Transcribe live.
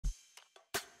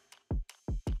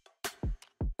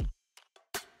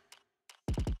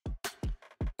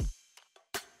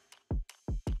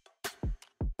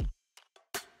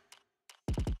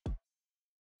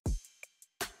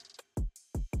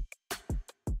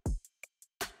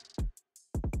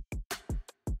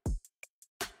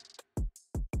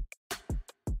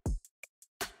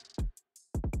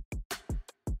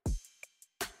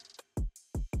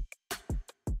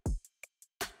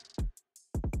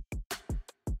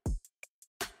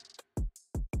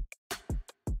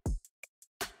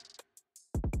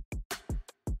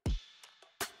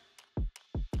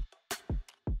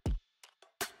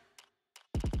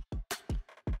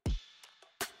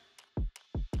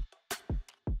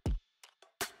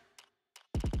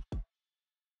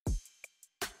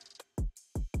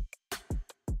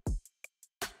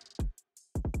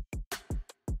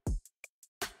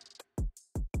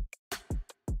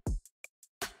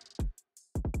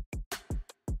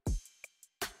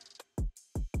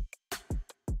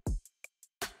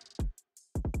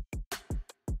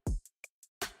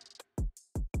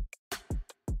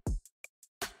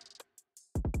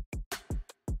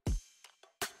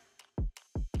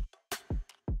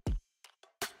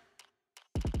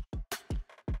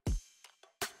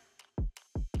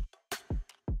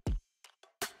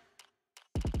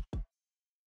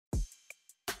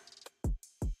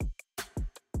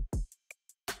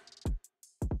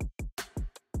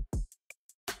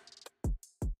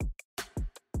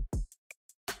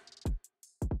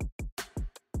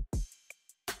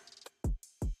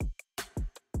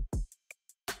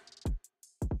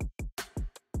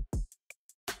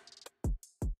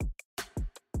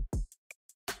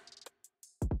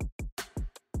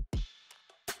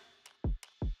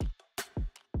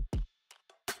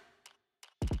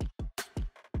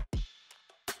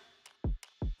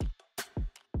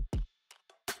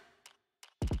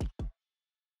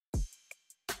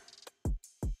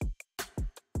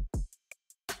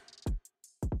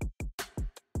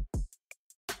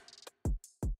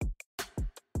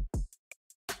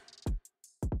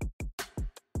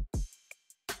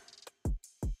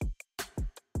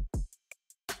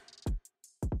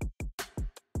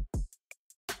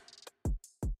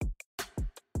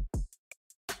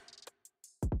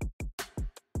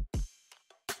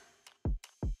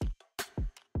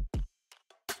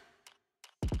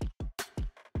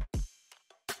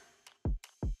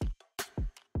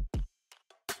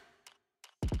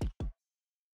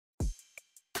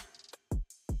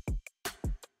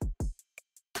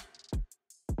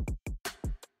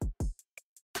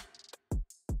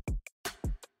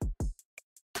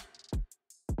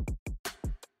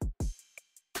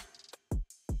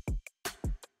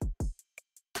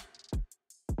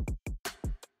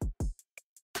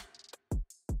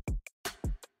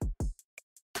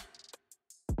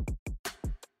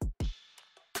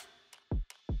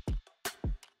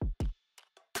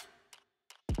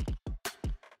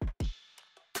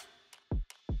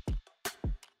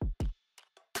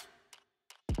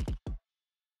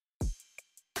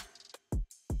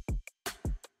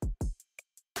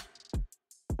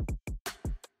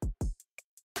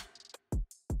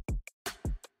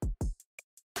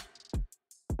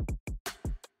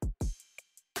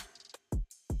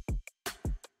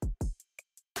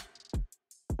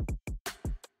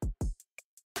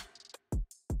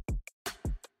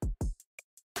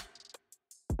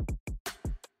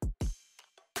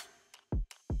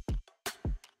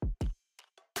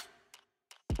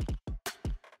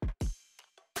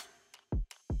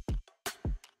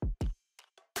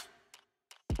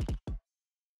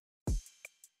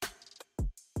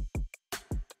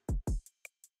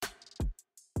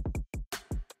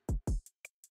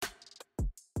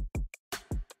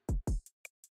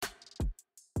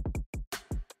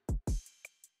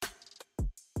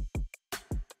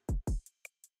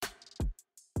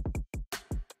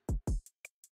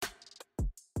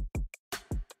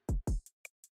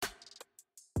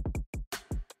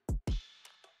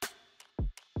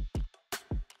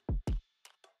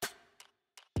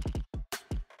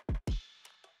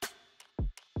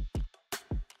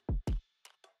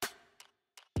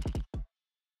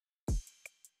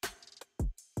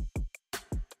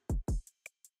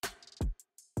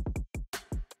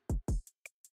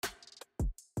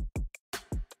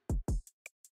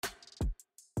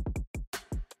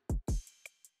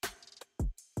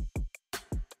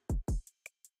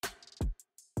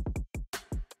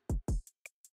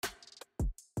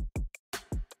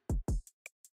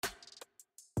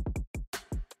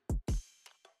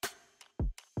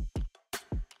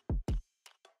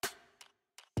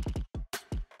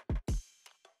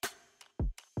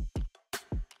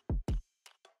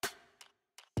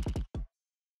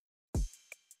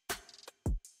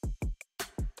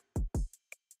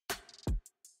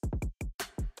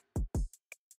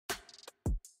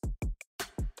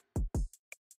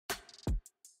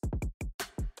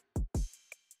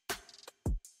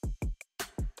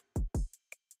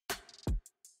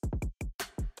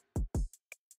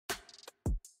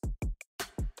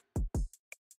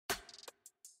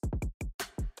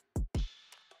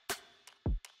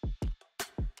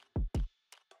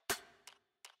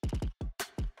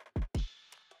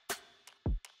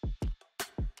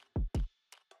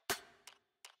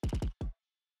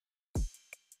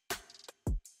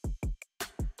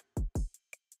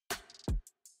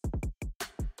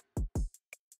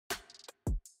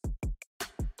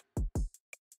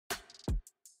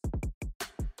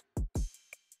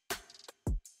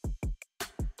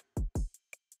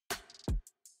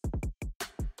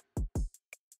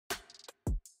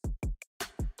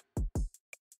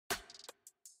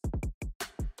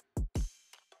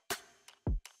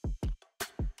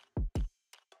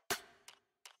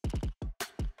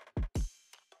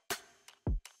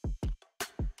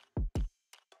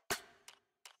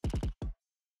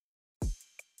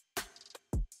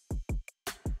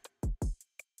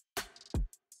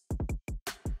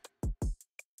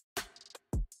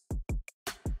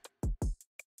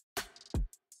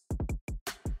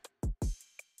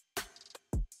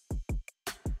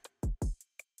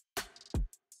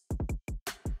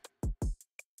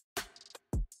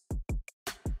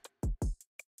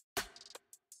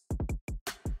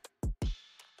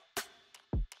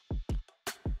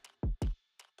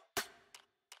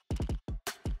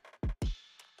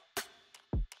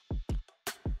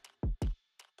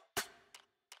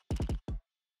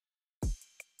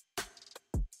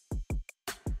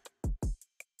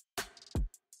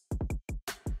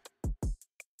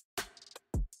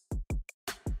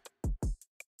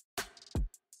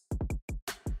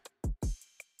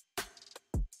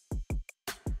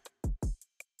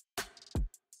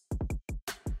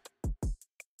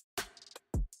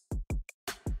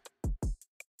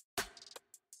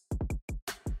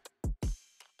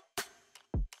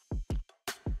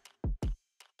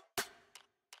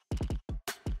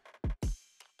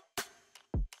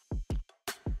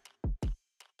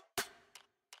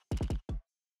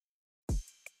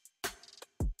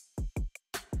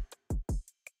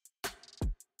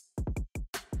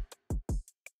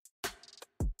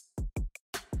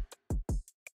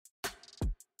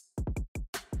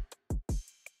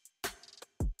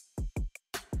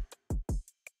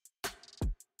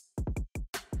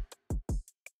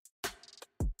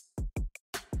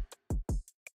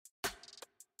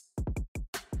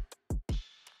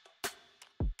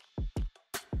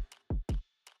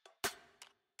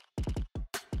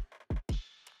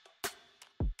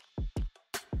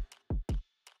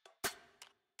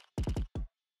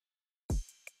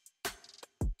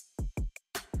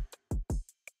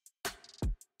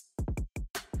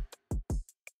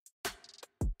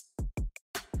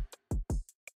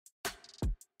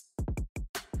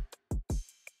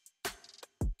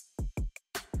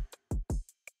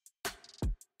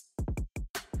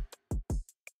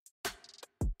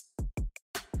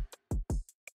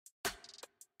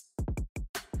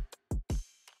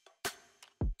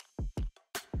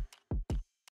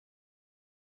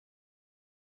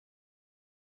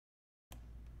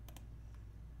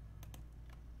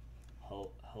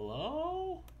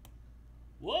Hello?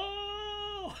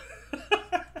 Whoa!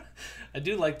 I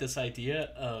do like this idea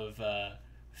of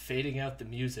fading out the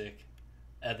music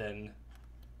and then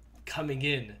coming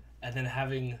in and then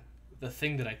having the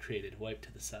thing that I created wiped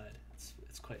to the side.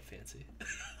 It's quite fancy.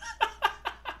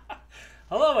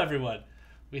 Hello, everyone.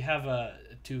 We have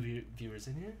two viewers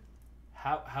in here.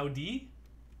 Howdy?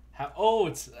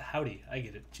 It's howdy. I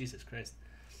get it. Jesus Christ.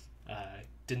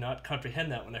 Did not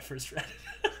comprehend that when I first read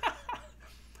it.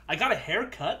 I got a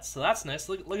haircut, so that's nice.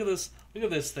 Look at this. Look at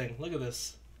this thing. Look at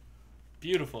this.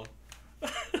 Beautiful.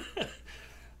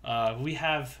 We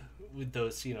have with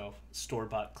those,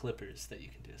 store-bought clippers that you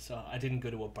can do. So I didn't go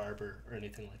to a barber or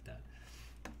anything like that.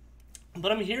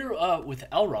 But I'm here with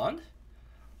Elrond.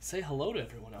 Say hello to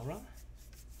everyone, Elrond.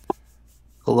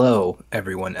 Hello,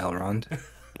 everyone, Elrond.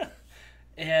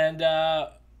 And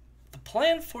the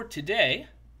plan for today...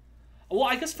 Well,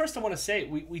 I guess first I want to say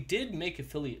we did make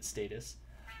affiliate status.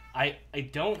 I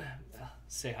don't...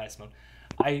 say hi, Simone.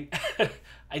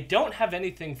 I don't have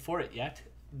anything for it yet.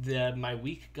 My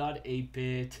week got a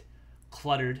bit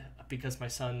cluttered because my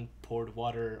son poured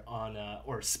water on...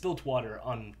 or spilt water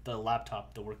on the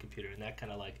laptop, the work computer, and that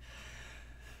kind of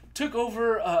took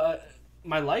over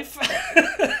my life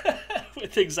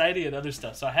with anxiety and other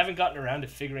stuff. So I haven't gotten around to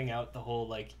figuring out the whole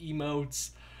emotes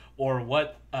or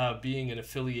what being an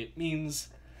affiliate means.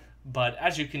 But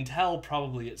as you can tell,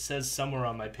 probably it says somewhere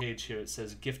on my page here, it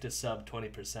says gift a sub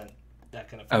 20%, that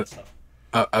kind of fun stuff.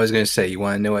 I was going to say, you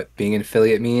want to know what being an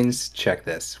affiliate means? Check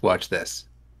this. Watch this.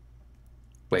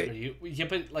 Wait. Yeah,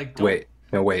 but don't... Wait.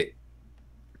 No, wait.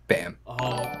 Bam.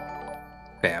 Oh.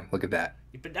 Bam. Look at that.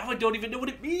 But now I don't even know what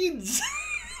it means.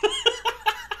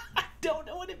 I don't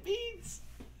know what it means.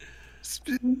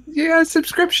 Yeah,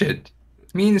 subscription.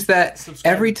 It means that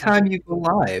every time you go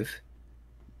live,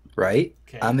 right,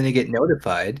 okay, I'm going to get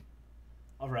notified.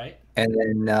 All right. And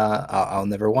then I'll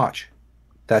never watch.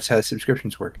 That's how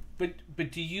subscriptions work.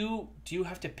 But do you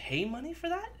have to pay money for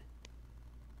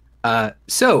that?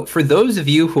 So for those of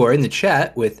you who are in the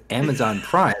chat with Amazon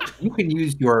Prime, you can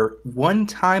use your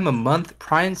one-time-a-month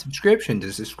Prime subscription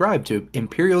to subscribe to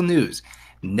Imperial News.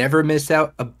 Never miss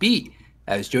out a beat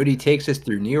as Jody takes us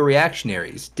through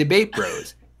neo-reactionaries, debate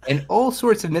bros, and all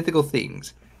sorts of mythical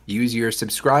things. Use your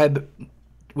subscribe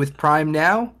with Prime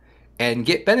now and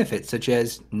get benefits such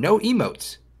as no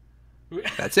emotes.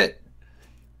 That's it.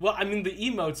 Well, I mean, the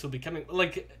emotes will be coming,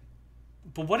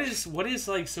 but what is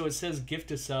so it says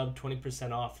gift a sub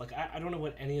 20% off. I don't know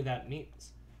what any of that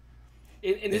means.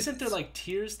 And isn't there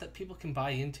tiers that people can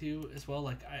buy into as well?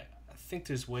 I think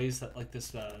there's ways that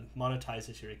this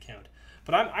monetizes your account.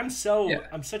 But I'm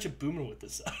such a boomer with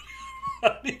this stuff. I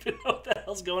don't even know what the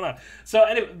hell's going on. So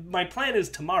anyway, my plan is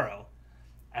tomorrow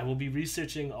I will be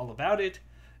researching all about it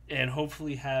and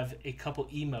hopefully have a couple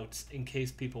emotes in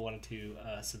case people wanted to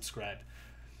subscribe.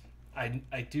 I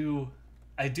do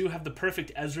have the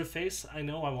perfect Ezra face I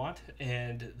know I want,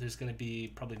 and there's going to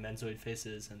be probably Menzoid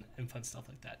faces and fun stuff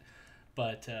like that.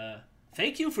 But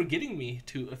thank you for getting me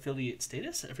to affiliate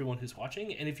status, everyone who's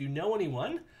watching. And if you know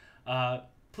anyone,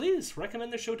 please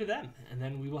recommend the show to them, and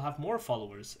then we will have more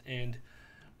followers, and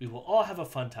we will all have a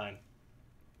fun time.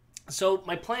 So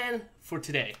my plan for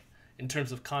today, in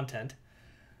terms of content,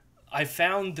 I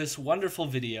found this wonderful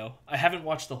video. I haven't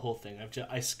watched the whole thing.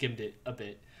 I skimmed it a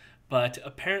bit. But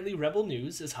apparently Rebel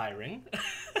News is hiring.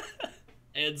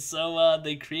 And so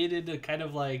they created a kind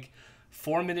of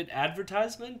 4-minute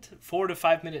advertisement, 4 to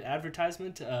 5 minute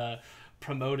advertisement,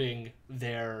 promoting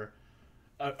their,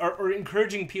 or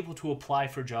encouraging people to apply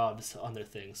for jobs on their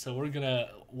thing. So we're going to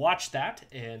watch that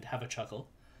and have a chuckle,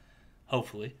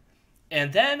 hopefully.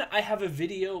 And then I have a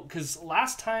video, because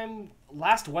last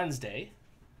Wednesday,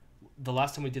 the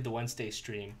last time we did the Wednesday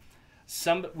stream,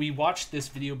 we watched this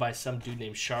video by some dude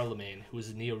named Charlemagne, who was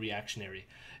a neo-reactionary.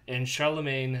 And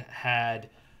Charlemagne had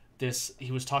this,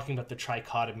 he was talking about the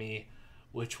trichotomy,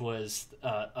 which was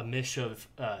a mish of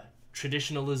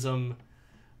traditionalism,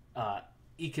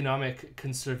 economic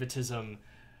conservatism,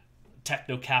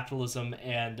 techno-capitalism,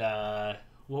 and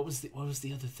what was the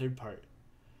other third part?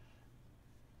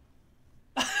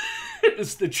 It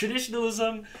was the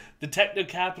traditionalism, the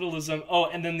techno-capitalism,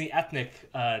 and then the ethnic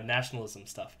nationalism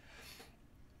stuff.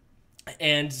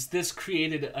 And this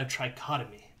created a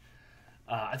trichotomy.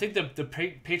 I think the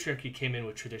patriarchy came in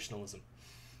with traditionalism.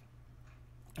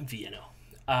 Vienna.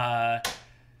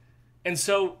 And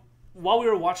so while we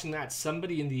were watching that,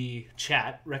 somebody in the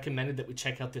chat recommended that we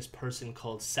check out this person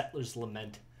called Settler's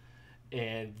Lament.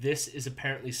 And this is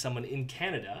apparently someone in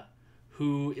Canada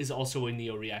who is also a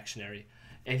neo-reactionary.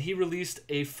 And he released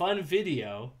a fun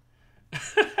video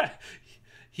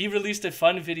He released a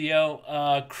fun video.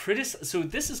 So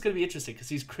this is going to be interesting because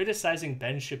he's criticizing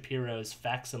Ben Shapiro's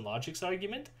facts and logics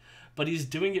argument, but he's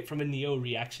doing it from a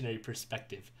neo-reactionary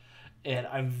perspective. And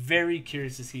I'm very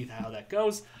curious to see how that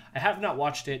goes. I have not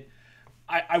watched it.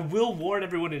 I will warn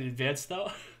everyone in advance,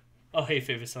 though. Oh, hey,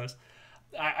 Famous Stars.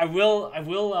 I will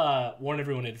warn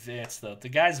everyone in advance, though. The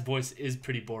guy's voice is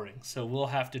pretty boring, so we'll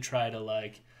have to try to,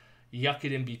 like, yuck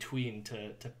it in between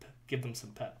to give them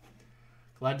some pep.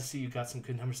 Glad to see you got some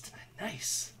good numbers tonight.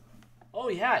 Nice. Oh,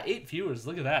 yeah, 8 viewers.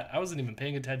 Look at that. I wasn't even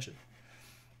paying attention.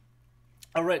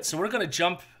 All right, so we're going to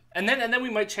jump, and then we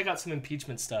might check out some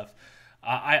impeachment stuff.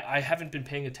 I haven't been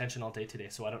paying attention all day today,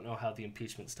 so I don't know how the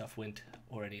impeachment stuff went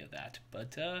or any of that.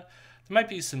 But there might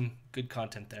be some good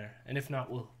content there, and if not,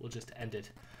 we'll just end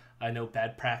it. I know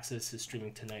Bad Praxis is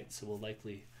streaming tonight, so we'll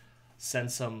likely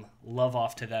send some love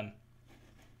off to them.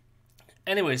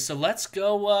 Anyway, so let's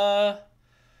go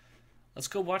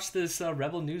watch this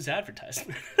Rebel News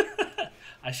advertisement.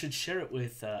 I should share it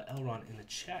with Elron in the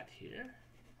chat here,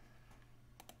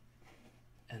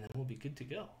 and then we'll be good to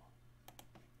go.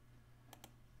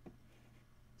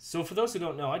 So for those who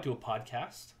don't know, I do a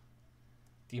podcast,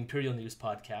 the Imperial News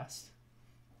Podcast,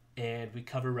 and we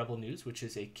cover Rebel News, which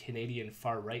is a Canadian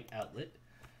far-right outlet.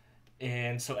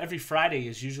 And so every Friday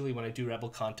is usually when I do Rebel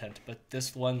content, but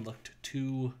this one looked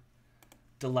too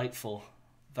delightful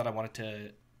that I wanted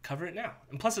to cover it now.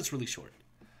 And plus it's really short.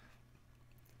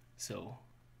 So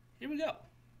here we go.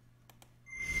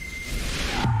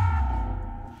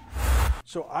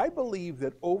 So I believe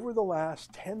that over the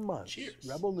last 10 months, Cheers.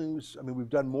 Rebel News, I mean, we've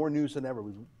done more news than ever.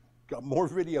 We've got more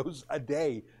videos a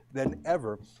day than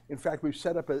ever. In fact, we've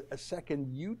set up a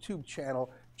second YouTube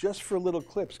channel just for little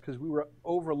clips because we were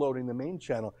overloading the main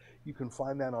channel. You can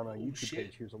find that on our YouTube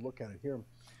page. Here's a look at it here.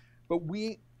 But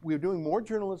we're doing more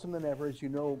journalism than ever. As you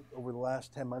know, over the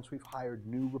last 10 months, we've hired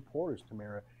new reporters,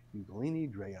 Tamara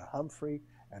Ugolini, Drea Humphrey,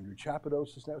 Andrew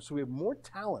Chapados is now. So we have more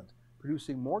talent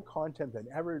producing more content than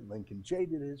ever. Lincoln J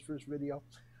did his first video.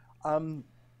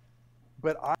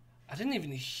 But I didn't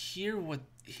even hear what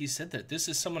he said there. This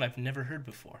is someone I've never heard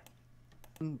before.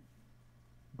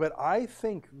 But I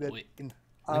think that... Wait,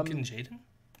 Lincoln Jaden?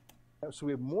 So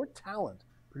we have more talent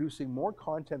producing more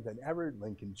content than ever.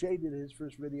 Lincoln J did his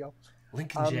first video.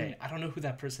 Lincoln J. I don't know who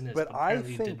that person is, but I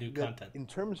apparently he did new think that content. in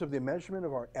terms of the measurement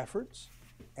of our efforts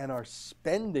and our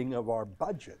spending of our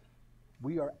budget,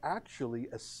 we are actually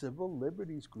a civil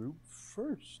liberties group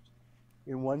first.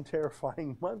 In one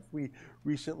terrifying month, we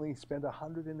recently spent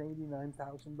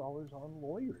 $189,000 on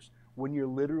lawyers when you're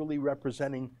literally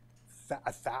representing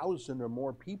 1,000 or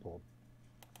more people.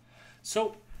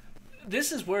 So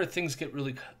this is where things get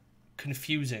really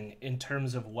confusing in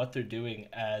terms of what they're doing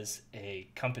as a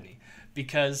company.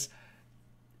 Because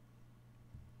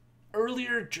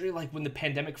earlier, during, like when the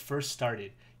pandemic first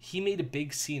started, he made a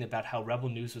big scene about how Rebel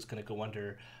News was going to go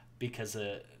under because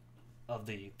of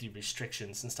the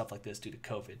restrictions and stuff like this due to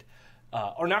COVID.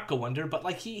 Or not go under, but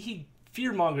like he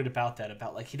fear-mongered about that,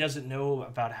 about like he doesn't know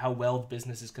about how well the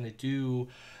business is going to do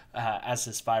as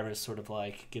this virus sort of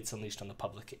like gets unleashed on the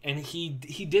public. And he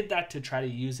did that to try to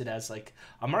use it as like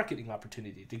a marketing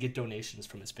opportunity to get donations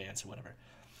from his fans or whatever.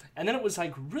 And then it was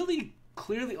like really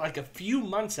clearly like a few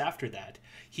months after that,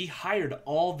 he hired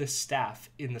all this staff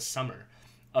in the summer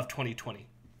of 2020,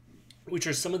 which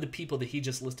are some of the people that he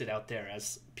just listed out there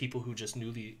as people who just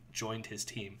newly joined his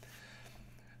team.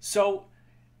 So,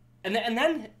 and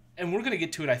we're going to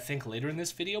get to it, I think, later in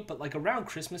this video, but like around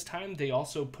Christmas time, they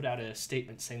also put out a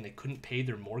statement saying they couldn't pay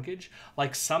their mortgage.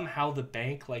 Like somehow the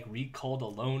bank like recalled a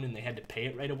loan and they had to pay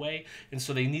it right away. And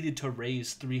so they needed to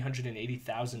raise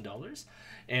 $380,000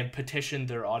 and petition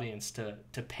their audience to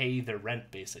pay their rent,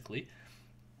 basically.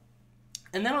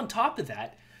 And then on top of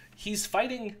that, he's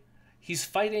fighting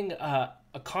a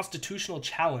constitutional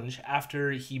challenge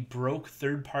after he broke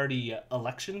third-party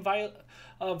election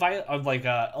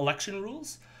election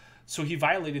rules. So he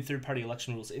violated third-party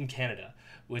election rules in Canada,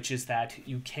 which is that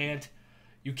you can't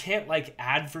like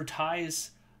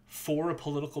advertise for a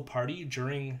political party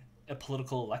during a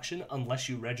political election unless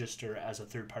you register as a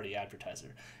third-party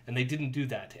advertiser. And they didn't do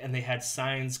that, and they had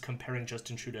signs comparing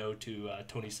Justin Trudeau to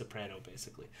Tony Soprano,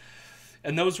 basically.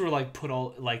 And those were like put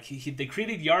all like they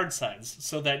created yard signs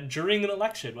so that during an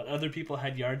election, when other people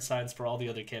had yard signs for all the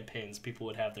other campaigns, people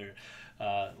would have their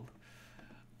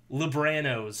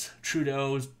Libranos,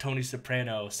 Trudeau's, Tony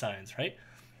Soprano signs, right?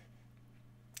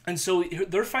 And so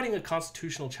they're fighting a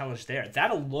constitutional challenge there.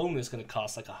 That alone is going to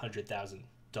cost like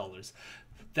 $100,000.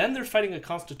 Then they're fighting a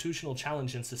constitutional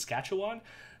challenge in Saskatchewan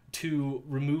to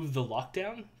remove the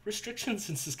lockdown restrictions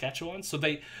in Saskatchewan. So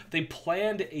they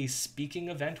planned a speaking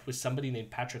event with somebody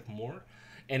named Patrick Moore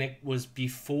and it was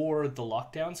before the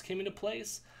lockdowns came into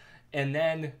place. And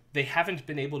then they haven't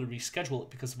been able to reschedule it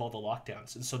because of all the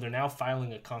lockdowns. And so they're now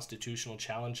filing a constitutional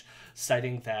challenge,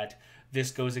 citing that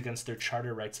this goes against their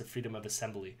charter rights of freedom of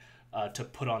assembly to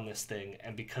put on this thing.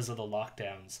 And because of the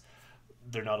lockdowns,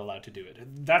 they're not allowed to do it.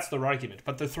 That's their argument.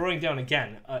 But they're throwing down,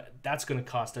 again, that's going to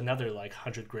cost another like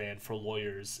 $100,000 for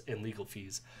lawyers and legal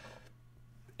fees.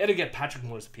 And again, Patrick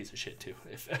Moore's a piece of shit too.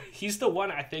 If he's the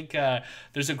one, I think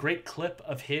there's a great clip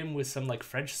of him with some like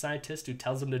French scientist who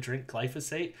tells him to drink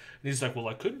glyphosate, and he's like, "Well,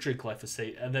 I could drink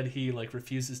glyphosate," and then he like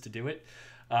refuses to do it,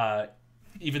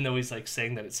 even though he's like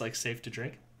saying that it's like safe to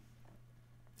drink.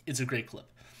 It's a great clip.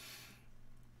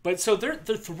 But so they're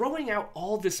throwing out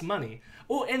all this money.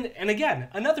 Oh, and again,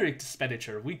 another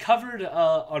expenditure we covered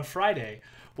on Friday,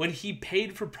 when he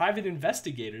paid for private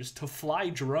investigators to fly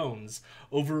drones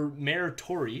over Mayor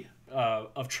Tory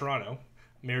of Toronto,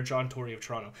 Mayor John Tory of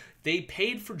Toronto. They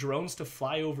paid for drones to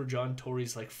fly over John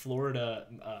Tory's like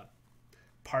Florida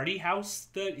party house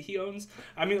that he owns.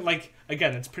 I mean, like,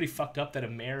 again, it's pretty fucked up that a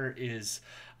mayor is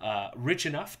rich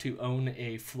enough to own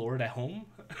a Florida home.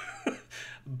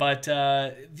 But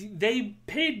they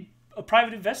paid a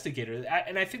private investigator,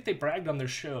 and I think they bragged on their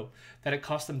show that it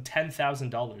cost them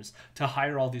 $10,000 to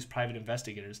hire all these private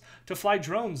investigators to fly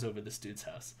drones over this dude's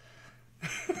house.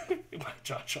 My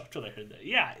jaw dropped when I heard that.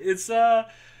 Yeah,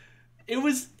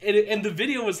 and the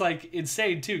video was like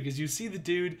insane too, because you see the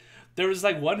dude. There was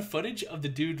like one footage of the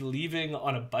dude leaving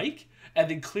on a bike,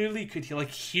 and then clearly could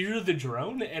hear the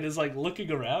drone and is like looking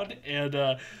around,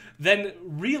 and then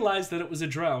realized that it was a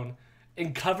drone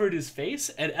and covered his face.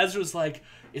 And Ezra's like,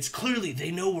 "It's clearly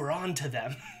they know we're on to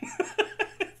them."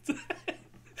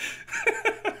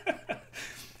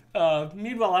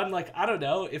 Meanwhile, I'm like, I don't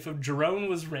know, if a drone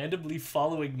was randomly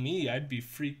following me, I'd be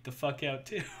freaked the fuck out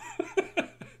too.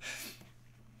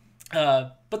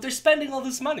 But they're spending all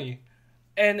this money,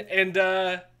 and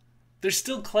they're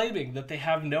still claiming that they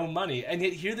have no money, and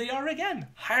yet here they are again,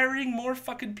 hiring more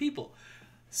fucking people.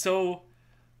 So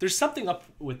there's something up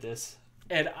with this,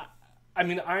 and I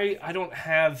mean, I don't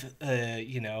have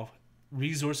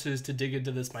resources to dig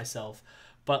into this myself,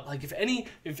 but like if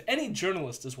any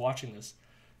journalist is watching this,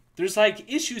 there's like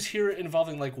issues here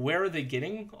involving like, where are they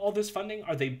getting all this funding?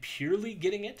 Are they purely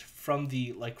getting it from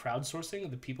the like crowdsourcing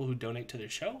of the people who donate to their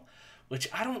show? Which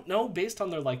I don't know, based on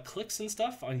their like clicks and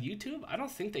stuff on YouTube. I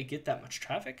don't think they get that much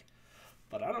traffic,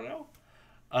 but I don't know.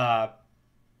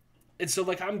 And so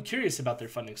like, I'm curious about their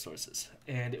funding sources,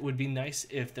 and it would be nice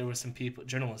if there was some people,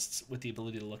 journalists, with the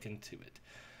ability to look into it.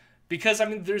 Because I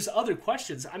mean, there's other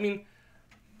questions. I mean,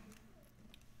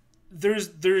 there's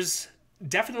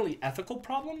definitely ethical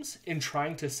problems in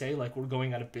trying to say like, we're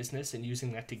going out of business and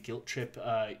using that to guilt trip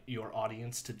your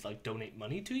audience to like donate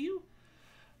money to you.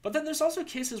 But then there's also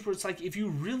cases where it's like, if you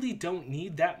really don't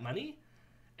need that money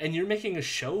and you're making a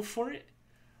show for it,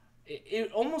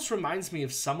 it almost reminds me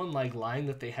of someone like lying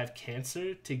that they have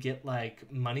cancer to get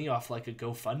like money off like a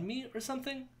GoFundMe or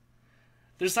something.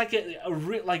 There's like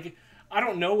like, I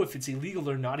don't know if it's illegal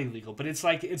or not illegal, but it's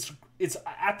like, it's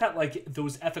at that like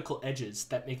those ethical edges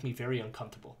that make me very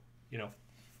uncomfortable, you know?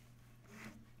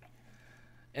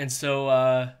 And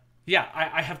so, yeah,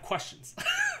 I have questions.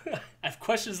 I have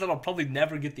questions that I'll probably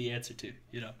never get the answer to,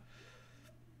 you know?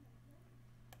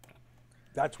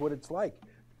 That's what it's like.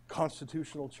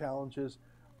 Constitutional challenges,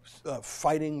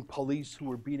 fighting police who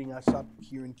were beating us up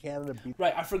here in Canada.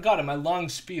 Right, I forgot in my long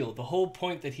spiel. The whole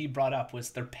point that he brought up was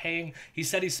they're paying, he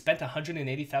said he spent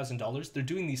 $180,000. They're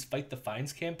doing these Fight the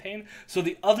Fines campaign. So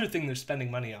the other thing they're spending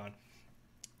money on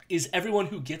is everyone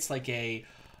who gets like a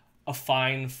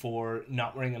fine for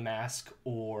not wearing a mask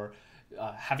or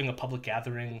having a public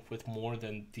gathering with more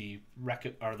than the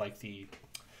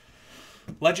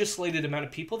legislated amount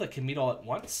of people that can meet all at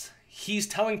once. He's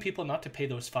telling people not to pay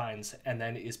those fines, and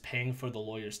then is paying for the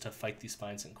lawyers to fight these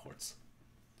fines in courts.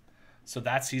 So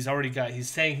he's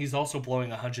saying he's also blowing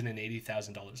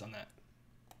 $180,000 on that.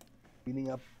 Beating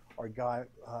up our guy,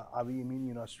 Avi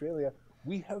Yemeni in Australia,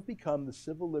 we have become the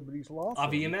civil liberties law firm.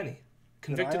 Avi Yemeni,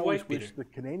 convicted wife beater. Wish the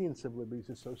Canadian Civil Liberties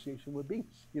Association would be.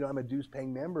 You know, I'm a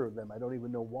dues-paying member of them. I don't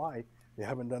even know why they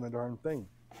haven't done a darn thing.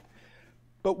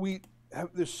 But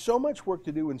there's so much work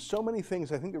to do and so many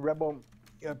things. I think the Rebel,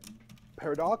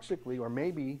 paradoxically, or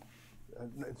maybe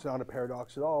it's not a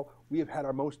paradox at all, we have had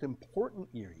our most important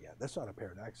year yet. That's not a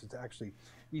paradox. It's actually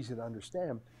easy to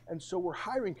understand. And so we're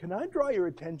hiring. Can I draw your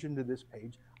attention to this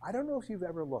page? I don't know if you've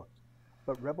ever looked,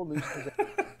 but Rebel News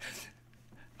Today.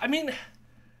 I mean,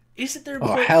 isn't there...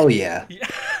 Oh, hell yeah. Yeah.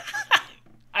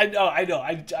 I know.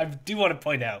 I do want to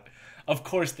point out, of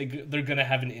course, they're going to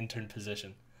have an intern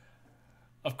position.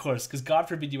 Of course, because God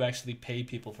forbid you actually pay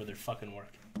people for their fucking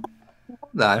work.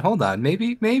 Hold on.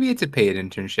 Maybe it's a paid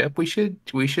internship.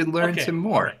 We should learn Okay, some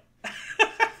all more. right.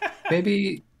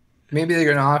 Maybe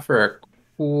they're gonna offer a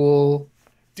cool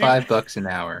Do $5 an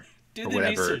hour do or the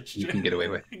whatever research. you can get away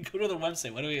with. Go to the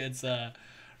website. What do we? It's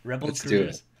Rebel Let's do it.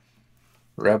 Careers.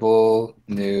 Rebel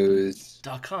News.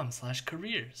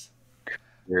 .com/careers.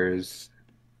 Here's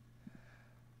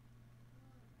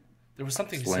There was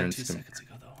something you Let's said learn 2 some- seconds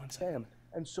ago, though. 1 second.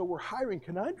 And so we're hiring.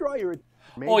 Can I draw your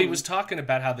Oh, he was talking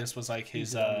about how this was like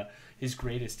his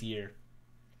greatest year.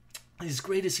 His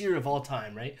greatest year of all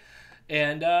time, right?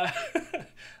 And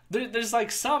there's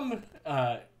like some...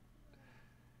 I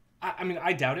mean,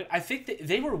 I doubt it. I think that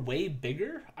they were way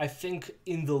bigger, I think,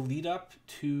 in the lead up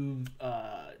to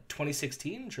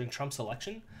 2016 during Trump's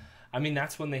election. I mean,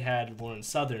 that's when they had Lauren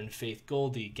Southern, Faith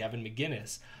Goldie, Gavin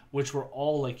McInnes, which were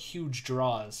all like huge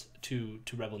draws to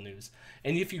Rebel News.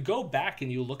 And if you go back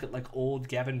and you look at like old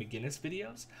Gavin McInnes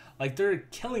videos, like they're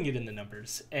killing it in the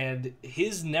numbers. And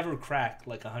his never cracked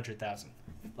like 100,000,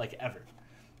 like ever.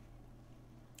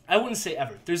 I wouldn't say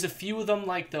ever. There's a few of them,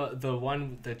 like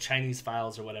the Chinese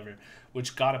Files or whatever,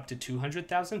 which got up to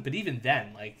 200,000. But even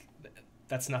then, like,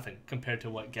 that's nothing compared to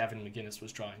what Gavin McInnes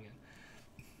was drawing in.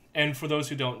 And for those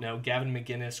who don't know, Gavin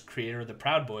McInnes, creator of the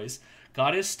Proud Boys,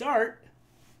 got his start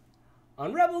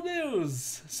on Rebel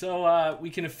News. So we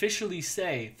can officially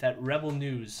say that Rebel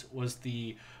News was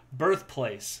the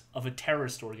birthplace of a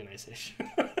terrorist organization.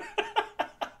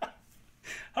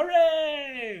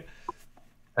 Hooray!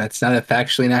 That's not a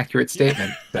factually inaccurate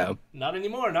statement, so Not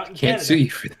anymore. Not in can't Canada. sue you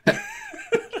for that.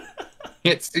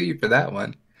 Can't sue you for that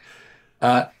one.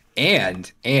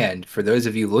 And for those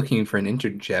of you looking for an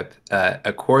internship,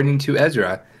 according to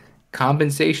Ezra,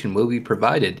 compensation will be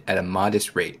provided at a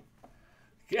modest rate.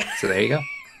 So there you go.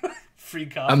 Free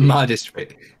coffee. A modest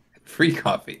rate. Free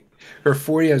coffee for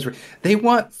 40 hours. They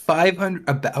want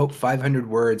about 500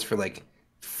 words for like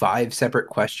 5 separate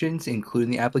questions,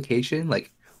 including the application.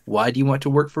 Like, why do you want to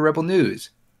work for Rebel News?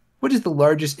 What is the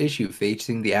largest issue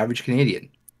facing the average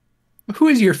Canadian? Who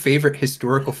is your favorite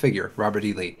historical figure? Robert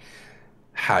E. Lee.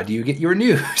 How do you get your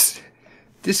news?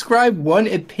 Describe one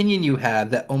opinion you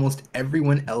have that almost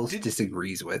everyone else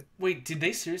disagrees with. Wait, did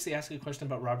they seriously ask you a question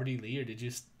about Robert E. Lee, or did you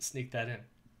sneak that in?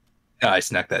 Oh, I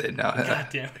snuck that in now. God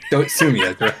damn it. Don't sue me,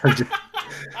 Ezra. I'm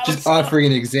just offering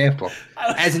an example.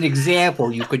 As an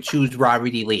example, you could choose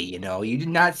Robert E. Lee, You're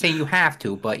not saying you have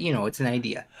to, but, it's an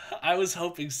idea. I was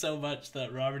hoping so much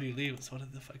that Robert E. Lee was one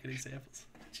of the fucking examples.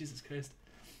 Jesus Christ.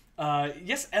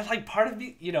 Yes, and, like, part of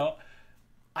me,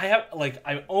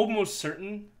 I'm almost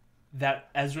certain that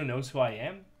Ezra knows who I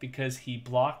am because he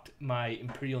blocked my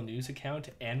Imperial News account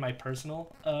and my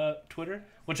personal Twitter,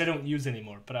 which I don't use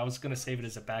anymore, but I was going to save it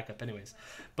as a backup anyways.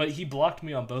 But he blocked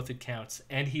me on both accounts,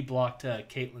 and he blocked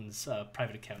Caitlin's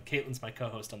private account. Caitlin's my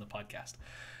co-host on the podcast.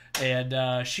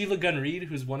 And Sheila Gunn Reid,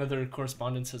 who's one of their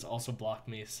correspondents, has also blocked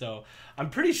me. So I'm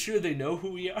pretty sure they know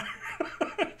who we are,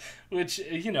 which,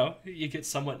 you get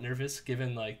somewhat nervous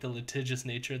given like the litigious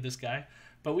nature of this guy.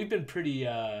 But we've been pretty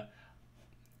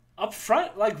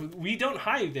upfront. Like, we don't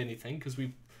hide anything because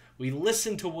we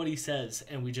listen to what he says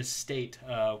and we just state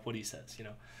what he says,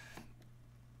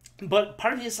 But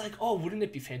part of me is like, oh, wouldn't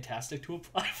it be fantastic to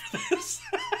apply for this?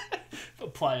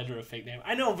 Apply under a fake name.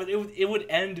 I know, but it would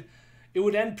end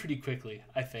pretty quickly,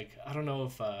 I think. I don't know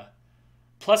if...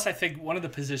 plus, I think one of the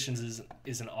positions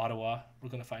is in Ottawa. We're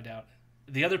going to find out.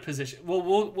 The other position...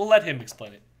 We'll let him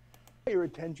explain it. Your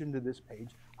attention to this page.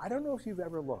 I don't know if you've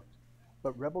ever looked,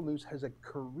 but Rebel News has a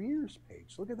careers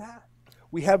page. Look at that.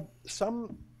 We have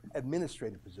some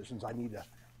administrative positions. I need an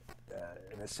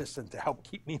assistant to help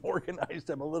keep me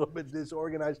organized. I'm a little bit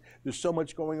disorganized. There's so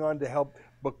much going on to help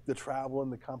book the travel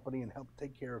in the company and help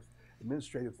take care of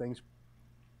administrative things.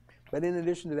 But in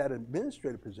addition to that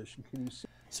administrative position, can you see?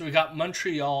 So we got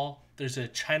Montreal. There's a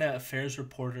China affairs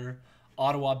reporter,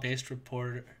 Ottawa-based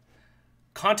reporter,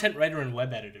 content writer and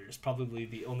web editor is probably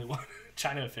the only one.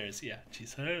 China affairs, yeah.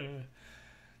 Jeez.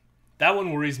 That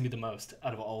one worries me the most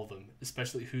out of all of them,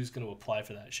 especially who's going to apply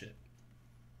for that shit.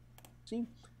 See,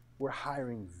 we're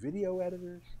hiring video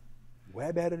editors,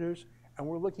 web editors, and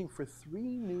we're looking for 3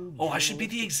 new... Oh, I should be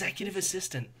the executive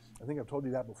assistant. I think I've told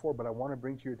you that before, but I want to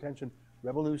bring to your attention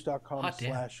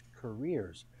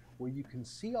rebelnews.com/careers, where you can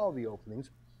see all the openings,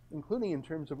 including in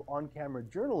terms of on-camera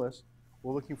journalists.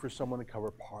 We're looking for someone to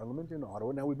cover Parliament in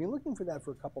Ottawa. Now, we've been looking for that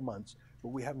for a couple months, but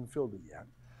we haven't filled it yet.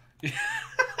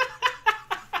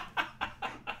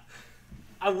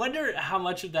 I wonder how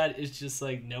much of that is just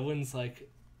like no one's like...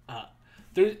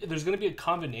 There's going to be a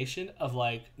combination of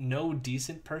like no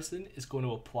decent person is going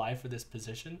to apply for this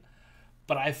position.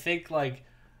 But I think like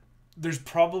there's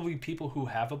probably people who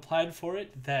have applied for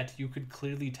it that you could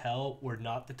clearly tell were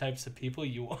not the types of people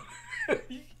you want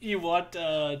you want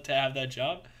to have that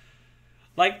job.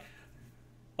 Like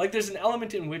there's an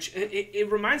element in which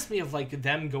it reminds me of like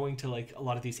them going to like a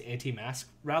lot of these anti-mask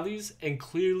rallies and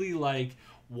clearly like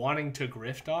wanting to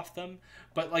grift off them,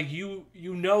 but like you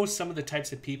know some of the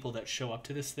types of people that show up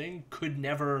to this thing could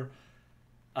never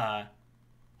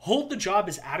hold the job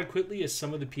as adequately as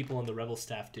some of the people on the Rebel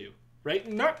staff do, right?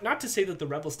 Not to say that the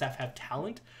Rebel staff have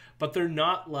talent, but they're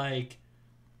not like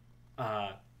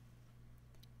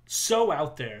so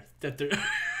out there that they're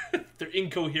they're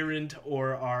incoherent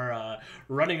or are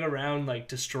running around like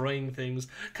destroying things.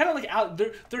 Kind of like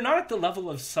they're not at the level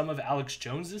of some of Alex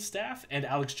Jones's staff and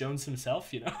Alex Jones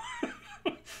himself. You know,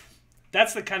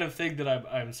 that's the kind of thing that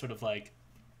I'm sort of like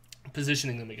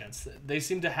positioning them against. They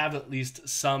seem to have at least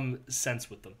some sense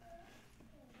with them.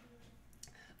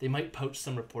 They might poach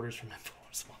some reporters from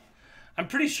InfoWars. I'm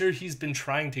pretty sure he's been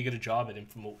trying to get a job at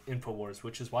InfoWars,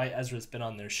 which is why Ezra's been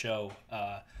on their show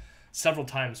several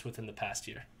times within the past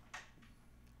year.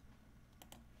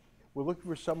 We're looking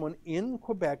for someone in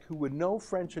Quebec who would know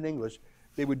French and English.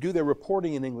 They would do their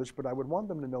reporting in English, but I would want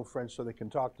them to know French so they can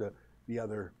talk to the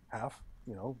other half,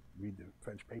 you know, read the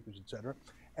French papers, etc.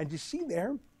 And you see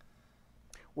there,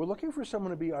 we're looking for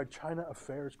someone to be our China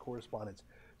affairs correspondent.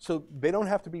 So they don't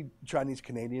have to be Chinese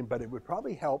Canadian, but it would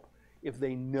probably help if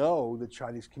they know the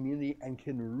Chinese community and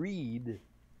can read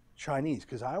Chinese,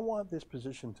 because I want this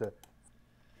position to...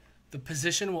 The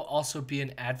position will also be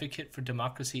an advocate for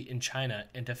democracy in China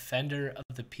and defender of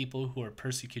the people who are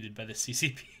persecuted by the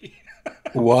CCP.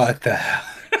 What the hell?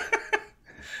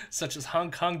 Such as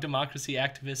Hong Kong democracy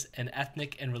activists and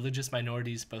ethnic and religious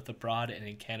minorities both abroad and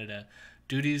in Canada.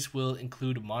 Duties will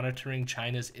include monitoring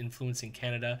China's influence in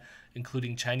Canada,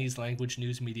 including Chinese language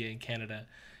news media in Canada,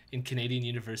 in Canadian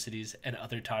universities, and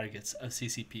other targets of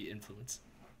CCP influence.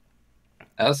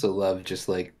 I also love just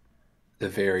like the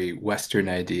very Western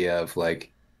idea of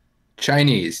like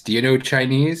Chinese. Do you know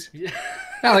Chinese? Yeah.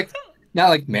 Not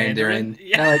like Mandarin,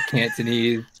 Yeah. not like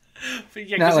Cantonese. But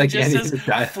yeah, Not because like it just any says of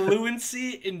the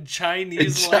fluency in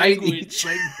Chinese Chinese language.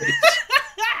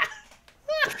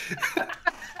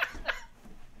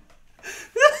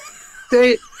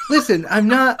 Listen, I'm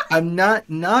not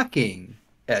knocking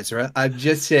Ezra. I'm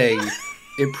just saying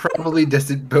it probably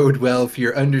doesn't bode well for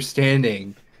your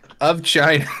understanding of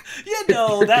China. You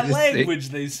know, that language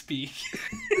they speak.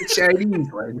 The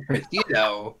Chinese language, you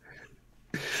know.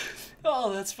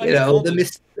 Oh, that's funny. You know, the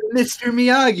Mr.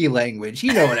 Miyagi language.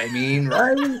 You know what I mean,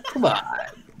 right? Come on.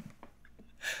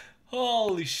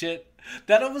 Holy shit.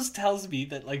 That almost tells me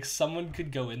that like someone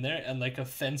could go in there and like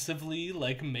offensively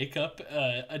like make up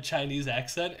a Chinese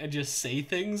accent and just say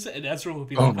things, and Ezra will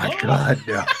be like, Oh my god,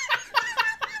 no.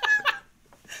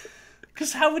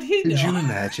 Because how would he know? Could you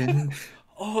imagine?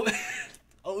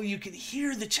 Oh, you can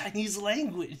hear the Chinese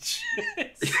language.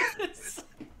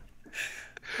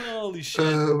 Holy shit.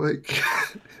 Oh my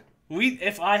god.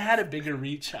 If I had a bigger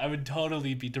reach, I would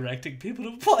totally be directing people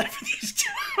to apply for these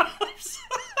jobs.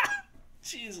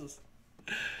 Jesus.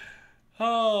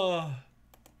 Oh.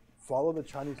 Follow the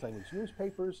Chinese language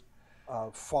newspapers,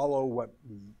 follow what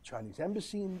the Chinese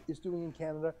embassy is doing in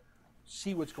Canada,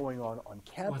 see what's going on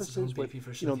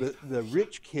campuses. You know, the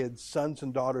rich kids, sons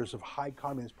and daughters of high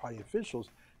Communist Party officials,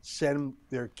 send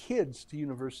their kids to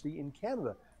university in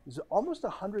Canada. There's almost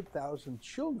 100,000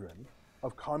 children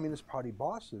of Communist Party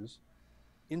bosses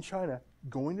in China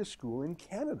going to school in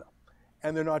Canada.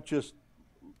 And they're not just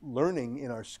learning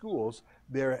in our schools,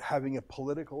 they're having a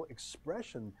political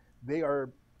expression. They are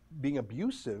being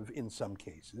abusive in some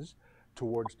cases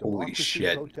towards democracy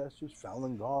protesters,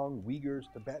 Falun Gong,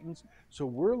 Uyghurs, Tibetans. So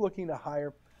we're looking to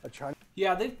hire a Chinese...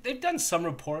 Yeah, they've done some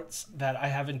reports that I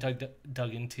haven't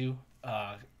dug into,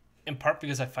 in part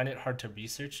because I find it hard to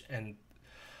research, and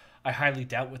I highly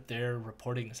doubt what their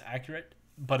reporting is accurate,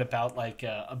 but about like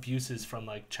abuses from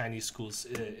like Chinese schools,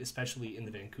 especially in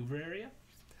the Vancouver area.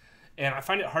 And I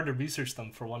find it hard to research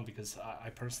them, for one, because I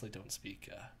personally don't speak...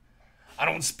 I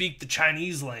don't speak the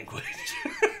Chinese language.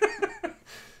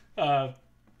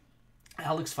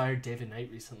 Alex fired David Knight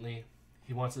recently.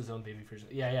 He wants his own baby version.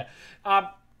 Yeah.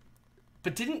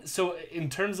 But so in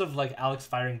terms of like Alex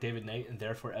firing David Knight and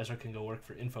therefore Ezra can go work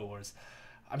for InfoWars,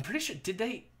 I'm pretty sure, did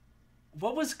they...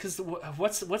 What's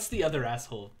the other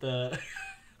asshole? The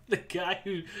guy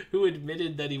who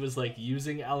admitted that he was like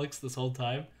using Alex this whole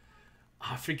time?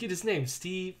 I forget his name.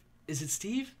 Steve. Is it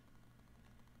Steve?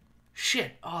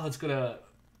 Shit. Oh, that's gonna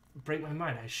break my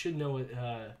mind. I should know it.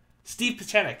 Steve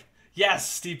Pachenik. Yes,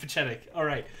 Steve Pachenik. All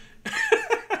right.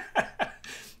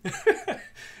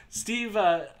 Steve,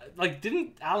 like,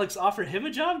 didn't Alex offer him a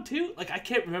job too? Like, I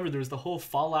can't remember. There was the whole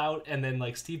fallout, and then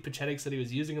like Steve Pachetic said he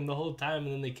was using him the whole time,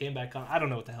 and then they came back on. I don't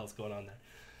know what the hell's going on there,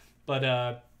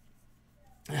 but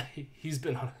he's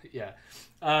been on. Yeah,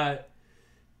 but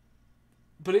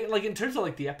like in terms of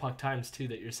like the Epoch Times too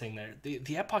that you're saying there,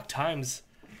 the Epoch Times,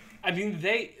 I mean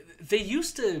they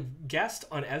used to guest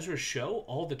on Ezra's show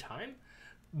all the time,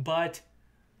 but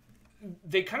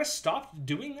they kind of stopped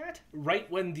doing that right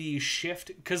when the shift,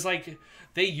 because like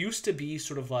they used to be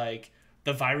sort of like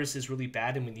the virus is really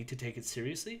bad and we need to take it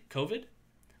seriously, COVID,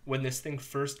 when this thing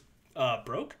first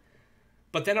broke.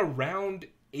 But then around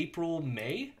April,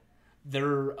 May,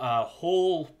 their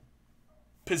whole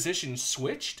position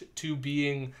switched to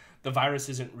being the virus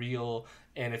isn't real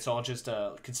and it's all just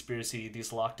a conspiracy, these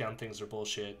lockdown things are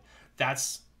bullshit.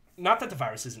 That's not that the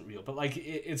virus isn't real, but like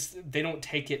it's they don't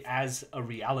take it as a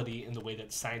reality in the way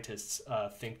that scientists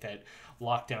think that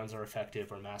lockdowns are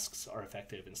effective or masks are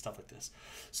effective and stuff like this.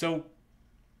 So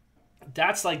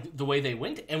that's like the way they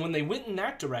went. And when they went in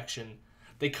that direction,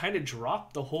 they kind of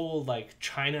dropped the whole like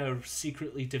China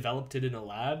secretly developed it in a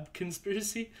lab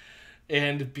conspiracy.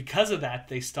 And because of that,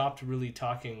 they stopped really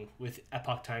talking with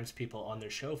Epoch Times people on their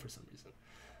show for some reason.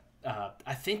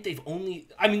 I think they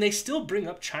still bring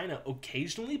up China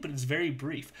occasionally, but it's very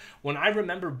brief. When I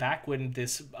remember back when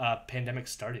this pandemic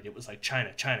started, it was like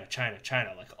China, China, China,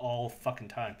 China, like all fucking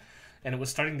time. And it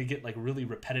was starting to get like really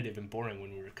repetitive and boring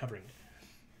when we were covering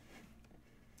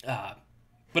it.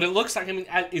 But it looks like, I mean,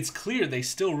 it's clear they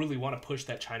still really want to push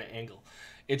that China angle.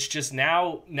 It's just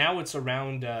now it's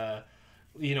around,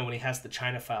 when he has the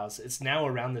China files, it's now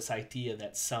around this idea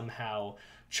that somehow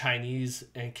Chinese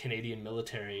and Canadian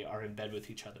military are in bed with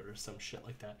each other or some shit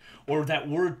like that. Or that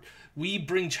we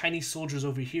bring Chinese soldiers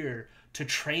over here to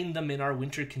train them in our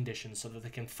winter conditions so that they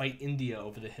can fight India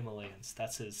over the Himalayas.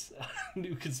 That's his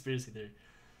new conspiracy theory.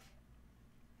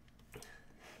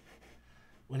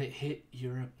 When it hit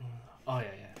Europe... Oh,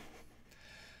 yeah.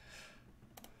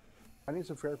 Chinese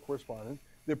affair correspondent.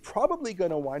 They're probably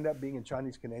going to wind up being a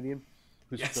Chinese Canadian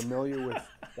who's familiar with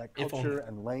that culture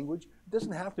and language. It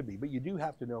doesn't have to be, but you do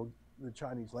have to know the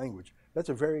Chinese language. That's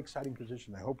a very exciting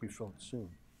position. I hope we fill it soon.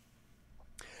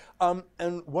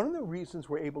 And one of the reasons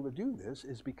we're able to do this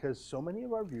is because so many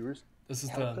of our viewers this is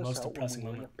the most depressing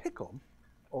moment. A pickle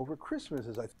over Christmas,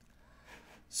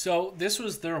 So this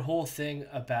was their whole thing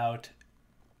about,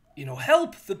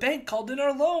 help! The bank called in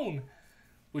our loan,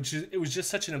 it was just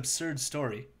such an absurd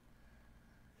story.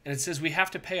 And it says we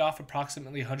have to pay off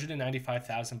approximately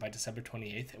 $195,000 by December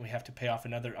 28th, and we have to pay off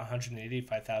another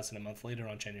 $185,000 a month later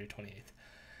on January 28th.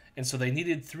 And so they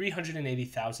needed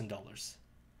 $380,000.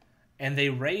 And they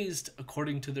raised,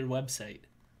 according to their website,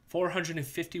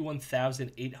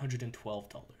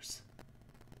 $451,812,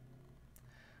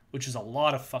 which is a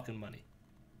lot of fucking money.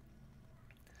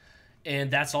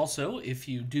 And that's also, if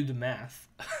you do the math,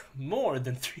 more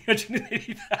than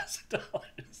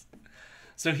 $380,000.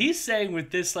 So he's saying with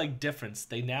this like difference,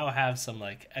 they now have some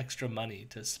like extra money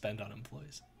to spend on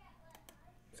employees.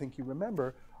 I think you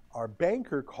remember our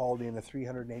banker called in a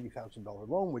 $380,000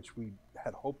 loan, which we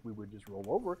had hoped we would just roll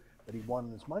over, but he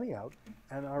wanted his money out,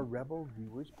 and our Rebel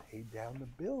viewers paid down the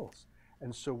bills.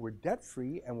 And so we're debt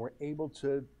free and we're able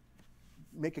to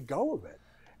make a go of it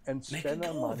and spend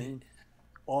our money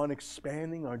on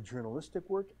expanding our journalistic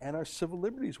work and our civil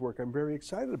liberties work. I'm very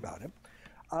excited about it.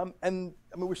 And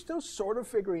I mean, we're still sort of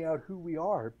figuring out who we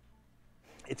are.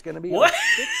 It's going to be our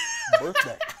 6th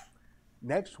birthday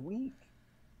next week.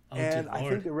 Oh, and I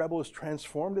think the Rebel has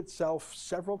transformed itself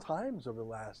several times over the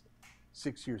last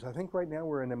 6 years. I think right now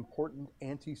we're an important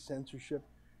anti-censorship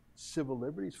civil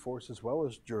liberties force as well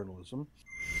as journalism.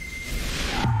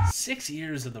 6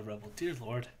 years of the Rebel, dear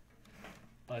Lord.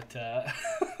 But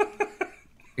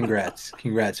Congrats,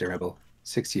 Rebel.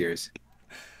 6 years.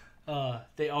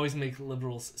 They always make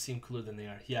liberals seem cooler than they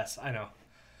are. Yes, I know.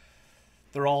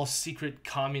 They're all secret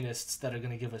communists that are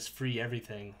going to give us free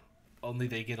everything. Only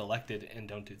they get elected and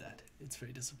don't do that. It's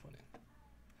very disappointing.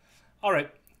 All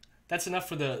right. That's enough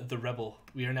for the Rebel.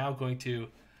 We are now going to...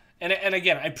 And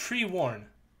again, I pre-warn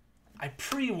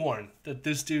that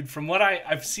this dude, from what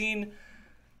I've seen...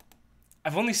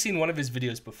 I've only seen one of his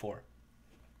videos before.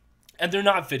 And they're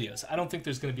not videos. I don't think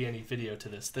there's going to be any video to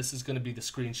this. This is going to be the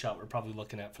screenshot we're probably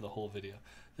looking at for the whole video.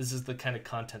 This is the kind of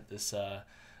content this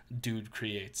dude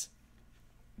creates.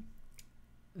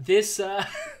 This,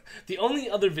 the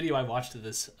only other video I watched of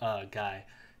this guy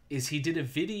is he did a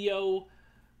video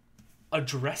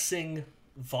addressing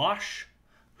Vosh,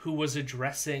 who was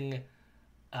addressing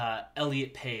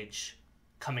Elliot Page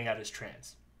coming out as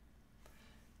trans.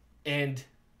 And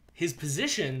his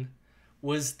position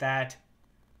was that,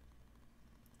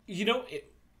 you know,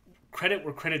 credit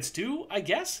where credit's due, I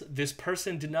guess. This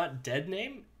person did not dead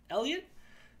name Elliot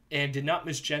and did not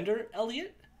misgender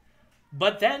Elliot,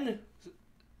 but then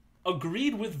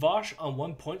agreed with Vosh on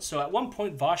one point. So at one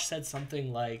point, Vosh said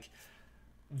something like,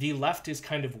 the left is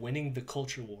kind of winning the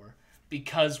culture war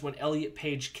because when Elliot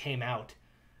Page came out,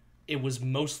 it was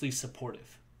mostly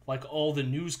supportive. Like all the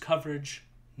news coverage,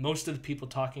 most of the people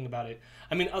talking about it.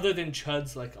 I mean, other than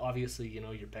chuds, like obviously, you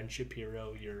know, your Ben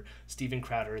Shapiro, your Steven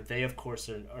Crowder, they of course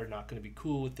are not going to be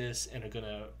cool with this and are going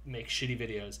to make shitty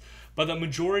videos. But the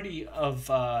majority of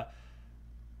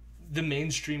the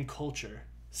mainstream culture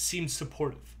seemed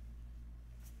supportive.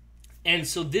 And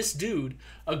so this dude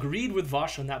agreed with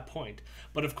Vosh on that point,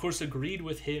 but of course agreed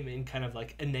with him in kind of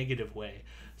like a negative way,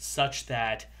 such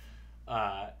that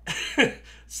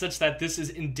this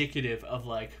is indicative of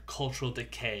like cultural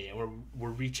decay, and we're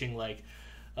reaching like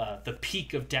the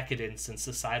peak of decadence and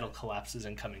societal collapses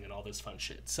incoming and all this fun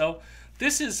shit. So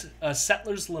this is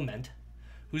Settler's Lament,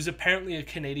 who's apparently a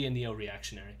Canadian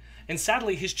neo-reactionary, and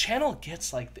sadly his channel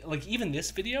gets like even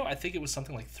this video, I think it was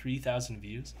something like 3,000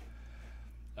 views.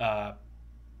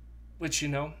 Which, you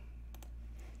know,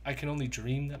 I can only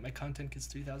dream that my content gets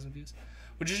 3,000 views,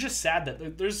 which is just sad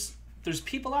that there's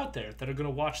people out there that are going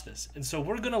to watch this. And so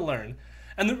we're going to learn.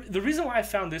 And the reason why I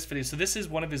found this video, so this is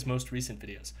one of his most recent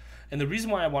videos. And the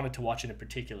reason why I wanted to watch it in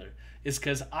particular is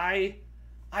because I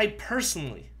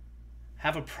personally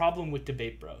have a problem with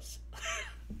debate bros.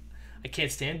 I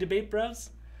can't stand debate bros.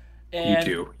 And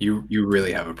you do. You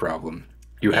really have a problem.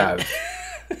 You have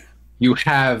you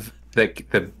have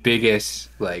the biggest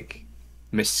like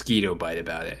mosquito bite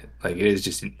about it. Like it is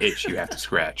just an itch you have to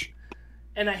scratch.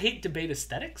 And I hate debate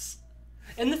aesthetics.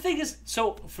 And the thing is,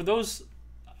 so for those,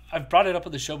 I've brought it up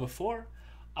on the show before,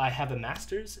 I have a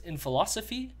master's in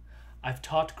philosophy. I've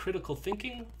taught critical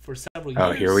thinking for several years.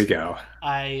 Oh, here we go.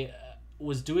 I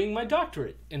was doing my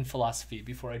doctorate in philosophy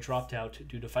before I dropped out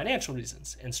due to financial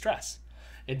reasons and stress.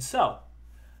 And so,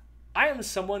 I am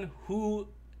someone who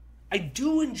I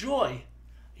do enjoy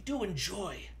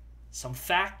some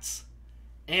facts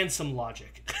and some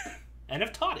logic. And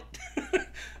I've taught it.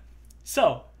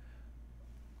 So,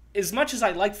 as much as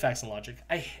I like facts and logic,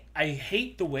 I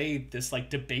hate the way this like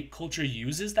debate culture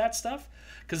uses that stuff,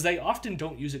 because they often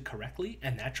don't use it correctly,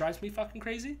 and that drives me fucking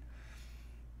crazy.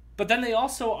 But then they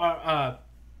also are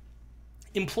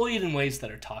employ it in ways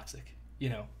that are toxic, you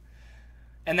know.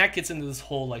 And that gets into this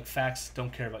whole like facts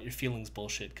don't care about your feelings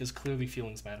bullshit, because clearly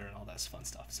feelings matter and all that fun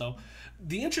stuff. So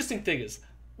the interesting thing is,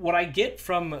 what I get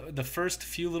from the first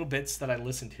few little bits that I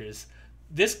listened to is,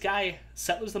 this guy,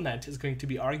 Settler's Lament, is going to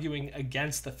be arguing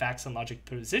against the facts and logic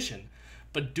position,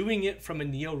 but doing it from a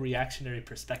neo-reactionary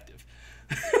perspective.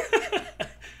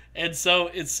 And so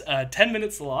it's 10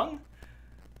 minutes long,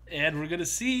 and we're going to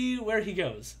see where he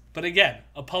goes. But again,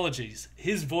 apologies.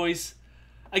 His voice,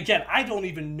 again, I don't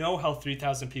even know how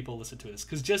 3,000 people listen to this,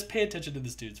 because just pay attention to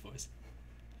this dude's voice.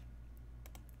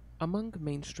 Among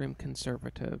mainstream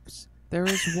conservatives, there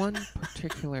is one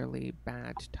particularly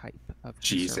bad type of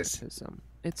conservatism.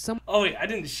 It's some. Oh wait, I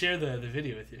didn't share the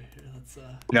video with you. Here, let's.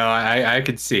 No, I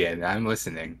could see it. I'm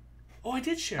listening. Oh, I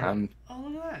did share it. Oh,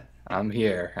 look at that. I'm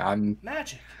here. I'm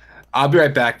magic. I'll be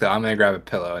right back though. I'm gonna grab a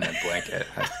pillow and a blanket.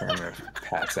 I'm gonna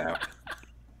pass out.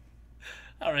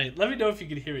 All right, let me know if you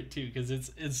can hear it too, because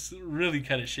it's really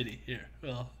kind of shitty. Here,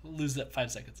 we'll lose that 5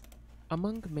 seconds.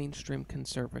 Among mainstream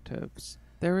conservatives,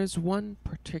 there is one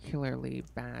particularly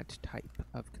bad type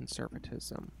of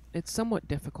conservatism. It's somewhat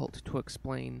difficult to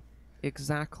explain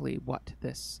exactly what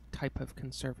this type of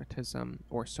conservatism,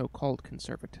 or so-called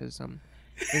conservatism,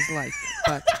 is like,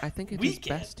 but I think it is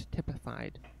best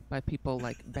typified by people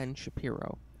like Ben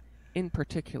Shapiro, in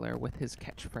particular with his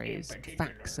catchphrase,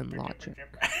 facts and logic.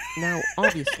 Now,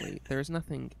 obviously, there's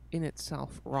nothing in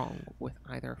itself wrong with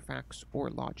either facts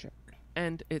or logic.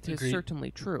 And it is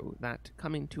certainly true that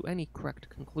coming to any correct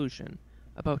conclusion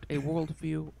about a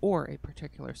worldview or a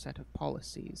particular set of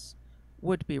policies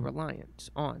would be reliant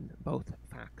on both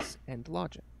facts and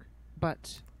logic.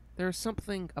 But there's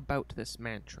something about this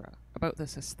mantra, about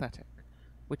this aesthetic,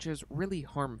 which is really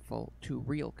harmful to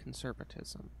real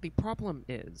conservatism. The problem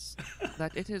is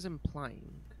that it is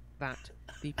implying that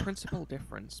the principal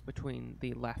difference between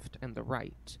the left and the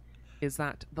right is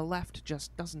that the left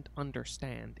just doesn't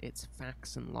understand its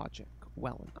facts and logic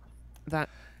well enough. That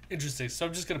Interesting. So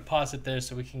I'm just going to pause it there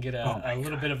so we can get a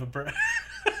little bit of a break.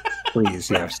 Please,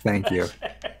 yes, thank you.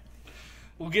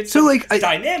 We'll get some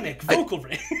dynamic vocal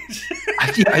range.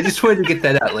 I just wanted to get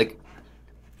that out. Like,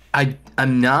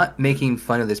 I'm not making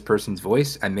fun of this person's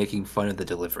voice. I'm making fun of the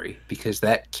delivery, because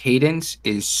that cadence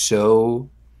is so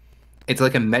it's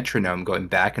like a metronome going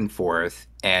back and forth.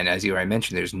 And as you already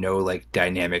mentioned, there's no like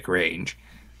dynamic range.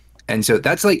 And so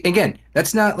that's like, again,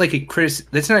 that's not like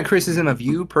that's not a criticism of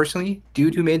you personally,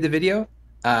 dude who made the video.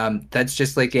 That's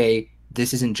just like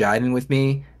this isn't jiving with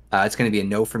me. It's going to be a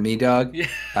no for me, dog.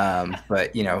 Yeah.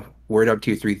 But you know, word up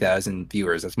to 3,000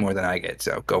 viewers. That's more than I get.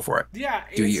 So go for it. Yeah.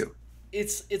 Do you?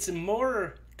 It's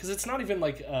more, because it's not even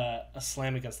like a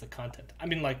slam against the content. I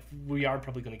mean, like, we are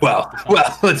probably going to get off the content.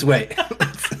 Well, let's wait.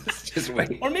 Let's just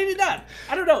wait. Or maybe not.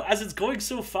 I don't know. As it's going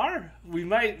so far, we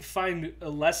might find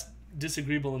less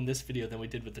disagreeable in this video than we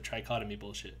did with the trichotomy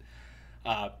bullshit.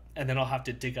 And then I'll have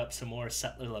to dig up some more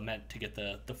settler lament to get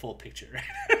the full picture.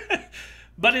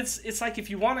 But it's like, if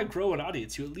you want to grow an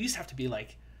audience, you at least have to be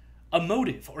like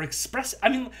emotive or express. I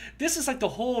mean, this is like the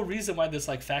whole reason why this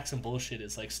like facts and bullshit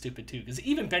is like stupid too. Because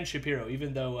even Ben Shapiro,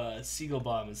 even though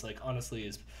Siegelbaum is like, honestly,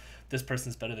 is this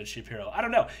person's better than Shapiro. I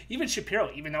don't know. Even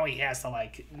Shapiro, even though he has the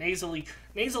like nasally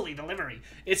delivery,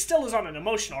 it still is on an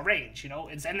emotional range, you know.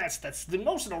 And that's the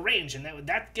emotional range, and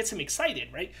that gets him excited,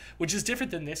 right? Which is different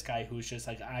than this guy who's just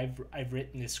like, I've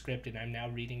written this script and I'm now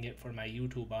reading it for my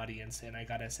YouTube audience, and I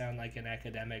gotta sound like an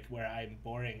academic where I'm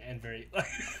boring and very,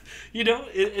 you know.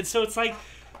 And so it's like,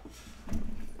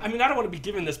 I mean, I don't want to be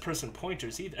giving this person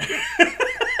pointers either,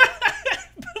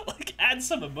 but like, add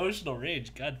some emotional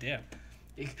range. God damn.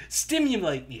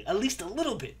 Stimulate me at least a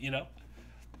little bit, you know.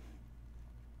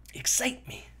 Excite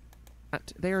me.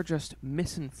 They are just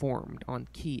misinformed on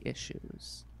key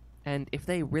issues. And if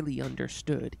they really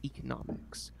understood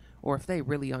economics, or if they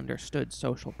really understood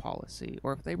social policy,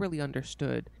 or if they really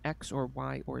understood X or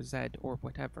Y or Z or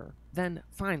whatever, then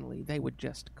finally they would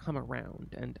just come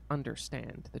around and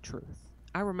understand the truth.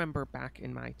 I remember back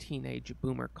in my teenage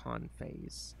BoomerCon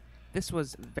phase, this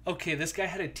was... Okay, this guy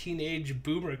had a teenage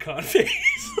BoomerCon phase.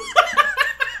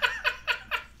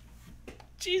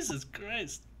 Jesus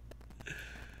Christ.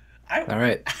 All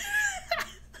right.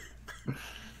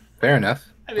 Fair enough.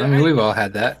 I mean, we've all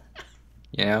had that.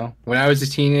 You know, when I was a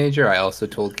teenager, I also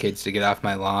told kids to get off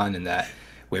my lawn and that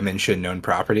women shouldn't own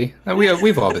property.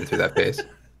 We've all been through that phase.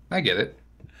 I get it.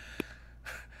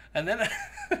 And then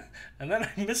I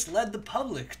misled the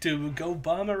public to go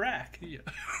bomb Iraq.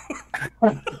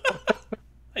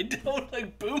 I don't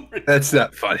like boomers. That's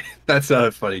not funny. That's not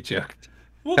a funny joke.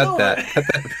 Well, Cut that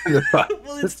from the pod.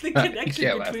 Well, it's the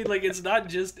connection between, like, it's not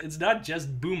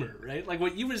just boomer, right? Like,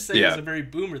 what you were saying is a very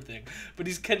boomer thing, but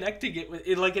he's connecting it with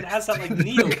it, like, it has that like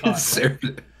neocon.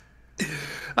 Right?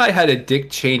 I had a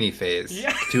Dick Cheney phase.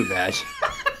 Yeah. Too bad.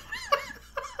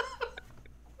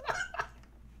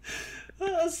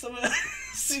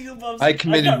 I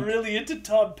got really into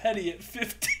Tom Petty at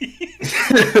 15.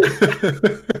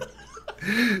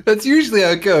 That's usually how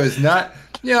it goes. Not,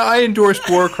 yeah, I endorsed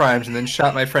war crimes and then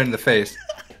shot my friend in the face.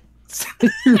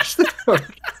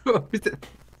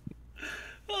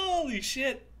 Holy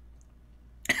shit.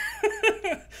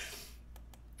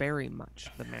 Very much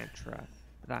the mantra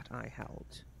that I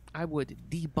held. I would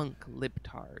debunk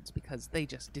libtards because they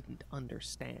just didn't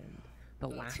understand the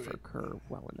Laffer curve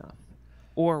well enough,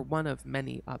 or one of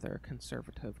many other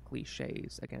conservative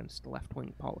cliches against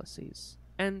left-wing policies.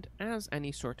 And as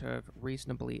any sort of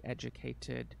reasonably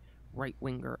educated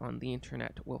right-winger on the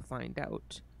internet will find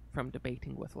out from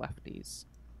debating with lefties,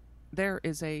 there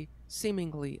is a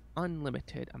seemingly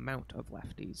unlimited amount of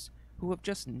lefties who have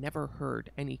just never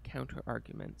heard any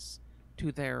counter-arguments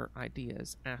to their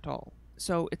ideas at all.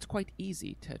 So it's quite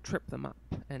easy to trip them up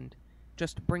and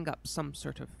just bring up some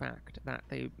sort of fact that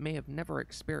they may have never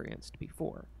experienced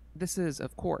before. This is,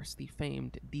 of course, the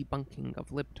famed debunking of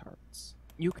libtards.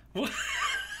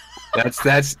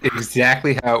 That's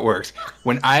exactly how it works.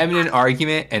 When I'm in an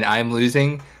argument and I'm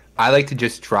losing, I like to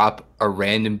just drop a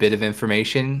random bit of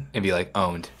information and be like,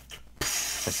 owned.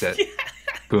 That's it.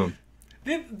 Boom.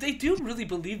 They do really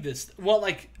believe this. Well,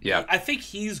 like, yeah. I think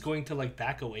he's going to, like,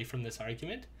 back away from this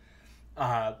argument,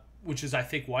 which is, I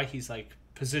think, why he's, like,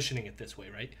 positioning it this way,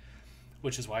 right?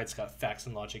 Which is why it's got facts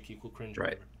and logic equal cringe.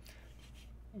 Right.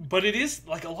 But it is,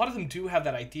 like, a lot of them do have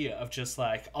that idea of just,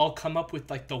 like, I'll come up with,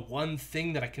 like, the one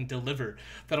thing that I can deliver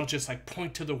that'll just, like,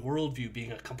 point to the worldview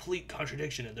being a complete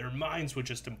contradiction and their minds would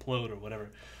just implode or whatever.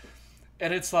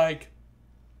 And it's like,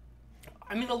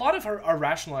 I mean, a lot of our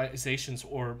rationalizations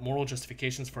or moral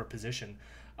justifications for a position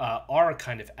are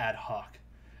kind of ad hoc.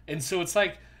 And so it's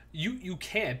like, you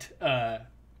can't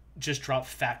just drop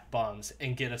fact bombs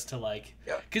and get us to, like...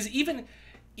 Because even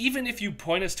if you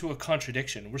point us to a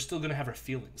contradiction, we're still going to have our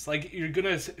feelings. Like, you're going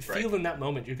to feel in that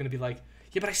moment, you're going to be like,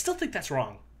 yeah, but I still think that's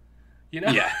wrong. You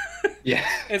know? Yeah. Yeah.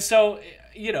 And so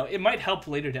you know, it might help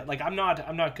later down. Like, I'm not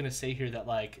going to say here that,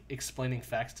 like, explaining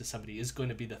facts to somebody is going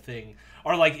to be the thing,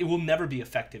 or, like, it will never be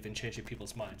effective in changing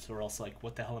people's minds, or else, like,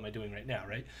 what the hell am I doing right now,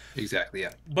 right? Exactly,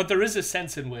 yeah. But there is a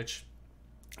sense in which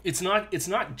it's not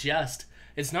just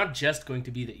going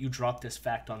to be that you drop this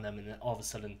fact on them and then all of a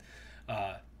sudden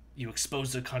you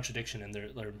expose their contradiction and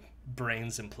their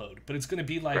brains implode. But it's going to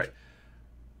be like,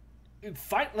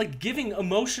 giving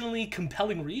emotionally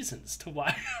compelling reasons to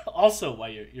why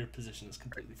your position is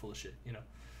completely full of shit, you know?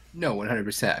 No,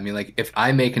 100%. I mean, like, if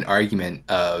I make an argument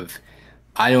of,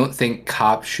 I don't think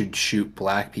cops should shoot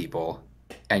black people,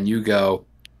 and you go,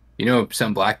 you know,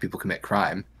 some black people commit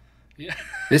crime. Yeah.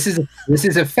 This is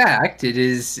a fact. It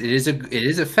is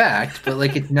a fact, but,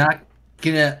 like, it's not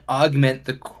gonna augment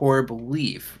the core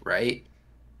belief, right?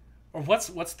 Or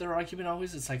what's their argument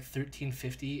always? It's like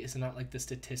 1350. Isn't that like the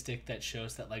statistic that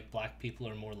shows that, like, black people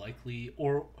are more likely,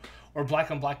 or black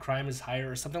on black crime is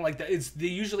higher, or something like that? They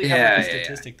usually have like a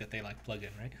statistic that they, like, plug in,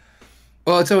 right?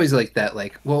 Well, it's always like that.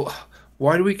 Like, well,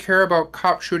 why do we care about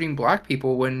cops shooting black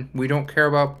people when we don't care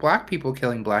about black people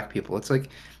killing black people? It's like,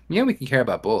 yeah, we can care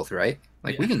about both, right?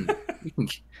 Like, we can.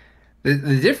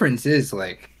 The difference is,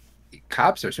 like,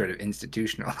 cops are sort of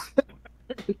institutional.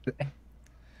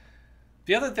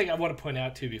 The other thing I want to point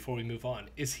out, too, before we move on,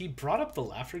 is he brought up the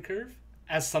laughter curve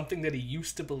as something that he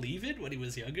used to believe in when he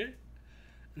was younger.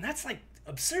 And that's, like,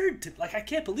 absurd. Like, I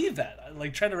can't believe that. I'm,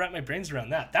 like, trying to wrap my brains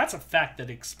around that. That's a fact that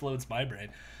explodes my brain.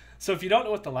 So if you don't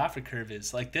know what the laughter curve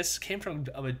is, like, this came from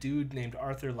a dude named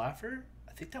Arthur Laffer.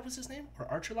 I think that was his name. Or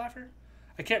Archer Laffer?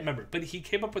 I can't remember. But he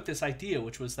came up with this idea,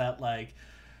 which was that, like,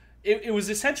 it was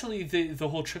essentially the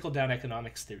whole trickle-down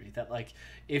economics theory. That, like,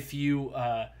 if you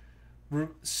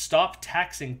stop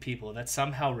taxing people, that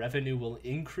somehow revenue will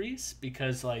increase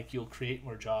because, like, you'll create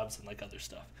more jobs and, like, other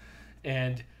stuff.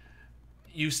 And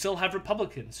you still have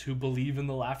Republicans who believe in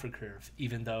the laughter curve,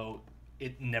 even though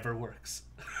it never works.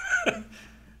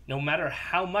 No matter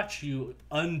how much you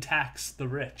untax the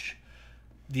rich,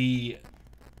 the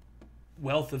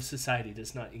wealth of society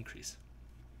does not increase.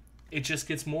 It just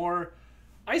gets more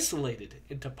isolated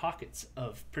into pockets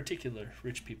of particular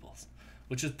rich peoples,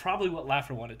 which is probably what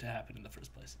Laffer wanted to happen in the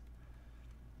first place.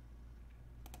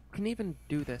 You can even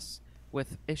do this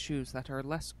with issues that are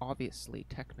less obviously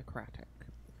technocratic.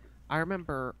 I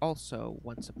remember also,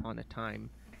 once upon a time,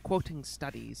 quoting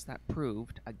studies that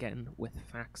proved, again with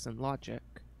facts and logic,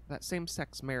 that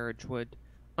same-sex marriage would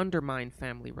undermine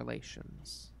family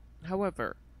relations.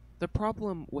 However, the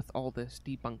problem with all this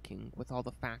debunking, with all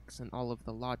the facts and all of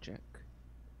the logic,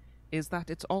 is that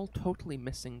it's all totally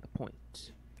missing the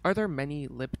point. Are there many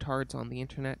libtards on the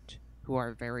internet who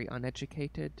are very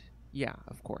uneducated? Yeah,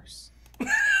 of course.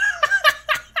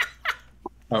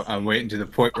 Oh, I'm waiting to the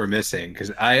point we're missing,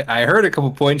 because I heard a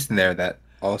couple points in there that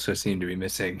also seem to be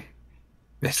missing.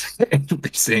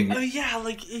 Oh yeah,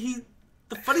 like,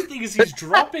 the funny thing is he's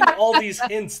dropping all these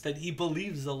hints that he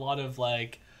believes a lot of,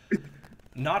 like,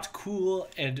 not cool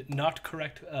and not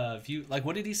correct view. Like,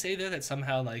 what did he say there? That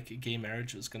somehow, like, gay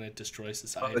marriage was going to destroy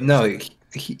society? No,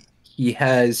 he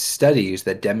has studies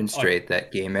that demonstrate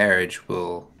that gay marriage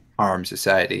will harm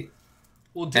society.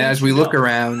 Well, and as we look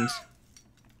around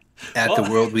at the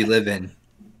world we live in,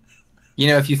 you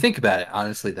know, if you think about it,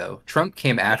 honestly, though, Trump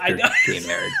came after gay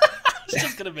marriage. I was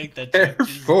just going to make that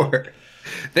joke.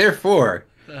 Therefore,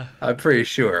 I'm pretty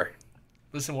sure.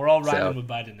 Listen, we're all riding with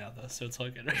Biden now, though, so it's all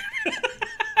good, right?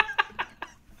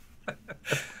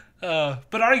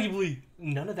 But arguably,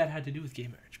 none of that had to do with gay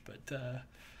marriage, but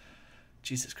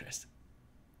Jesus Christ.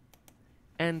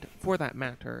 And for that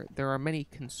matter, there are many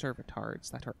conservatards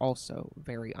that are also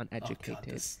very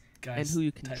uneducated, and who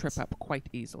you can trip up quite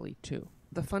easily, too.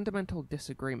 The fundamental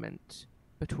disagreement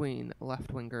between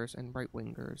left-wingers and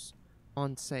right-wingers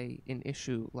on, say, an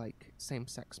issue like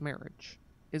same-sex marriage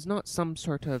is not some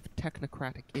sort of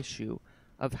technocratic issue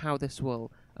of how this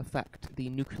will affect the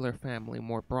nuclear family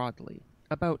more broadly,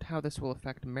 about how this will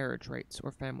affect marriage rates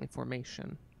or family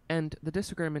formation. And the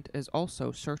disagreement is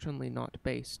also certainly not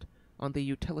based on the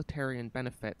utilitarian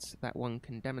benefits that one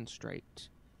can demonstrate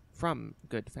from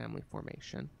good family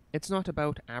formation. It's not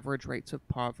about average rates of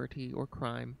poverty or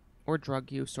crime or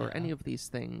drug use or any of these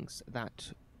things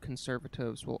that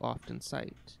conservatives will often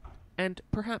cite. And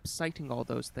perhaps citing all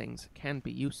those things can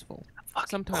be useful.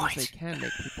 Sometimes they can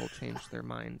make people change their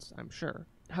minds, I'm sure.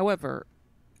 However,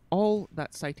 all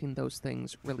that citing those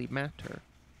things really matter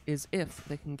is if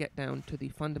they can get down to the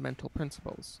fundamental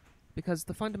principles. Because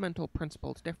the fundamental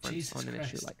principle difference on an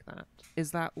issue like that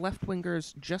is that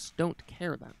left-wingers just don't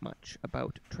care that much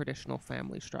about traditional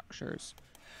family structures.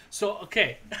 So,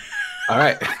 okay. All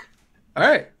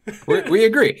right. We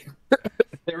agree.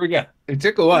 There we go. It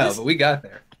took a while, but we got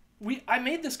there. I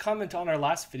made this comment on our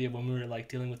last video when we were like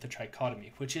dealing with the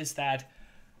trichotomy, which is that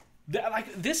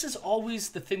like this is always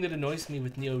the thing that annoys me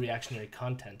with neo-reactionary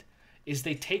content, is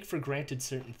they take for granted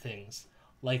certain things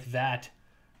like that,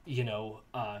 you know,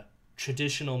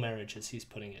 traditional marriage, as he's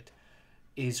putting it,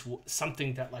 is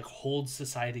something that like holds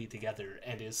society together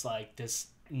and is like this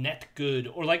net good,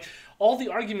 or like all the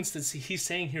arguments that he's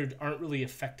saying here aren't really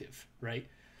effective, right?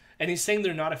 And he's saying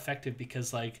they're not effective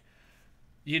because, like,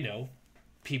 you know,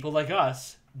 people like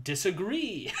us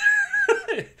disagree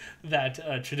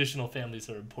that traditional families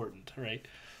are important, right?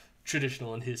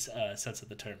 Traditional in his sense of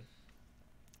the term.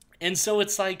 And so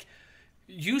it's like,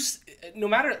 no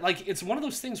matter, like, it's one of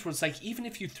those things where it's like, even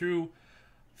if you threw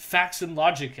facts and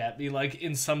logic at me, like,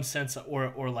 in some sense,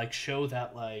 or like show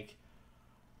that, like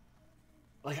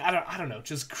I don't know,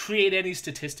 just create any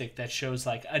statistic that shows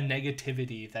like a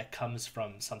negativity that comes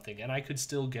from something, and I could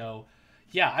still go,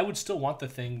 yeah, I would still want the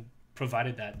thing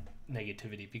provided that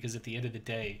negativity, because at the end of the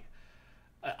day,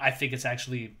 I think it's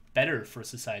actually better for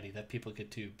society that people get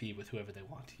to be with whoever they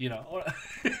want, you know, or,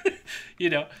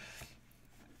 you know,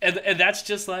 and that's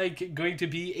just like going to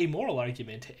be a moral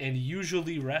argument, and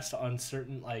usually rest on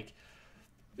certain, like,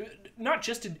 not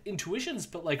just intuitions,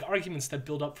 but like arguments that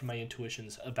build up from my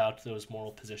intuitions about those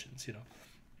moral positions, you know.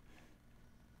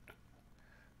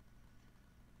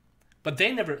 But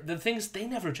they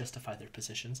never justify their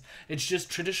positions. It's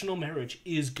just traditional marriage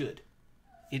is good.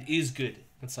 It is good.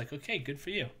 It's like, okay, good for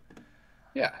you.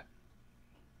 Yeah.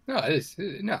 No, it is.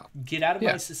 No. Get out of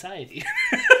my society.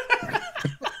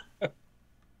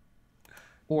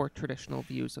 Or traditional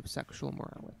views of sexual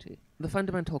morality. The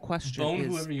fundamental question Bone is,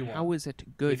 whoever you want, how is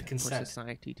it good with for consent.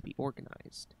 society to be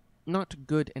organized? Not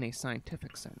good in a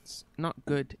scientific sense. Not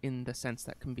good in the sense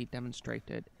that can be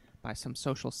demonstrated by some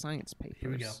social science papers. Here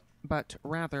we go. But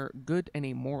rather good in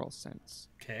a moral sense.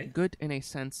 Okay. Good in a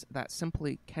sense that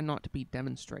simply cannot be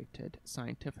demonstrated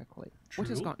scientifically. True. What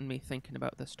has gotten me thinking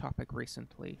about this topic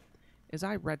recently is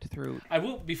I read through... I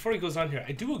will, before he goes on here,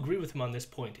 I do agree with him on this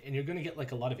point, and you're going to get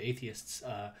like a lot of atheists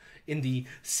in the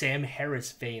Sam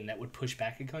Harris vein that would push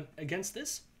back against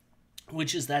this,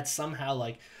 which is that somehow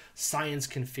like science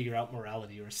can figure out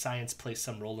morality, or science plays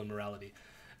some role in morality.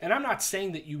 And I'm not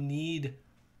saying that you need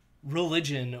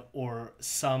religion or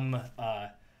some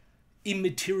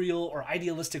immaterial or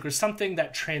idealistic or something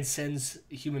that transcends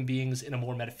human beings in a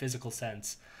more metaphysical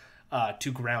sense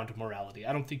to ground morality.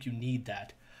 I don't think you need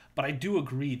that. But I do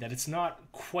agree that it's not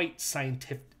quite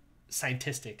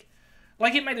scientific.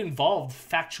 Like, it might involve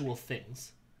factual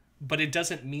things, but it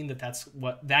doesn't mean that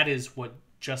that is what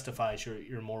justifies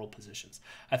your moral positions.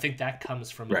 I think that comes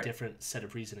from a different set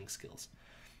of reasoning skills.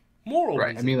 Moral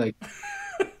reasoning. I mean, like,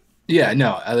 yeah,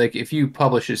 no, like, if you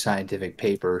publish a scientific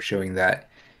paper showing that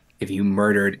if you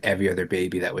murdered every other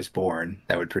baby that was born,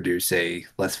 that would produce a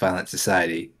less violent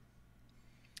society,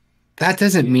 that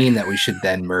doesn't mean that we should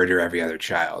then murder every other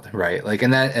child, right? Like,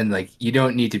 and like, you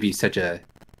don't need to be such a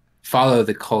follow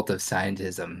the cult of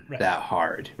scientism that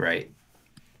hard, right?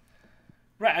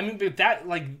 Right. I mean, but that,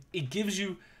 like, it gives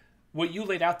you, what you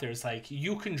laid out there is like,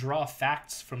 you can draw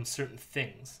facts from certain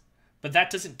things, but that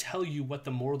doesn't tell you what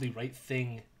the morally right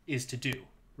thing is to do,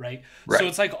 right? So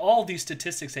it's like all these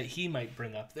statistics that he might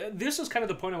bring up. This was kind of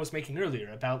the point I was making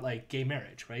earlier about like gay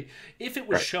marriage, right? If it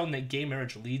was shown that gay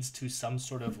marriage leads to some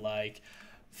sort of like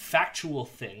factual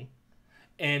thing,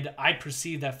 and I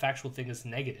perceive that factual thing as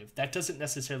negative, that doesn't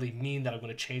necessarily mean that I'm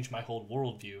going to change my whole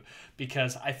worldview,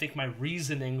 because I think my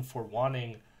reasoning for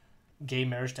wanting gay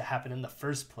marriage to happen in the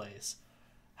first place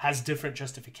has different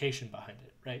justification behind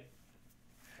it, right?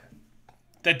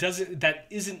 That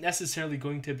isn't necessarily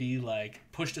going to be like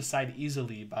pushed aside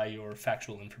easily by your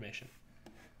factual information.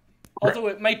 Although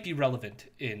it might be relevant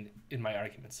in my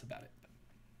arguments about it.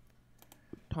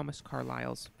 Thomas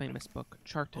Carlyle's famous book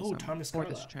Chartism for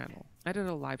this channel. I did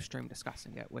a live stream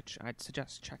discussing it, which I'd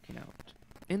suggest checking out.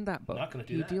 In that book,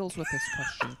 he deals with this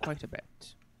question quite a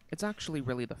bit. It's actually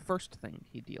really the first thing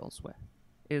he deals with,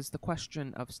 is the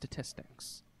question of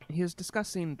statistics. He is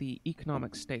discussing the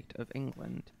economic state of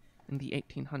England in the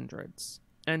 1800s,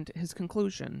 and his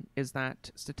conclusion is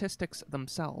that statistics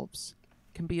themselves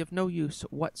can be of no use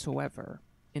whatsoever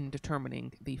in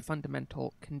determining the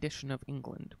fundamental condition of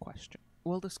England question.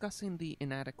 While discussing the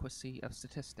inadequacy of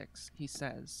statistics, he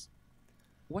says,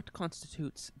 "What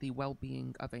constitutes the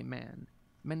well-being of a man?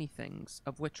 Many things,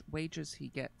 of which wages he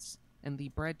gets, and the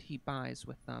bread he buys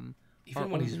with them, are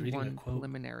only one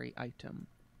preliminary item.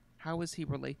 How is he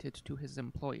related to his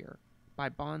employer? By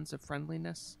bonds of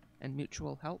friendliness and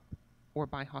mutual help, or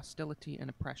by hostility and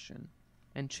oppression,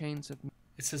 and chains of..."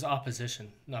 It says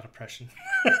opposition, not oppression.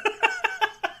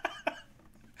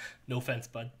 No offense,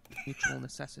 bud. mutual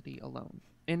necessity alone.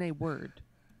 In a word,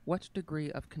 what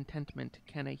degree of contentment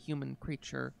can a human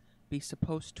creature be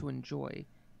supposed to enjoy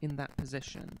in that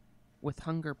position? With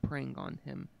hunger preying on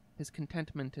him, his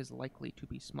contentment is likely to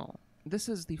be small. This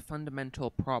is the fundamental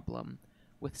problem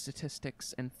with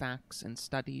statistics and facts and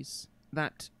studies,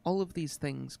 that all of these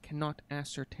things cannot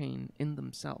ascertain in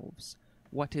themselves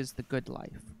what is the good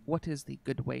life, what is the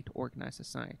good way to organize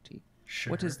society,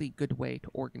 what is the good way to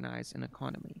organize an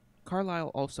economy. Carlyle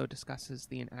also discusses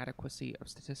the inadequacy of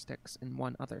statistics in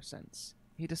one other sense.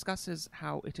 He discusses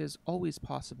how it is always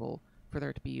possible for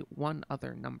there to be one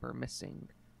other number missing,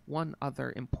 one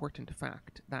other important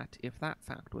fact that, if that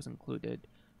fact was included,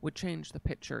 would change the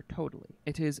picture totally.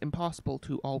 It is impossible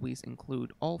to always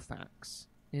include all facts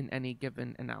in any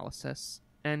given analysis,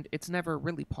 and it's never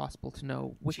really possible to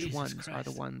know which Jesus ones Christ. are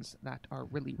the ones that are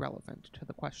really relevant to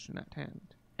the question at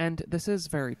hand. And this is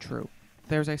very true.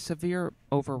 There's a severe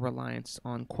over-reliance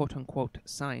on quote-unquote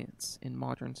science in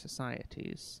modern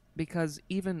societies, because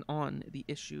even on the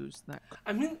issues that...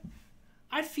 I mean,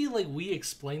 I feel like we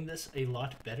explained this a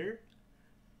lot better.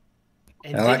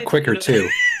 And A lot quicker, too.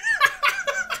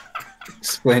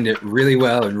 Explained it really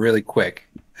well and really quick.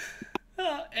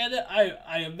 And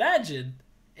I imagine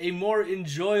a more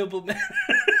enjoyable manner.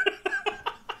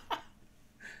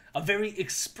 A very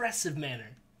expressive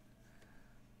manner.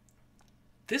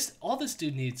 All this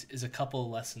dude needs is a couple of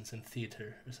lessons in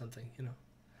theater or something, you know.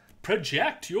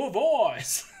 Project your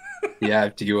voice. Yeah,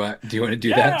 do you want to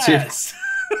do that too? Yes.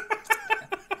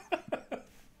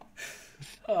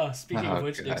 Speaking of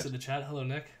which, God. Nick's in the chat. Hello,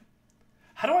 Nick.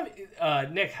 How do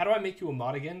Nick? How do I make you a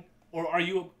mod again? Or are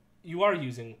you are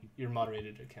using your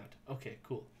moderated account? Okay,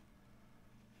 cool.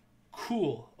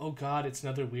 Cool. Oh God, it's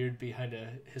another weird behind a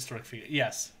historic figure.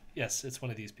 Yes, it's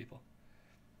one of these people.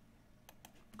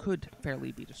 could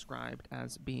fairly be described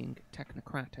as being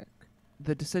technocratic.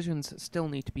 The decisions still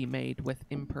need to be made with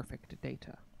imperfect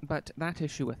data. But that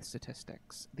issue with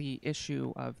statistics, the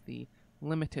issue of the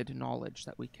limited knowledge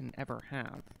that we can ever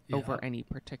have over any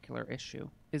particular issue,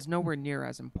 is nowhere near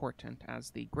as important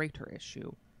as the greater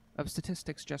issue of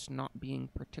statistics just not being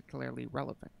particularly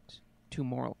relevant to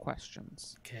moral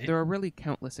questions. Okay. There are really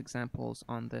countless examples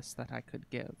on this that I could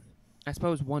give. I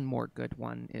suppose one more good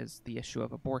one is the issue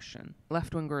of abortion.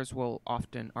 Left-wingers will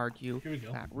often argue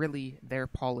that really their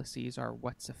policies are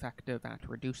what's effective at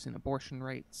reducing abortion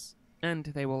rates, and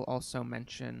they will also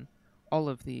mention all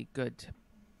of the good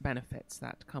benefits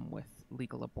that come with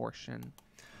legal abortion.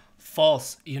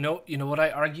 False. You know what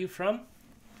I argue from?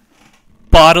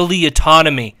 Bodily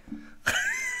autonomy.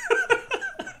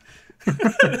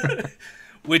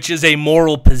 Which is a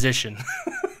moral position.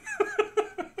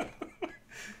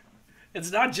 It's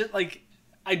not just like,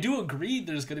 I do agree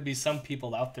there's going to be some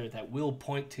people out there that will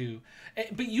point to,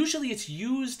 but usually it's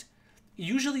used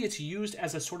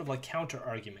as a sort of like counter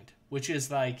argument, which is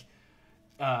like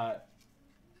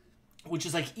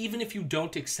even if you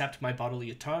don't accept my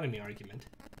bodily autonomy argument,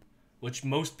 which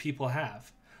most people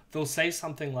have, they'll say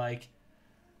something like,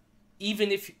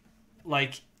 even if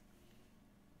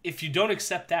you don't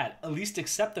accept that, at least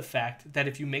accept the fact that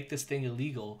if you make this thing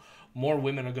illegal, more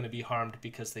women are going to be harmed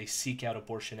because they seek out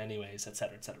abortion anyways,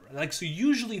 etc., etc. Like, so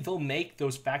usually they'll make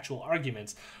those factual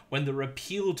arguments when the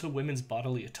appeal to women's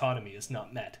bodily autonomy is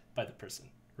not met by the person,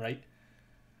 right?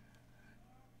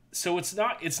 So it's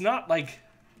not like,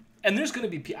 and there's going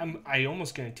to be, I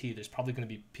almost guarantee there's probably going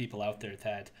to be people out there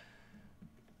that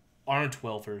aren't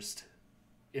well versed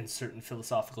in certain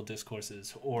philosophical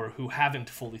discourses, or who haven't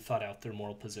fully thought out their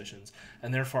moral positions,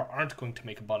 and therefore aren't going to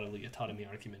make a bodily autonomy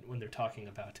argument when they're talking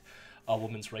about a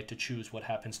woman's right to choose what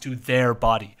happens to their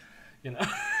body, you know.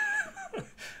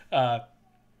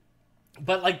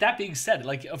 But like, that being said,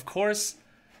 like, of course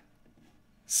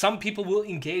some people will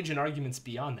engage in arguments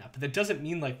beyond that, but that doesn't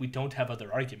mean like we don't have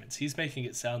other arguments. He's making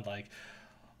it sound like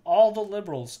all the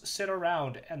liberals sit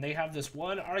around and they have this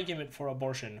one argument for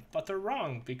abortion, but they're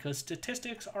wrong because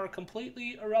statistics are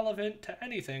completely irrelevant to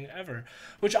anything ever,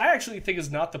 which I actually think is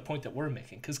not the point that we're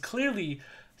making, because clearly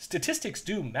statistics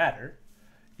do matter.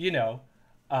 You know,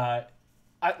 I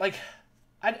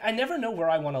never know where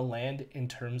I want to land in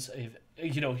terms of,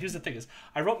 you know, here's the thing is,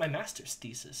 I wrote my master's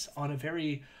thesis on a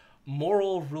very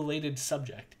moral related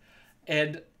subject,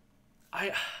 and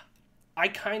I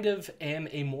kind of am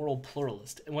a moral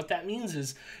pluralist. And what that means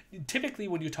is, typically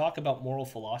when you talk about moral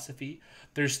philosophy,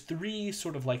 there's three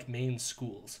sort of like main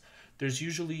schools. There's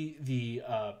usually the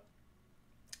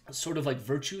sort of like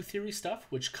virtue theory stuff,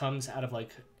 which comes out of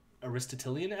like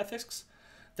Aristotelian ethics.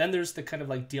 Then there's the kind of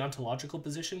like deontological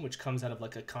position, which comes out of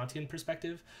like a Kantian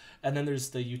perspective. And then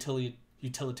there's the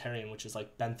utilitarian, which is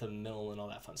like Bentham, Mill, and all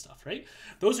that fun stuff, right?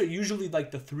 Those are usually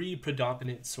like the three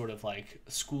predominant sort of like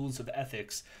schools of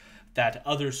ethics that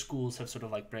other schools have sort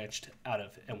of like branched out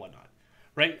of and whatnot,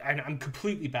 right? And I'm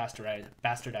completely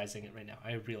bastardizing it right now.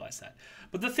 I realize that.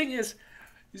 But the thing is,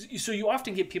 so you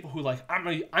often get people who like, I'm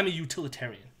a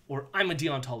utilitarian, or I'm a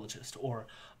deontologist, or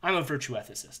I'm a virtue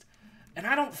ethicist. And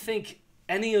I don't think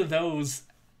any of those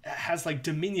has like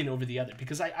dominion over the other,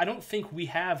 because I don't think we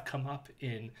have come up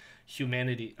in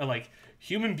humanity, or like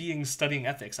human beings studying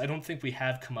ethics. I don't think we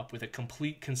have come up with a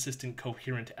complete, consistent,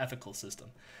 coherent ethical system.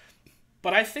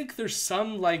 But I think there's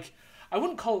some, like, I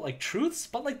wouldn't call it like truths,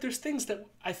 but like there's things that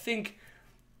I think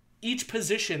each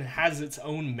position has its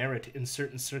own merit in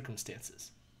certain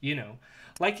circumstances, you know,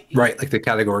 like, Right, like the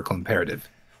categorical imperative.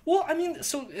 well, I mean,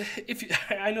 so if you,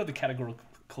 I know the categorical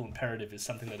imperative is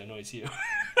something that annoys you.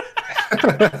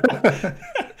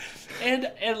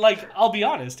 and like, I'll be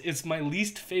honest, it's my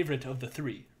least favorite of the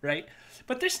three, right?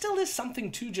 But there still is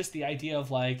something to just the idea of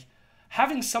like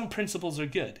having some principles are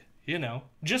good, you know,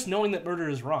 just knowing that murder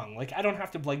is wrong. Like, I don't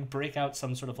have to like break out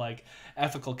some sort of like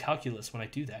ethical calculus when I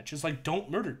do that. Just like,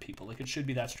 don't murder people. Like, it should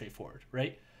be that straightforward,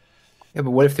 right? Yeah,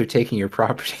 but what if they're taking your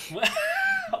property?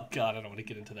 Oh God, I don't want to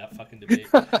get into that fucking debate.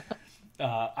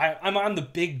 I'm on the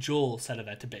Big Joel side of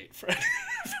that debate.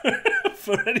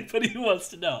 For anybody who wants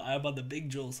to know, I'm on the Big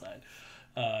Joel side.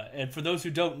 And for those who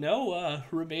don't know,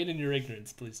 remain in your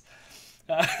ignorance, please.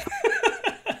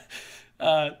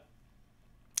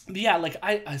 Yeah, like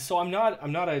so I'm not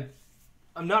a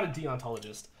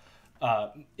deontologist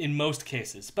in most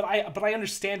cases, but I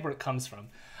understand where it comes from.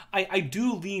 I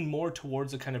do lean more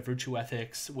towards a kind of virtue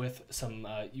ethics with some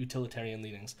utilitarian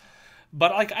leanings,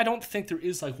 but like I don't think there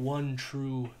is like one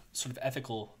true sort of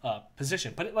ethical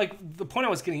position. But like the point I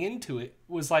was getting into it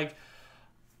was like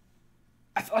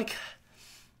I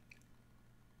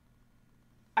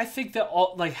think that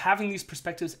all like having these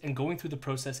perspectives and going through the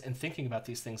process and thinking about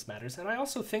these things matters. And I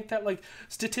also think that like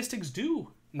statistics do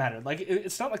matter. Like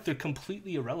it's not like they're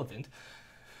completely irrelevant.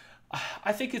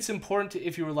 I think it's important to,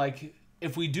 if you were like,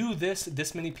 if we do this,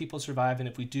 this many people survive, and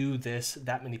if we do this,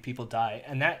 that many people die,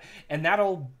 and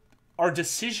that'll our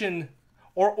decision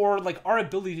or like our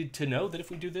ability to know that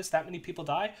if we do this, that many people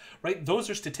die, right? Those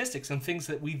are statistics and things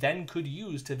that we then could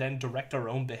use to then direct our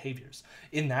own behaviors.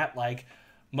 In that, like,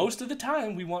 most of the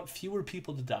time we want fewer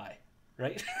people to die,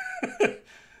 right?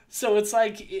 So it's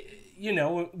like, you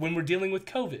know, when we're dealing with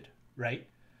COVID, right?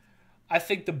 I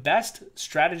think the best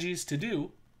strategies to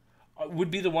do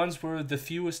would be the ones where the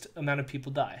fewest amount of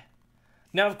people die.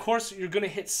 Now, of course, you're going to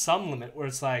hit some limit where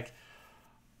it's like,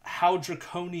 how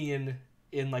draconian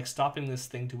in like stopping this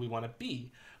thing do we want to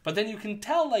be? But then you can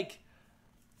tell, like,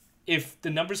 if the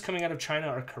numbers coming out of China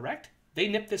are correct, they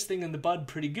nipped this thing in the bud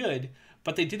pretty good,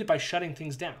 but they did it by shutting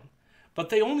things down. But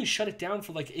they only shut it down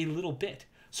for like a little bit.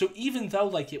 So even though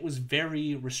like it was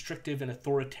very restrictive and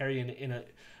authoritarian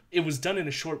it was done in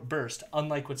a short burst,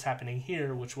 unlike what's happening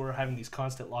here, which we're having these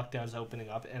constant lockdowns opening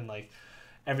up and like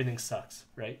everything sucks,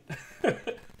 right?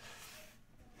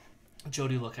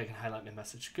 Jody, look, I can highlight my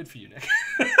message. Good for you, Nick.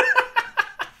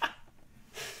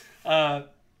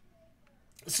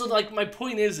 So like my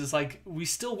point is like we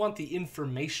still want the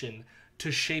information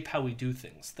to shape how we do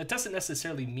things. That doesn't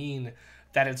necessarily mean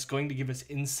that it's going to give us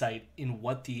insight in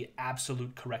what the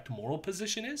absolute correct moral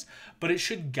position is, but it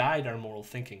should guide our moral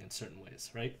thinking in certain ways,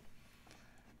 right?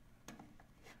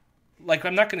 Like,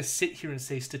 I'm not going to sit here and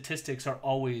say statistics are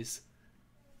always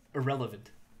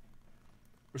irrelevant.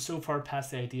 We're so far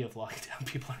past the idea of locking down,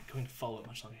 people aren't going to follow it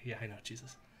much longer. Yeah, I know,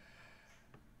 Jesus.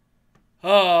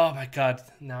 Oh my God,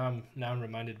 now I'm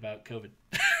reminded about COVID.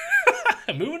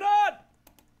 Moving on!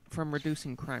 From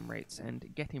reducing crime rates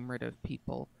and getting rid of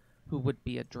people who would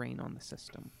be a drain on the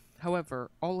system.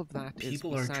 However, all of that is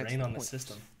people are a besides drain the on the point.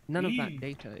 system. None of that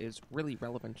data is really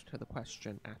relevant to the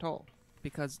question at all,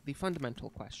 because the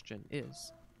fundamental question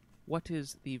is, what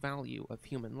is the value of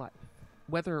human life?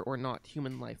 Whether or not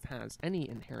human life has any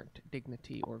inherent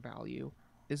dignity or value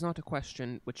is not a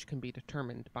question which can be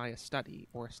determined by a study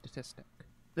or a statistic.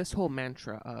 This whole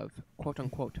mantra of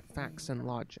quote-unquote facts and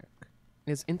logic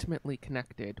is intimately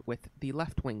connected with the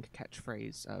left-wing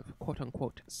catchphrase of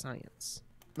quote-unquote science.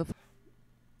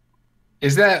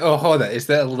 Is that, oh, hold on, is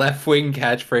that left-wing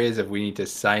catchphrase of we need to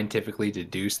scientifically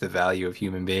deduce the value of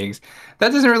human beings?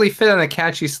 That doesn't really fit on a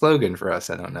catchy slogan for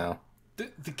us, I don't know.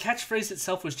 The catchphrase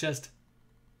itself was just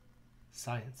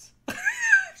science.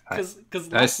 Because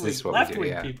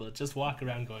left-wing people just walk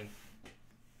around going,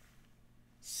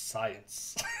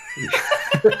 science.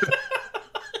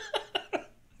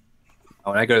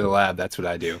 When I go to the lab, that's what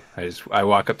I do. I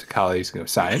walk up to colleagues and go,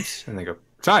 science? And they go,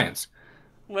 science.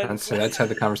 when That's how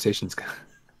the conversations go.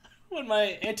 when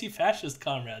my anti-fascist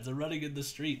comrades are running in the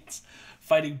streets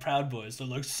fighting Proud Boys, they're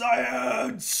like,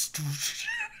 science.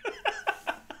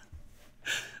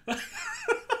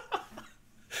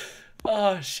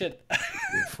 Oh shit.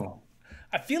 Beautiful.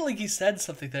 I feel like he said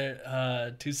something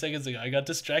there 2 seconds ago. I got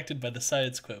distracted by the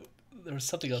science quote. There was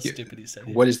something else stupid he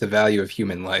said. What is the value of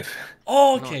human life?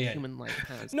 Oh, Not okay. human life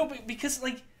has. No, but because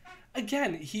like,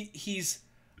 again, he's.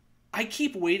 I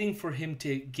keep waiting for him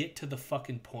to get to the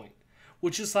fucking point,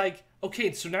 which is like,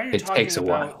 okay, so now you're It talking takes a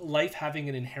about while. life having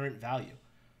an inherent value.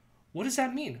 What does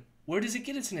that mean? Where does it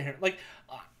get its inherent? Like,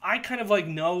 I kind of like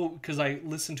know because I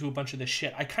listen to a bunch of this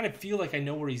shit. I kind of feel like I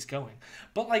know where he's going,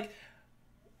 but like,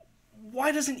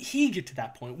 why doesn't he get to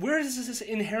that point? Where does this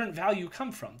inherent value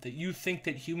come from that you think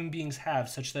that human beings have,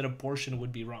 such that abortion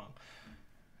would be wrong?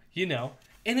 You know,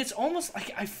 and it's almost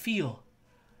like I feel,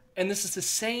 and this is the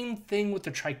same thing with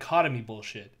the trichotomy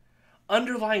bullshit.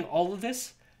 Underlying all of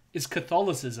this is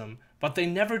Catholicism, but they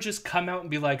never just come out and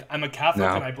be like, I'm a Catholic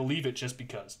No. and I believe it just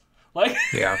because. Like,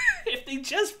 Yeah. if they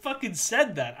just fucking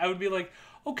said that, I would be like,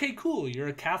 okay, cool, you're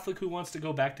a Catholic who wants to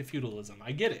go back to feudalism.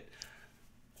 I get it.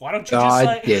 Why don't you just God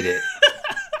like... did it.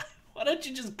 Why don't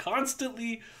you just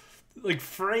constantly like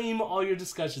frame all your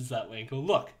discussions that way and go,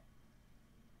 look,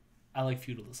 I like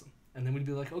feudalism. And then we'd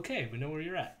be like, okay, we know where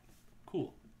you're at.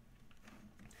 Cool.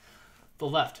 The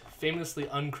left, famously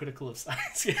uncritical of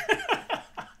science.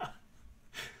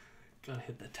 Gotta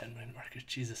hit that 10-minute marker.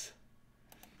 Jesus.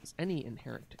 Any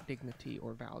inherent dignity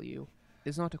or value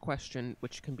is not a question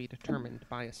which can be determined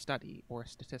by a study or a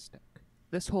statistic.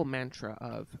 This whole mantra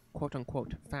of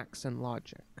quote-unquote facts and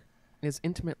logic is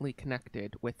intimately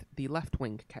connected with the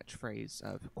left-wing catchphrase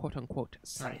of quote-unquote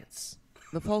science.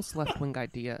 The false left-wing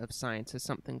idea of science is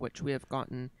something which we have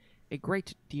gotten a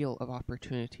great deal of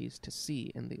opportunities to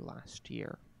see in the last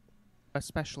year,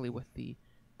 especially with the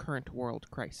current world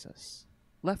crisis.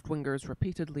 Left-wingers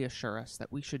repeatedly assure us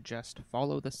that we should just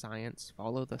follow the science,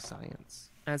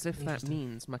 as if that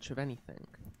means much of anything.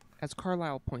 As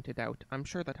Carlyle pointed out, I'm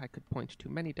sure that I could point to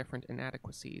many different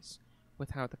inadequacies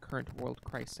with how the current world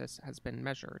crisis has been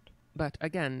measured. But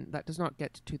again, that does not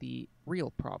get to the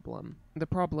real problem. The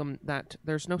problem that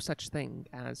there's no such thing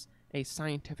as a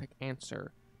scientific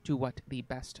answer to what the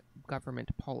best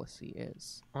government policy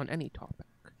is on any topic.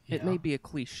 It may be a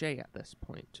cliche at this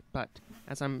point, but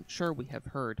as I'm sure we have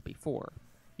heard before,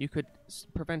 you could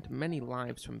prevent many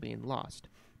lives from being lost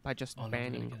by just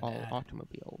banning all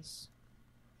automobiles.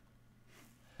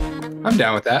 I'm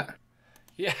down with that.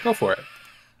 Yeah. Go for it.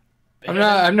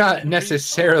 I'm not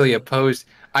necessarily opposed.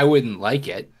 I wouldn't like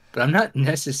it, but I'm not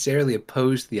necessarily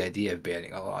opposed to the idea of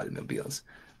banning all automobiles.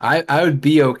 I would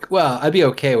be okay. Well, I'd be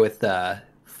okay with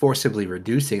forcibly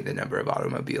reducing the number of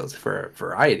automobiles for a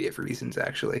variety of reasons,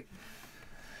 actually.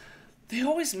 They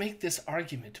always make this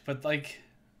argument, but like,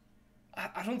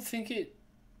 I don't think it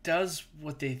does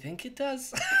what they think it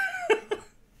does.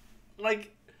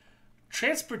 like,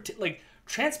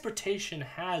 transportation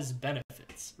has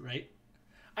benefits, right?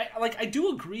 I do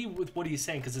agree with what he's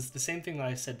saying because it's the same thing that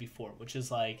I said before, which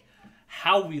is like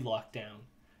how we lock down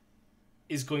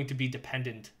is going to be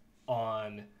dependent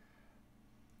on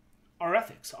our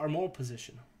ethics, our moral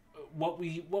position, what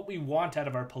we want out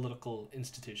of our political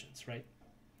institutions, right?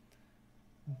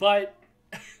 But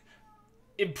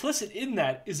implicit in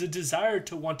that is a desire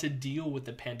to want to deal with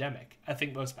the pandemic. I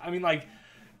think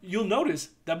you'll notice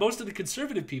that most of the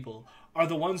conservative people are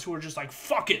the ones who are just like,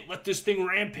 fuck it, let this thing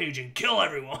rampage and kill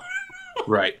everyone.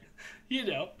 Right. You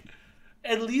know,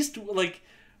 at least like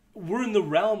we're in the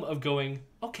realm of going,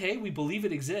 okay, we believe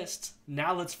it exists.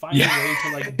 Now let's find a way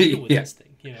to like deal with this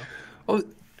thing, you know? Well,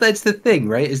 that's the thing,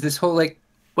 right? Is this whole like,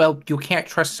 well, you can't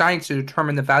trust science to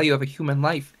determine the value of a human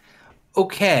life.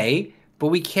 Okay, but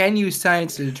we can use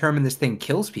science to determine this thing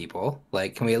kills people.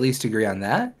 Like, can we at least agree on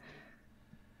that?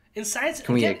 In science,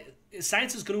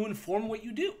 science is going to inform what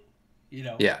you do, you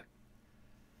know? Yeah.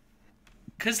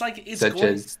 Because, like, it's such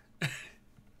as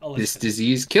this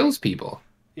disease kills people.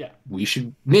 Yeah. We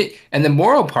should, and the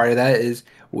moral part of that is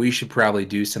we should probably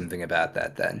do something about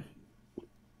that then.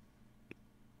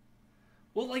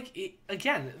 Well, like,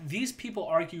 again, these people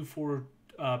argue for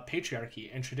patriarchy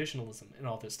and traditionalism and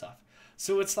all this stuff.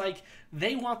 So it's like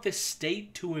they want the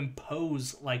state to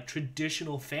impose, like,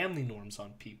 traditional family norms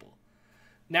on people.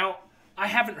 Now, I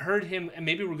haven't heard him, and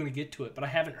maybe we're going to get to it, but I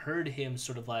haven't heard him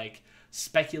sort of, like,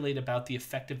 speculate about the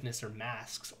effectiveness of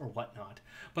masks or whatnot.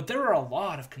 But there are a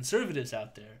lot of conservatives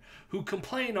out there who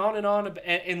complain on,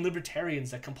 and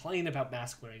libertarians that complain about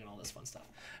mask wearing and all this fun stuff.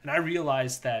 And I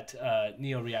realize that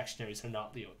neo-reactionaries are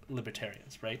not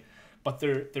libertarians, right? But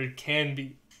there can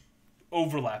be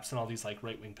overlaps in all these like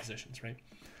right-wing positions, right?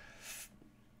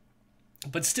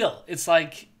 But still, it's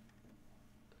like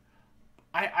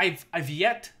I've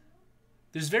yet.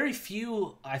 There's very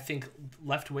few, I think,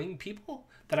 left-wing people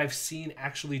that I've seen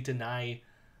actually deny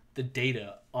the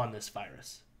data on this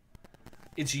virus.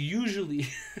 It's usually,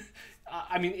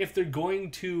 I mean, if they're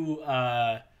going to,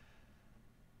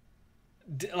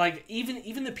 like,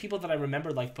 even the people that I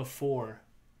remember, like, before,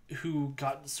 who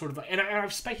got sort of, and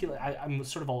I've speculated, I'm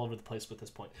sort of all over the place with this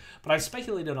point, but I've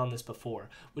speculated on this before,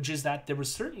 which is that there were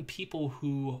certain people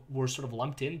who were sort of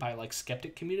lumped in by like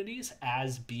skeptic communities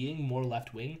as being more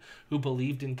left-wing, who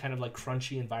believed in kind of like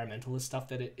crunchy environmentalist stuff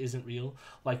that it isn't real,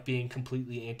 like being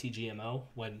completely anti-GMO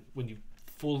when you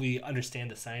fully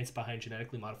understand the science behind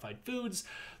genetically modified foods.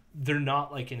 They're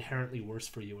not like inherently worse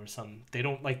for you or something. They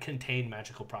don't like contain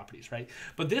magical properties, right?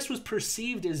 But this was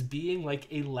perceived as being like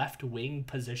a left-wing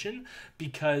position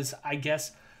because I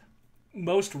guess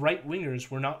most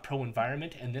right-wingers were not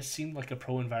pro-environment, and this seemed like a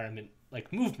pro-environment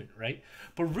like movement, right?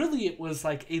 But really it was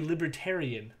like a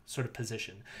libertarian sort of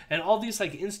position. And all these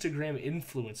like Instagram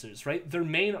influencers, right? Their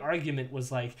main argument was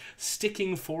like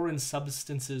sticking foreign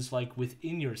substances like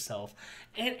within yourself.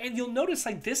 And you'll notice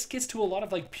like this gets to a lot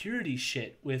of like purity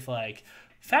shit with like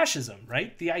fascism,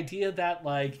 right? The idea that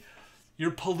like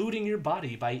you're polluting your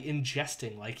body by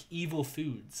ingesting like evil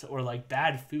foods or like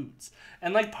bad foods.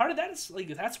 And like part of that is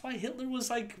like that's why Hitler was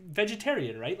like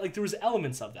vegetarian, right? Like there was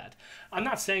elements of that. I'm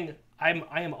not saying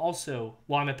I am also,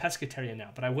 well, I'm a pescatarian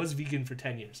now, but I was vegan for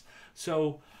 10 years.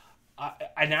 So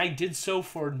and I did so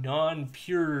for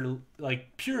non-pure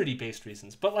like purity based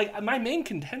reasons. But like my main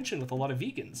contention with a lot of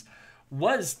vegans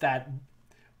was that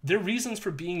their reasons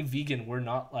for being vegan were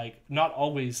not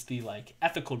always the like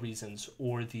ethical reasons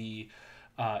or the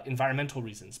environmental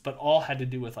reasons, but all had to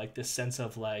do with like this sense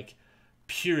of like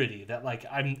purity, that like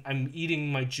I'm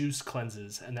eating my juice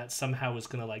cleanses and that somehow is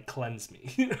gonna like cleanse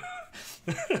me,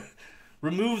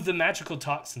 remove the magical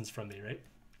toxins from me, right?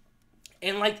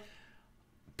 And like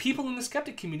people in the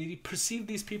skeptic community perceive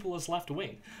these people as left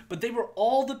wing, but they were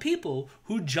all the people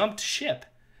who jumped ship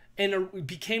and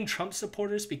became Trump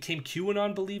supporters, became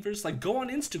QAnon believers. Like, go on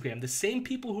Instagram. The same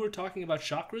people who are talking about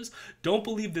chakras don't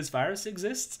believe this virus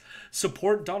exists,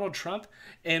 support Donald Trump,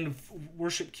 and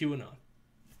worship QAnon.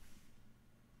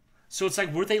 So it's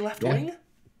like, were they left-wing? Yeah.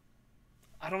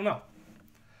 I don't know.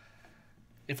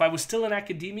 If I was still in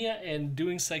academia and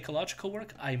doing psychological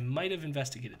work, I might have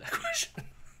investigated that question.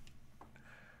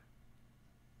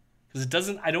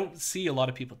 Because I don't see a lot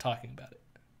of people talking about it.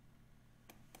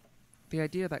 The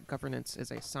idea that governance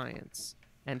is a science,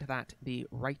 and that the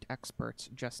right experts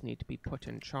just need to be put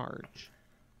in charge,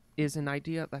 is an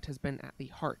idea that has been at the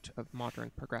heart of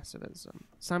modern progressivism.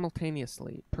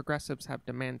 Simultaneously, progressives have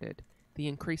demanded the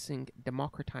increasing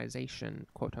democratization,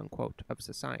 quote-unquote, of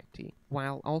society,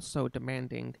 while also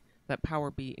demanding that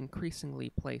power be increasingly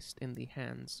placed in the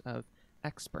hands of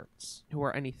experts who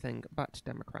are anything but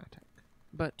democratic.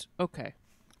 But, okay,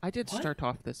 I did start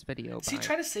off this video by... Is he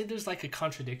trying to say there's like a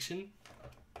contradiction?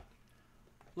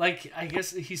 Like, I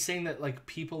guess he's saying that like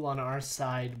people on our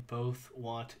side both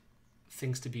want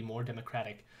things to be more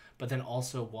democratic, but then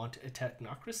also want a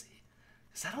technocracy?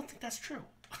 Because I don't think that's true.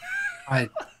 I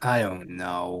don't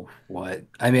know what...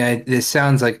 I mean, this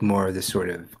sounds like more of the sort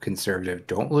of conservative,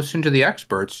 don't listen to the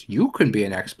experts. You can be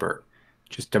an expert.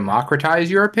 Just democratize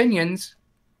your opinions.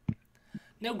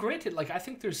 Now, granted, like, I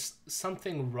think there's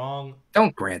something wrong.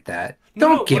 Don't grant that.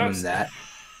 Don't give him that.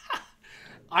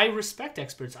 I respect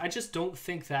experts. I just don't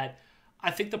think that...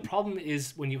 I think the problem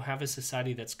is when you have a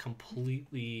society that's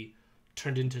completely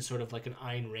turned into sort of like an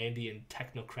Ayn Randian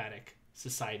technocratic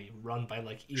society run by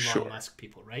like Elon Musk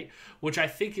people, right? Which I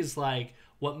think is like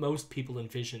what most people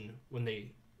envision when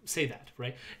they say that,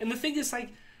 right? And the thing is like,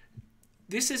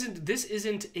 this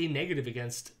isn't a negative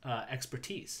against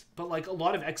expertise, but like a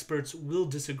lot of experts will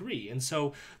disagree, and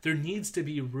so there needs to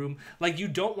be room. Like, you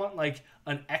don't want like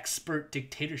an expert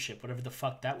dictatorship, whatever the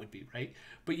fuck that would be, right?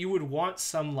 But you would want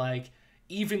some like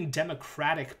even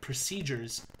democratic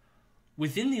procedures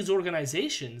within these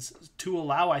organizations to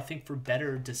allow, I think, for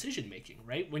better decision making,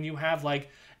 right? When you have like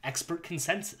expert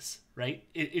consensus, right?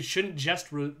 It shouldn't just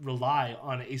rely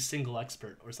on a single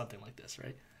expert or something like this,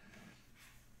 right?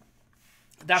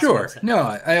 That's sure. No,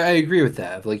 I agree with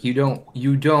that. Like, you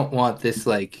don't want this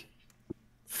like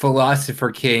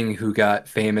philosopher king who got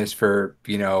famous for,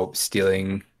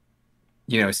 stealing,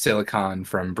 silicon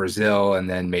from Brazil and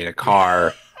then made a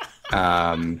car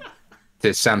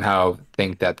to somehow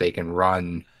think that they can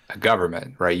run a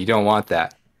government, right? You don't want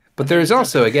that. But there's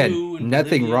also, again,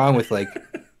 nothing wrong with like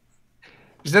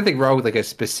there's nothing wrong with like a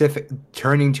specific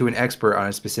turning to an expert on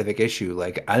a specific issue.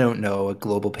 Like, I don't know, a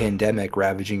global pandemic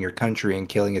ravaging your country and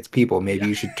killing its people. Maybe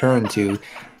you should turn to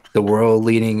the world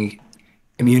leading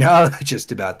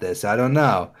immunologist about this. I don't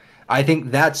know. I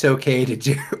think that's okay to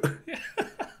do.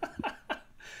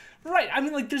 Right. I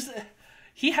mean, like,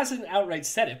 he hasn't outright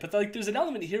said it, but like, there's an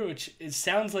element here which it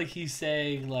sounds like he's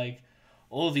saying like,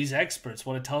 "Oh, these experts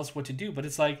want to tell us what to do," but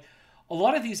it's like a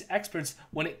lot of these experts,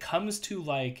 when it comes to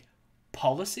like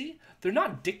policy, they're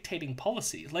not dictating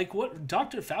policy. Like what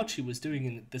Dr. Fauci was doing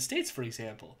in the States, for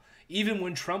example, even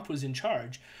when Trump was in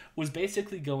charge, was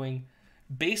basically going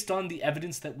based on the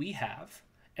evidence that we have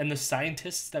and the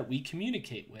scientists that we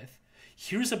communicate with.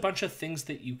 Here's a bunch of things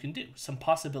that you can do, some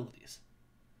possibilities.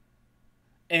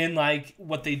 And like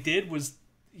what they did was,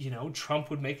 Trump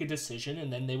would make a decision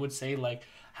and then they would say like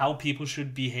how people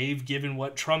should behave given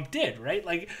what Trump did, right?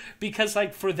 Like, because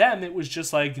like for them, it was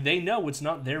just like, they know it's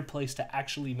not their place to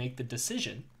actually make the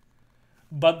decision,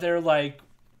 but they're like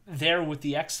there with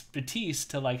the expertise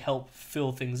to like help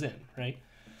fill things in, right?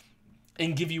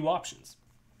 And give you options.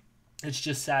 It's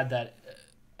just sad that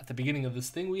at the beginning of this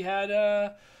thing, we had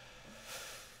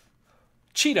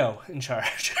Cheeto in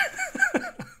charge.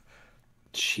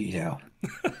 Cheeto.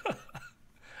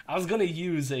 I was gonna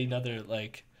use another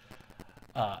like,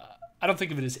 I don't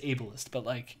think of it as ableist, but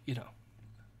like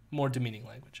more demeaning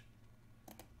language.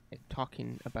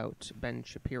 Talking about Ben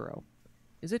Shapiro,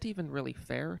 is it even really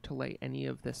fair to lay any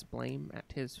of this blame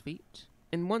at his feet?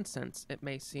 In one sense, it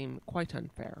may seem quite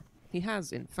unfair. He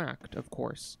has, in fact, of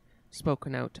course,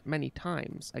 spoken out many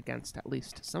times against at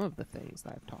least some of the things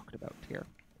that I've talked about here.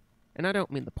 And I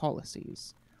don't mean the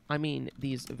policies. I mean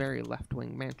these very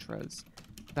left-wing mantras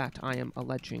that I am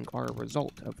alleging are a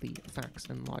result of the facts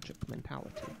and logic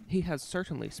mentality. He has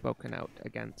certainly spoken out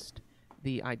against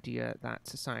the idea that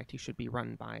society should be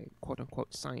run by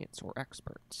quote-unquote science or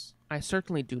experts. I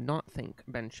certainly do not think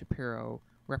Ben Shapiro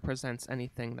represents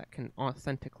anything that can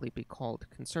authentically be called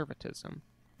conservatism.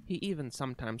 He even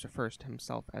sometimes refers to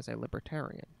himself as a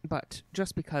libertarian. But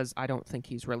just because I don't think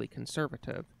he's really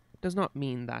conservative does not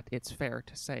mean that it's fair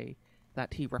to say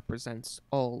that he represents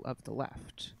all of the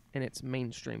left in its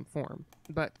mainstream form.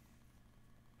 But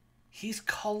he's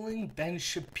calling Ben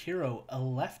Shapiro a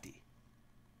lefty.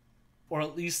 Or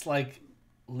at least, like,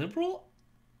 liberal?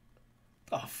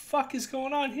 The fuck is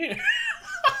going on here?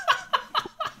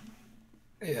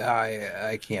 Yeah,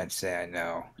 I can't say I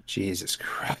know. Jesus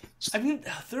Christ. I mean,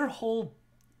 their whole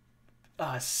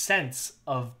sense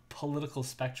of political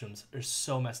spectrums are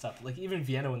so messed up. Like, even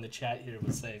Vienna in the chat here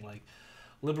was saying, like,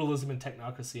 liberalism and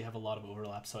technocracy have a lot of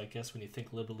overlap, so I guess when you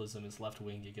think liberalism is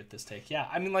left-wing, you get this take. Yeah,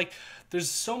 I mean, like, there's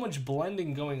so much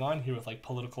blending going on here with, like,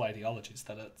 political ideologies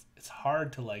that it's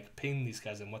hard to, like, pin these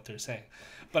guys in what they're saying.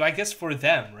 But I guess for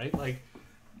them, right, like,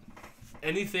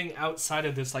 anything outside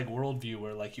of this, like, worldview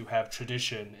where, like, you have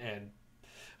tradition and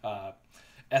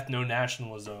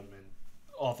ethno-nationalism and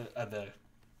all the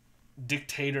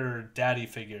dictator daddy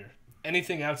figure,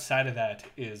 anything outside of that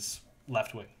is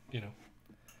left-wing,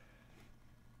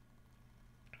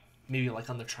 Maybe like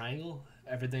on the triangle,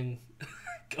 everything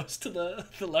goes to the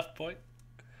left point.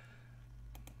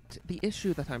 The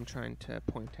issue that I'm trying to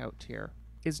point out here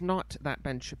is not that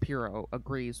Ben Shapiro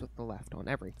agrees with the left on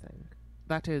everything.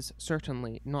 That is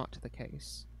certainly not the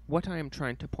case. What I am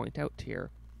trying to point out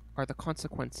here are the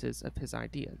consequences of his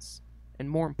ideas, and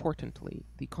more importantly,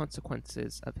 the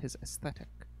consequences of his aesthetic.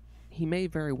 He may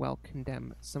very well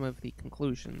condemn some of the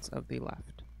conclusions of the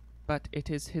left, but it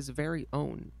is his very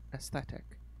own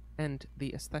aesthetic, and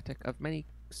the aesthetic of many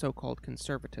so-called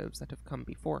conservatives that have come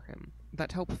before him,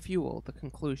 that help fuel the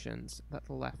conclusions that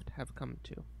the left have come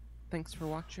to. Thanks for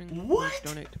watching. What?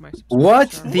 Please donate to my subscribe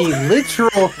What star. the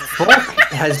literal fuck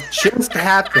has just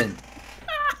happened?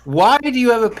 Why do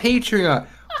you have a Patreon?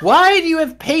 Why do you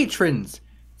have patrons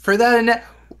for that?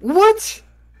 What?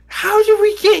 How did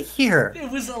we get here? It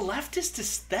was a leftist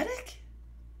aesthetic?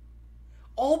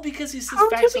 All because he says How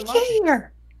did facts we and get logic.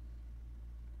 here?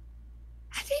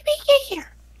 How did we get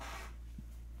here?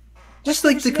 Just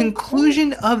like the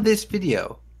conclusion of this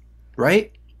video,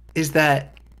 right, is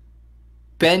that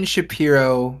Ben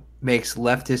Shapiro makes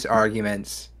leftist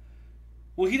arguments.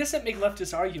 Well, he doesn't make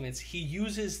leftist arguments. He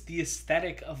uses the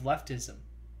aesthetic of leftism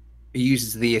He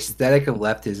uses the aesthetic of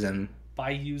leftism.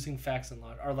 by using facts and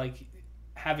logic, or like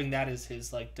having that as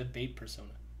his like debate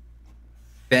persona.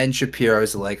 Ben Shapiro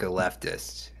is like a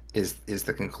leftist, is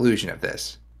the conclusion of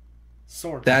this.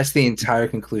 Sort of. That's the entire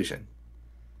conclusion.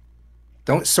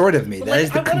 Don't sort of me. But, That like,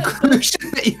 is the I wanna-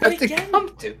 conclusion that you but have to again,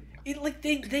 come to. It like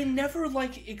they never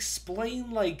like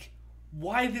explain like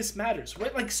why this matters,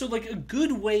 right? Like so like a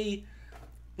good way.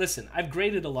 Listen, I've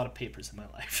graded a lot of papers in my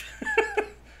life.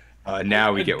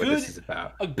 Now we A get what good- this is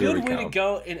about. A Here we good way go. to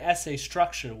go in essay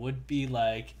structure would be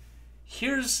like,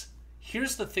 here's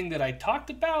here's the thing that I talked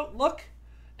about. Look,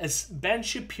 as Ben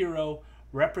Shapiro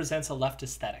represents a left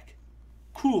aesthetic.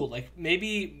 Cool. Like,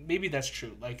 maybe that's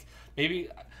true. Like, maybe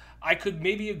I could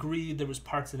maybe agree there was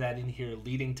parts of that in here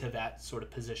leading to that sort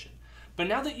of position. But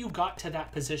now that you got to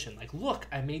that position, like, look,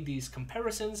 I made these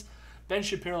comparisons. Ben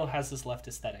Shapiro has this left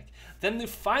aesthetic. Then the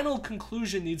final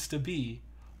conclusion needs to be,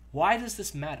 why does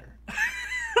this matter?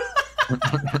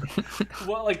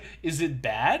 Well, like, is it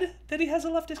bad that he has a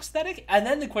left aesthetic? And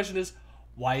then the question is,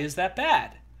 why is that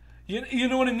bad? You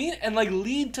know what I mean? And, like,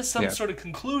 lead to some sort of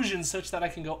conclusion such that I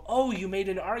can go, oh, you made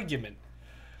an argument.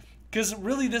 Because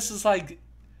really this is like,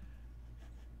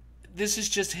 this is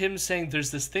just him saying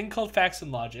there's this thing called facts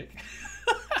and logic.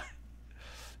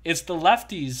 It's the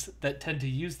lefties that tend to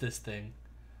use this thing.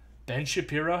 Ben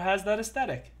Shapiro has that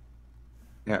aesthetic.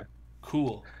 Yeah.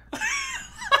 Cool.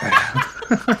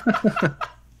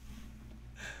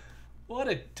 What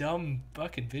a dumb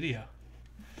fucking video.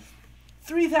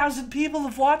 3,000 people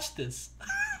have watched this.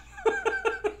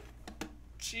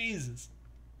 Jesus.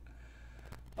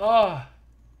 Oh.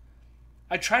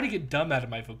 I try to get dumb out of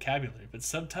my vocabulary, but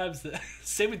sometimes,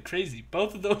 same with crazy.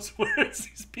 Both of those words,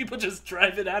 these people just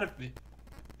drive it out of me.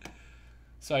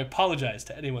 So I apologize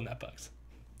to anyone that bugs.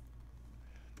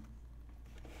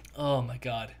 Oh my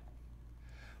god.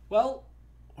 Well,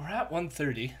 we're at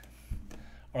 1:30,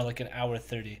 or like an hour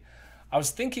 30. I was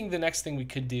thinking the next thing we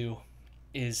could do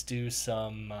is do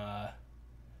some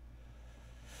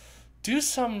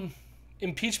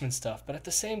impeachment stuff, but at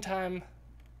the same time,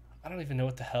 I don't even know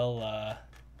what the hell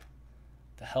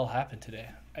happened today.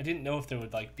 I didn't know if there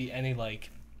would like be any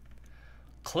like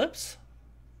clips,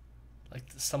 like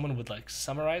someone would like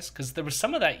summarize, because there was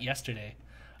some of that yesterday.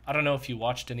 I don't know if you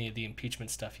watched any of the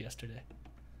impeachment stuff yesterday.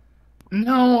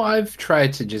 No, I've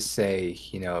tried to just say,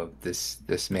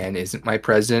 this man isn't my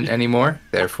president anymore.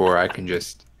 Therefore, I can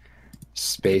just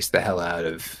space the hell out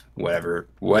of whatever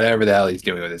the hell he's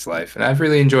doing with his life, and I've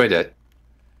really enjoyed it.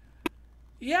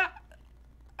 Yeah,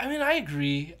 I mean, I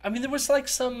agree. I mean, there was like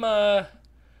some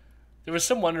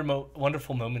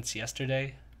wonderful moments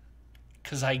yesterday,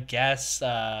 because I guess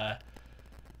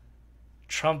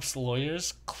Trump's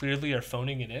lawyers clearly are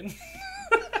phoning it in.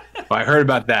 Well, I heard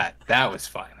about that. That was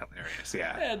fun, hilarious.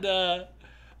 Yeah. And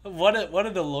one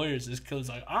of the lawyers is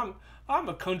like, I'm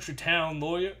a country town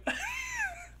lawyer.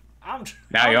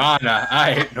 Now, Your Honor,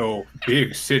 I ain't no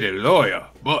big city lawyer,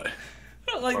 but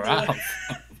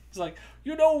it's like,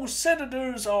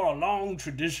 senators are a long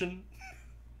tradition.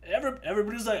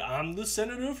 Everybody's like, I'm the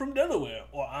senator from Delaware,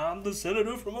 or I'm the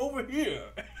senator from over here.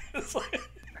 It's like,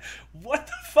 what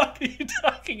the fuck are you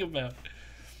talking about?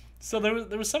 So there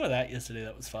was some of that yesterday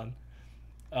that was fun.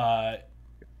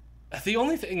 The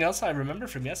only thing else I remember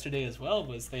from yesterday as well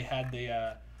was they had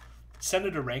the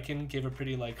Senator Rankin gave a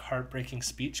pretty like heartbreaking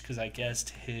speech, because I guess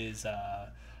his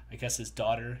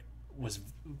daughter was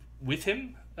with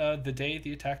him the day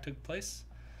the attack took place.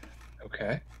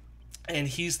 Okay. And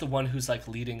he's the one who's like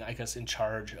leading, I guess, in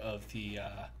charge of the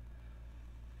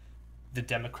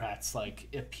Democrats' like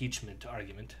impeachment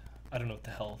argument. I don't know what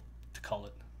the hell to call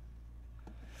it.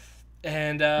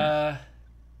 And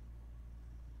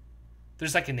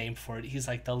there's like a name for it. He's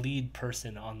like the lead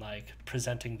person on like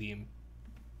presenting the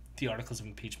articles of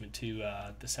impeachment to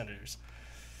the senators.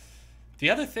 The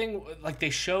other thing, like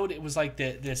they showed, it was like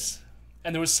this,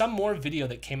 and there was some more video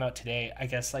that came out today, I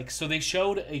guess. Like, so they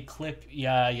showed a clip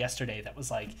yesterday that was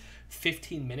like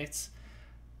 15 minutes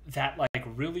that like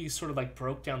really sort of like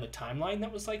broke down the timeline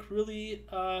that was like really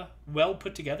well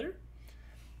put together.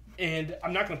 And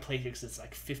I'm not going to play it because it's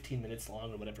like 15 minutes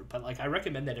long or whatever, but like I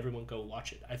recommend that everyone go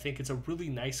watch it. I think it's a really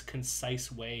nice,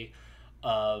 concise way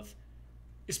of,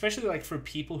 especially like for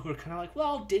people who are kind of like,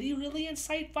 well, did he really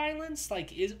incite violence?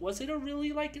 Like, was it a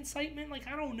really like incitement? Like,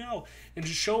 I don't know. And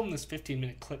just show them this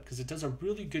 15-minute clip, because it does a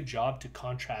really good job to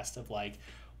contrast of like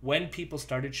when people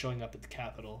started showing up at the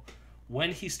Capitol,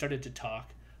 when he started to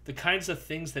talk, the kinds of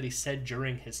things that he said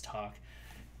during his talk,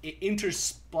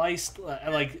 interspliced,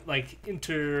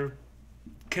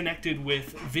 interconnected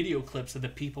with video clips of the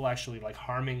people actually like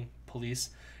harming police,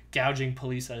 gouging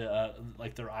police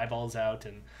like their eyeballs out,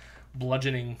 and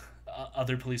bludgeoning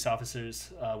other police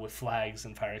officers with flags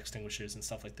and fire extinguishers and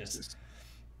stuff like this,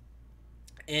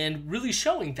 and really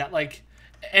showing that like,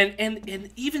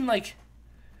 and even like,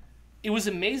 it was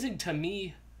amazing to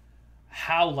me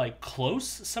how like close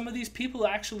some of these people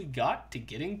actually got to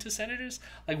getting to senators.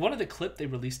 Like one of the clip they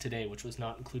released today, which was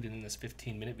not included in this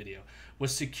 15-minute video,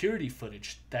 was security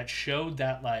footage that showed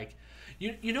that like,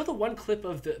 you know the one clip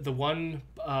of the one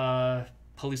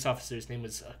police officer's name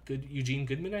was Eugene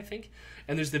Goodman, I think,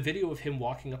 and there's the video of him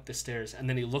walking up the stairs, and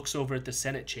then he looks over at the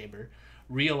Senate chamber,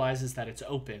 realizes that it's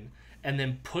open, and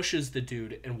then pushes the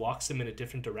dude and walks him in a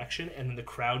different direction, and then the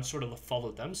crowd sort of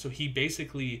followed them. So he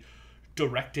basically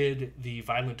directed the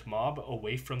violent mob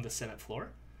away from the Senate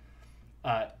floor.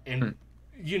 And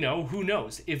you know, who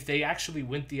knows if they actually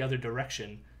went the other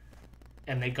direction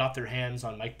and they got their hands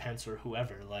on Mike Pence or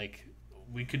whoever, like,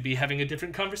 we could be having a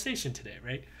different conversation today,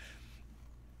 right?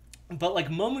 But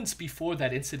like moments before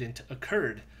that incident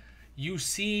occurred, you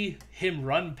see him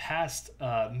run past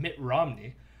Mitt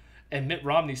Romney, and Mitt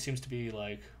Romney seems to be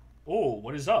like, "Oh,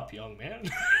 what is up, young man?"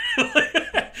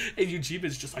 And Eugene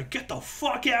is just like, "Get the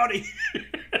fuck out of here!"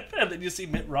 And then you see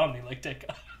Mitt Romney like take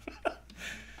off.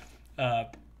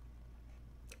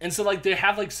 And so like they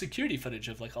have like security footage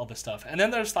of like all this stuff, and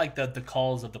then there's like the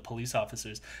calls of the police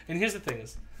officers. And here's the thing: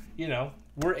 is, you know,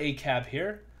 we're ACAB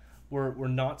here. We're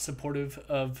not supportive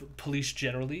of police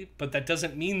generally, but that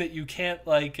doesn't mean that you can't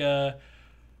like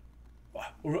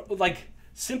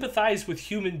sympathize with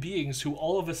human beings who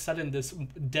all of a sudden this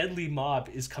deadly mob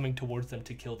is coming towards them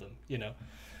to kill them, you know.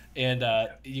 And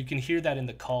you can hear that in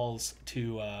the calls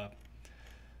to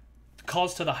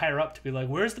the higher up to be like,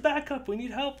 "Where's the backup? We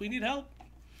need help. We need help."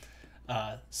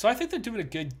 So I think they're doing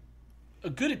a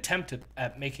good attempt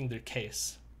at making their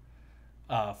case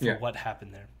for what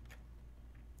happened there.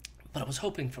 But I was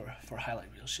hoping for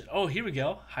highlight reel shit. Oh, here we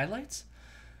go. Highlights?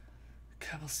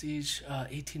 Capitol Siege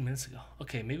 18 minutes ago.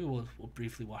 Okay, maybe we'll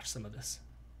briefly watch some of this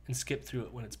and skip through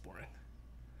it when it's boring.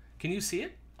 Can you see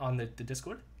it on the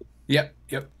Discord? Yep.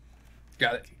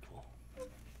 Got it. Okay, cool.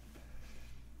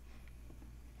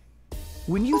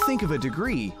 When you think of a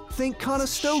degree, think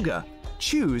Conestoga.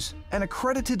 Choose an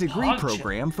accredited degree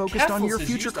program focused on your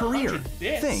future career.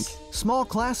 Think small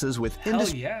classes with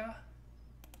industry. Hell yeah.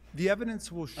 The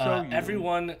evidence will show you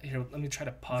everyone here. Let me try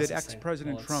to pause that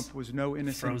ex-President Trump was no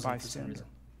innocent bystander.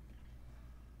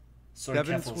 Sorry, the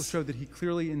evidence will show that he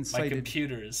clearly incited. My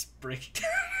computer is breaking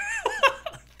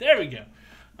down. There we go.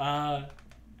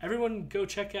 Everyone go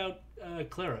check out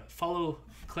Clara. Follow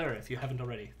Clara if you haven't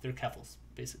already. They're Keffels,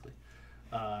 basically.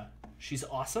 She's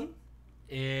awesome,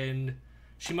 and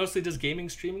she mostly does gaming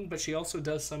streaming, but she also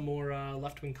does some more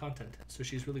left-wing content. So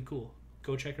she's really cool.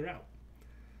 Go check her out.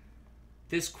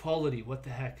 This quality, what the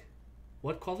heck?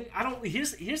 What quality? I don't.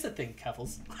 Here's the thing,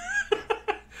 Keffels.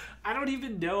 I don't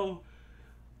even know.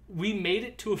 We made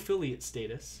it to affiliate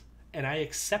status, and I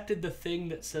accepted the thing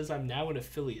that says I'm now an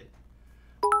affiliate.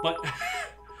 But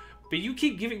you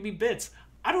keep giving me bits.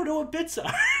 I don't know what bits are.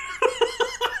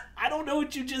 I don't know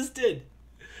what you just did.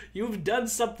 You've done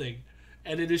something,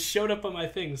 and it has showed up on my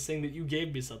thing saying that you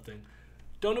gave me something.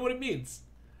 Don't know what it means.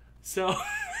 So.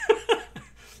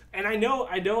 And I know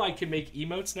I can make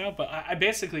emotes now, but I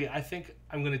think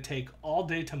I'm going to take all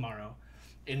day tomorrow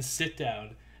and sit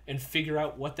down and figure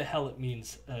out what the hell it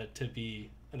means to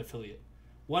be an affiliate.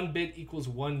 1 bit equals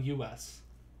 1 US.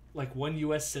 Like 1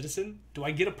 US citizen? Do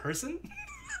I get a person?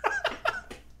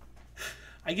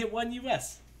 I get 1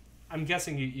 US. I'm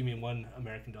guessing you mean 1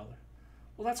 American dollar.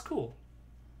 Well, that's cool.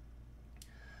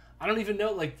 I don't even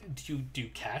know, like, do you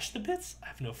cash the bits? I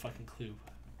have no fucking clue.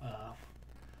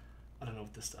 I don't know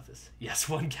what this stuff is. Yes,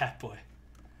 1 Catboy.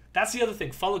 That's the other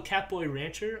thing. Follow Catboy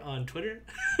Rancher on Twitter.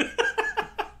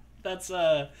 That's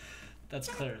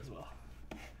Claire as well.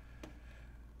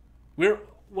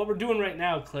 What we're doing right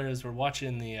now, Claire, is we're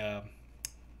watching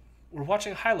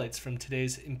highlights from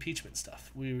today's impeachment stuff.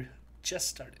 We just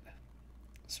started,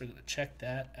 so we're gonna check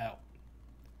that out.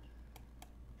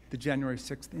 The January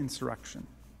 6th insurrection.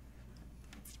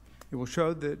 It will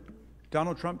show that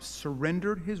Donald Trump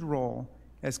surrendered his role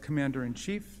as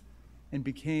commander-in-chief and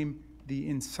became the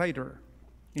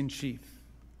inciter-in-chief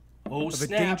of a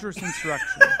dangerous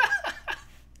insurrection.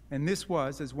 And this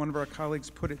was, as one of our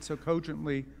colleagues put it so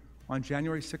cogently on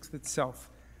January 6th itself,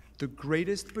 the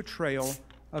greatest betrayal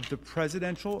of the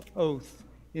presidential oath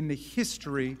in the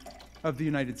history of the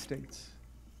United States.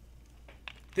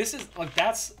 This is, like,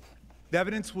 that's... The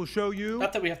evidence will show you...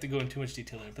 Not that we have to go into too much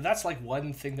detail here, but that's, like,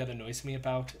 one thing that annoys me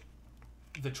about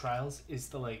the trials is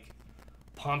the, like,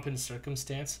 pomp and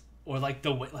circumstance, or like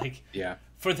the way, like,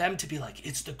 for them to be like,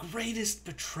 it's the greatest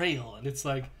betrayal, and it's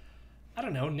like, I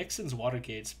don't know, Nixon's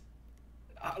Watergate's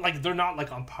like, they're not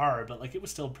like on par, but like it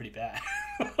was still pretty bad.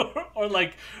 or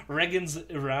like Reagan's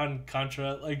Iran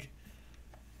Contra. Like,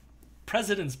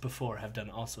 presidents before have done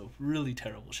also really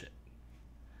terrible shit.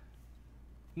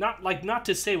 Not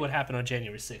to say what happened on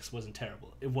January 6th wasn't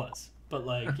terrible. It was, but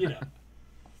like, you know.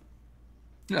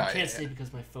 No, I can't say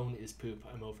because my phone is poop.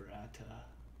 I'm over at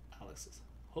Alex's.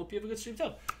 Hope you have a good stream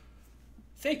too.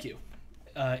 Thank you.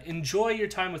 Enjoy your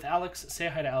time with Alex. Say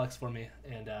hi to Alex for me,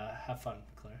 and have fun,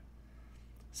 Claire.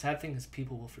 Sad thing is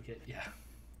people will forget. Yeah.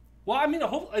 Well, I mean,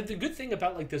 the good thing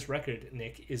about like this record,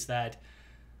 Nick, is that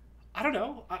I don't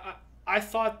know. I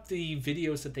thought the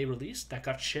videos that they released that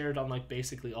got shared on like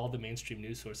basically all the mainstream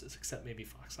news sources except maybe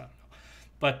Fox. I don't know,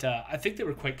 but I think they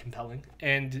were quite compelling.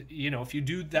 And if you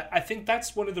do that, I think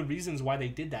that's one of the reasons why they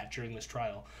did that during this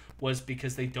trial was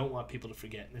because they don't want people to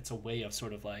forget, and it's a way of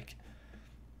sort of like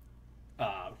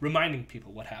reminding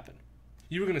people what happened.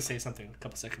 You were going to say something a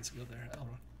couple seconds ago there,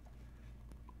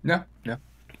 Elron. No.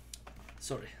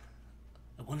 Sorry.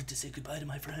 I wanted to say goodbye to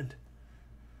my friend.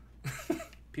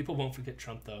 People won't forget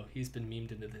Trump, though. He's been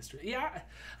memed into the history. Yeah,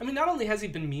 I mean, not only has he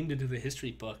been memed into the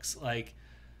history books, I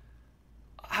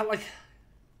don't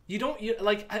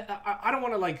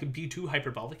want to like be too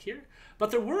hyperbolic here,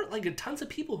 but there were like tons of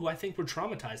people who I think were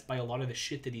traumatized by a lot of the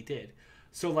shit that he did.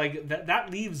 So like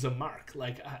that leaves a mark.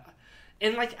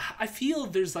 I feel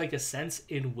there's like a sense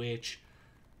in which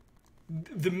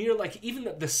the mere like even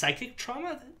the psychic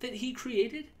trauma that he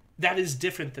created, that is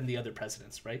different than the other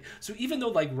presidents, right? So even though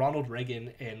like Ronald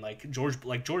Reagan and George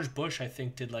Bush, I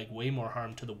think did like way more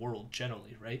harm to the world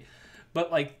generally, right?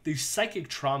 But like the psychic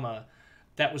trauma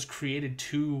that was created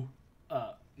to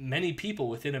many people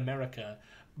within America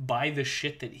by the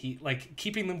shit that he like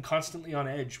keeping them constantly on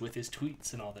edge with his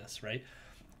tweets and all this, right?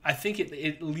 I think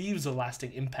it leaves a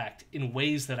lasting impact in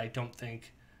ways that I don't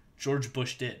think George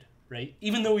Bush did, right?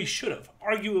 Even though he should have,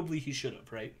 arguably he should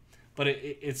have, right? But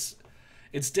it's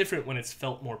different when it's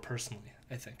felt more personally,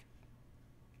 I think.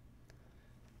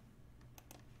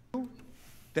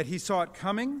 That he saw it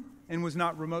coming and was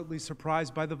not remotely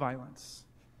surprised by the violence.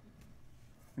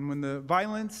 And when the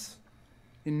violence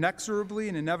inexorably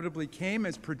and inevitably came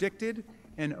as predicted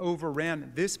and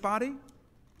overran this body,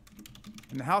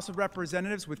 in the House of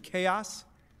Representatives with chaos,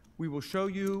 we will show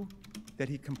you that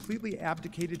he completely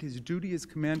abdicated his duty as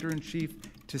Commander-in-Chief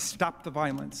to stop the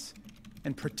violence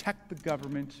and protect the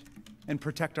government and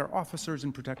protect our officers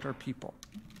and protect our people.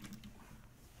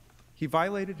 He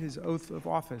violated his oath of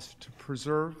office to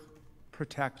preserve,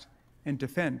 protect, and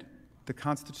defend the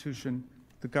Constitution,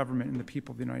 the government, and the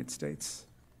people of the United States.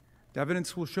 The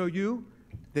evidence will show you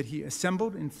that he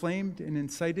assembled, inflamed, and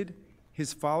incited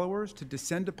his followers to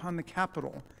descend upon the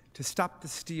Capitol to stop the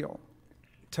steal,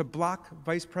 to block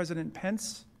Vice President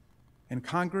Pence and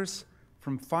Congress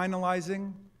from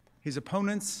finalizing his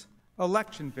opponent's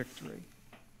election victory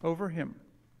over him.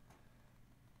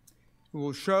 It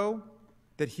will show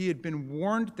that he had been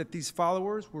warned that these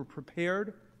followers were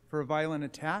prepared for a violent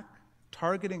attack,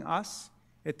 targeting us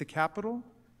at the Capitol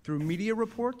through media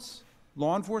reports,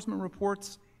 law enforcement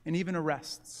reports, and even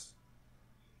arrests.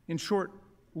 In short,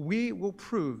 we will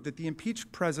prove that the impeached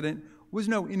president was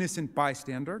no innocent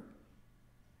bystander,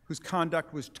 whose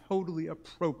conduct was totally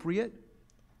appropriate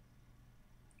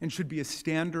and should be a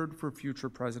standard for future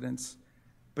presidents,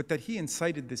 but that he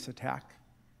incited this attack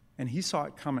and he saw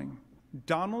it coming.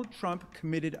 Donald Trump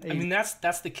committed a... I mean,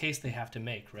 that's the case they have to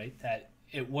make, right? That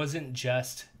it wasn't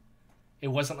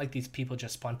like these people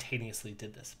just spontaneously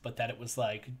did this, but that it was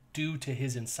like due to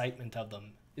his incitement of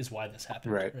them is why this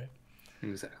happened. Right.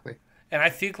 Exactly. And I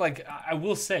think, like, I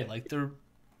will say, like,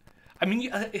 I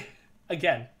mean,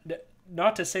 again,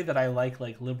 not to say that I like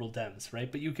liberal Dems,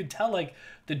 right? But you could tell, like,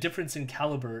 the difference in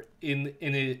caliber in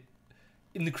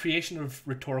the creation of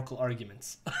rhetorical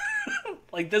arguments.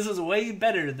 Like, this is way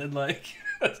better than, like,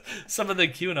 some of the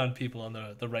QAnon people on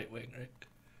the right wing, right?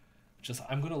 Just,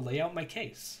 I'm going to lay out my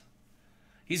case.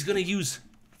 He's going to use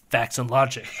facts and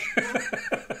logic.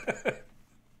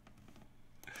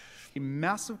 A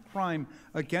massive crime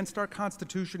against our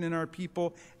Constitution and our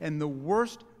people, and the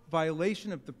worst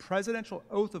violation of the presidential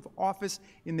oath of office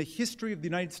in the history of the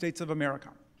United States of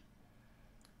America.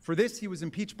 For this, he was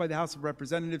impeached by the House of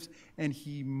Representatives, and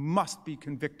he must be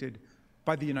convicted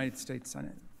by the United States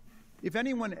Senate. If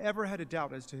anyone ever had a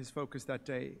doubt as to his focus that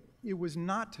day, it was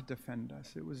not to defend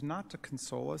us, it was not to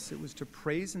console us, it was to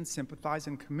praise and sympathize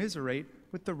and commiserate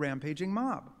with the rampaging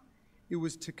mob. It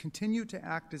was to continue to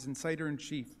act as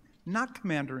inciter-in-chief, not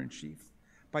commander-in-chief,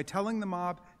 by telling the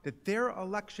mob that their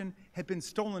election had been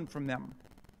stolen from them.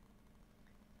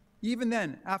 Even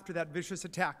then, after that vicious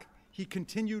attack, he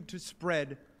continued to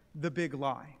spread the big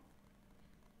lie.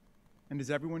 And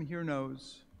as everyone here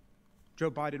knows,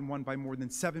 Joe Biden won by more than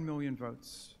 7 million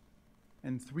votes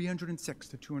and 306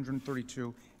 to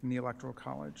 232 in the Electoral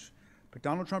College. But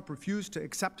Donald Trump refused to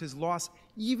accept his loss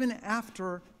even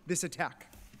after this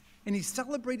attack. And he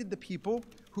celebrated the people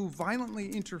who violently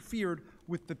interfered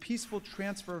with the peaceful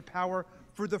transfer of power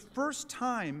for the first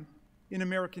time in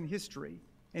American history,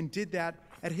 and did that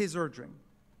at his urging.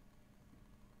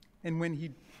 And when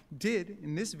he did,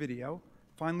 in this video,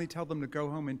 finally tell them to go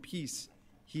home in peace,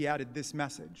 he added this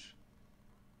message.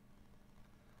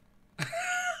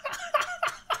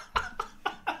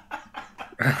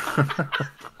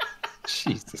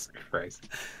 Jesus Christ.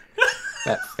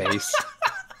 That face.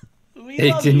 We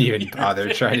They love didn't you. even You're bother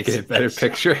very trying to get a better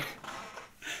special. picture.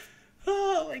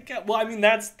 Oh my god. Well, I mean,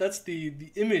 that's the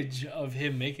image of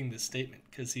him making this statement,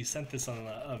 because he sent this on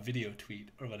a video tweet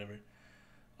or whatever.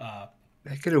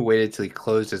 I could have waited till he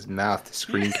closed his mouth to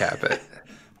screen cap it.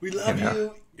 We love You know?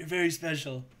 you. You're very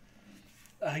special.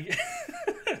 I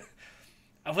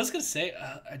was gonna say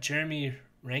Jeremy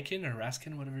Rankin or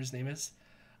Raskin, whatever his name is.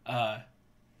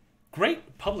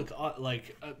 Great public,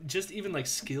 just even like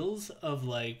skills of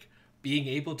like being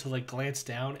able to like glance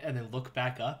down and then look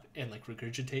back up and like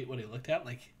regurgitate what he looked at.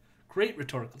 Like, great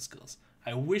rhetorical skills.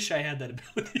 I wish I had that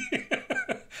ability.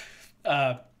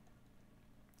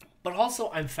 But also,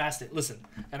 I'm fascinated. Listen,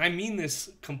 and I mean this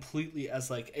completely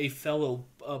as like a fellow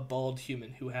bald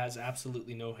human who has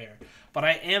absolutely no hair. But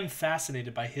I am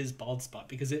fascinated by his bald spot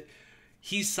because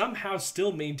he somehow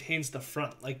still maintains the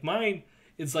front. Like mine,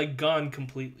 it's like gone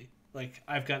completely. Like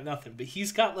I've got nothing. But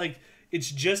he's got like,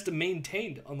 it's just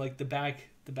maintained on like the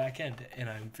back end, and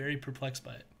I'm very perplexed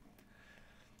by it.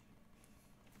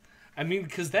 I mean,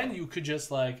 because then you could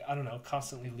just, like, I don't know,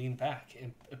 constantly lean back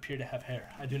and appear to have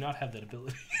hair. I do not have that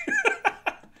ability.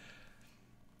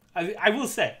 I will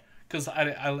say, because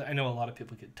I know a lot of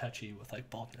people get touchy with, like,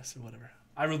 baldness or whatever.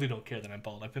 I really don't care that I'm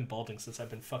bald. I've been balding since I've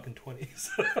been fucking 20.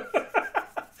 So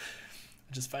I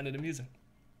just find it amusing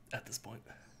at this point.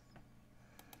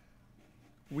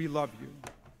 We love you.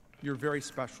 You're very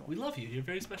special. We love you. You're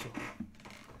very special.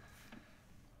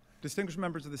 Distinguished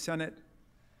members of the Senate,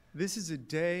 this is a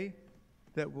day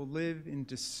that will live in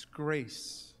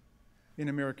disgrace in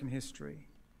American history.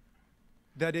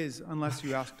 That is, unless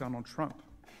you ask Donald Trump,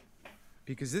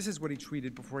 because this is what he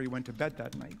tweeted before he went to bed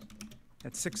that night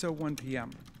at 6:01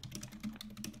 p.m.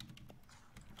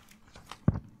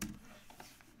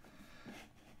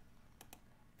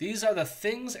 These are the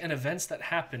things and events that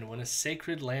happen when a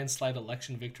sacred landslide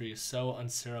election victory is so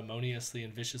unceremoniously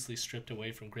and viciously stripped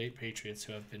away from great patriots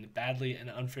who have been badly and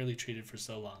unfairly treated for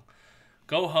so long.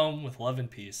 Go home with love and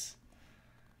peace.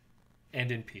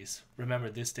 And in peace.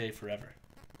 Remember this day forever.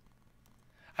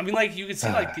 I mean, like, you can see,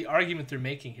 like, the argument they're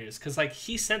making here is because, like,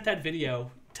 he sent that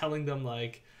video telling them,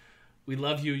 like, we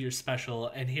love you, you're special,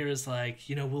 and here is, like,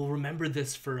 you know, we'll remember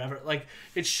this forever. Like,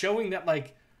 it's showing that,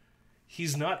 like,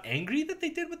 he's not angry that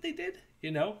they did what they did,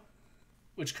 you know?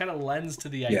 Which kind of lends to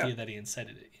the idea that he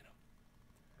incited it,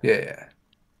 you know? Yeah.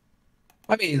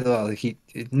 I mean, well, he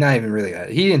not even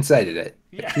really. He incited it.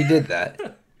 Yeah. He did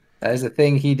that. That is a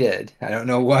thing he did. I don't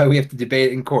know why we have to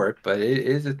debate it in court, but it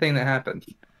is a thing that happened.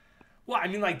 Well, I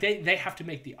mean, like, they have to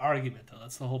make the argument, though.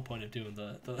 That's the whole point of doing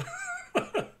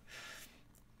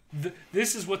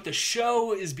this is what the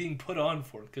show is being put on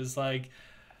for. Because, like,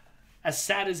 as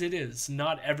sad as it is,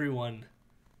 not everyone...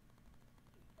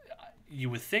 You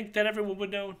would think that everyone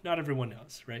would know. Not everyone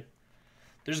knows, right?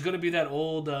 There's going to be that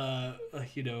old,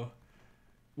 you know...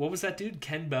 What was that dude?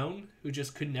 Ken Bone? Who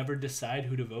just could never decide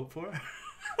who to vote for?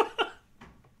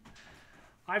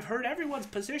 I've heard everyone's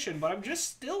position, but I'm just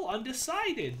still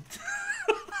undecided.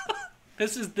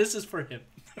 This is for him.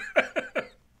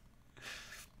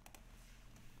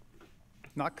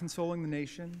 Not consoling the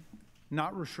nation,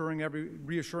 not reassuring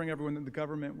everyone that the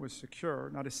government was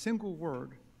secure, not a single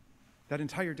word that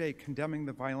entire day condemning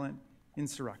the violent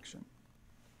insurrection.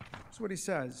 That's what he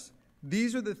says.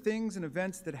 These are the things and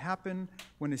events that happen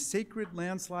when a sacred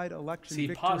landslide election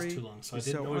victory is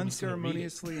so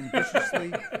unceremoniously and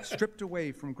viciously stripped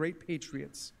away from great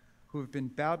patriots who have been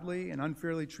badly and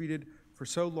unfairly treated for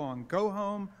so long. Go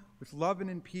home with love and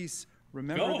in peace.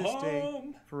 Remember this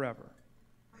day forever.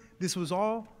 This was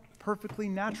all perfectly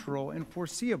natural and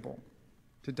foreseeable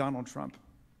to Donald Trump.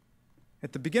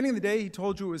 At the beginning of the day, he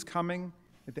told you it was coming.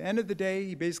 At the end of the day,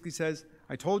 he basically says,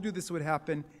 I told you this would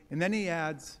happen. And then he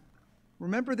adds,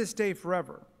 remember this day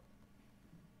forever,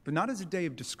 but not as a day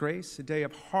of disgrace, a day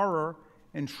of horror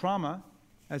and trauma,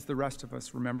 as the rest of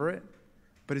us remember it,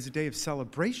 but as a day of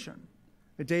celebration,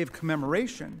 a day of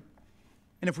commemoration.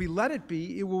 And if we let it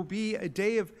be, it will be a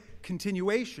day of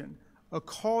continuation, a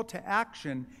call to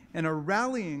action, and a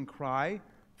rallying cry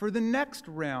for the next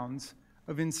rounds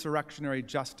of insurrectionary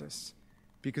justice,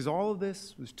 because all of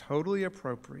this was totally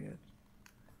appropriate.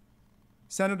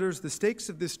 Senators, the stakes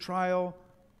of this trial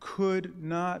could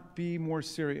not be more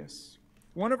serious.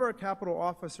 One of our Capitol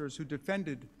officers who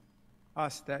defended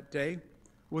us that day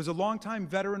was a longtime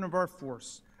veteran of our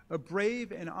force, a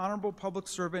brave and honorable public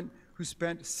servant who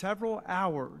spent several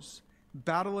hours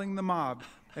battling the mob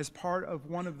as part of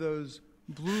one of those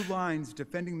blue lines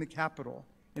defending the Capitol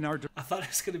in our I thought it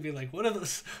was gonna be like one of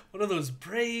those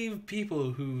brave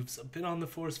people who's been on the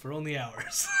force for only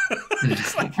hours.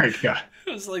 Oh my God.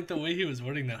 It was like the way he was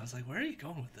wording that. I was like, where are you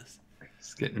going with this?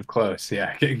 It's getting close.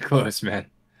 Yeah, getting close, man.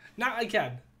 Now,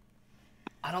 again,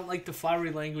 I don't like the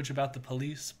flowery language about the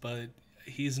police, but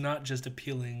he's not just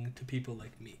appealing to people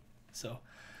like me. So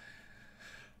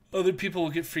other people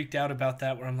will get freaked out about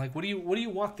that. Where I'm like, what do you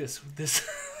want this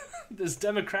this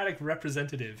Democratic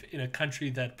representative in a country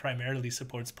that primarily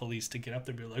supports police to get up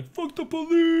there and be like, fuck the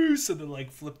police, and then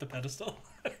like flip the pedestal?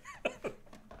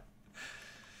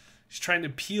 He's trying to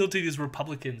appeal to these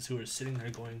Republicans who are sitting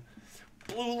there going,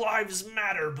 Blue Lives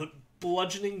Matter, but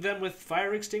bludgeoning them with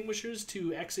fire extinguishers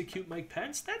to execute Mike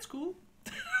Pence? That's cool.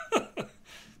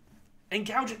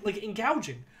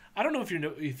 Engouging. I don't know if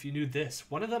you knew this.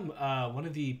 One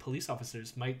of the police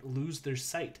officers might lose their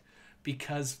sight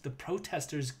because the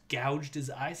protesters gouged his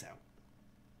eyes out.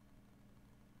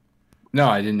 No,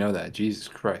 I didn't know that. Jesus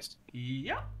Christ.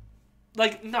 Yeah.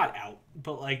 Like, not out,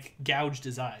 but like gouged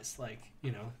his eyes. Like,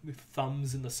 you know, with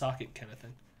thumbs in the socket kind of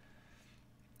thing.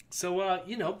 So,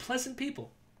 you know, pleasant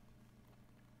people.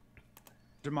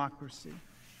 democracy.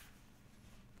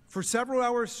 For several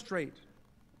hours straight,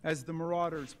 as the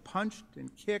marauders punched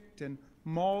and kicked and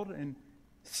mauled and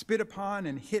spit upon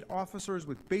and hit officers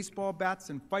with baseball bats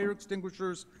and fire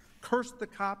extinguishers, cursed the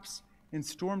cops, and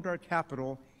stormed our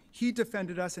Capitol, he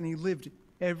defended us and he lived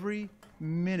every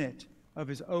minute of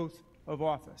his oath of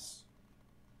office.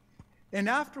 And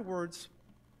afterwards,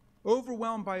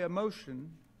 overwhelmed by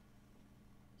emotion,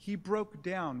 he broke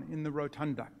down in the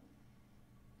rotunda.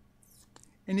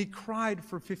 And he cried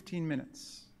for 15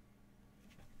 minutes.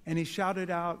 And he shouted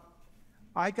out,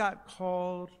 "I got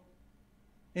called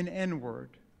an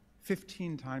N-word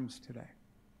 15 times today."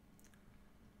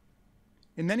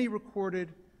 And then he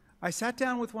recorded, "I sat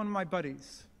down with one of my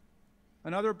buddies,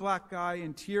 another black guy,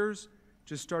 and tears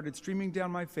just started streaming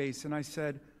down my face. And I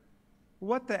said,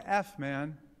 'What the F,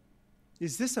 man?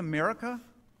 Is this America?'"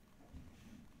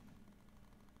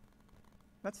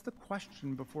 That's the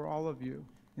question before all of you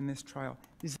in this trial.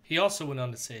 He also went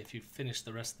on to say, if you finish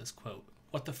the rest of this quote,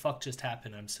 "What the fuck just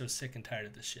happened? I'm so sick and tired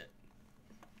of this shit."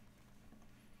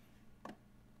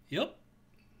 Yep.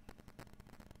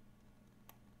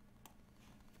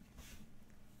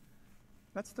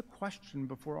 That's the question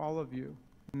before all of you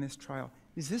in this trial.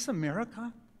 Is this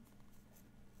America?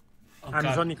 Oh, I'm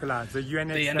God. Jean-Nicolas, the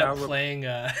UNHCR. They end up playing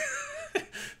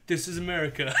This Is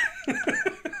America.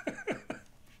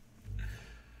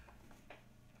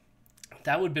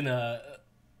 That would have been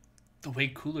the way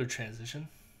cooler transition.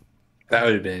 That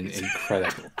would have been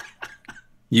incredible.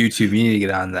 YouTube, you need to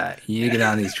get on that. You need to get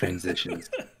on these transitions.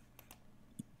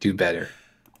 Do better.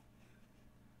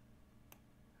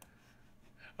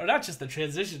 Or not just the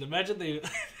transition. Imagine they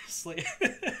like,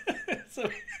 so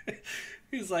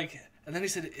he's like, and then he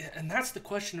said, and that's the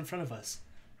question in front of us.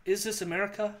 Is this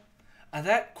America? And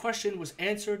that question was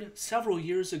answered several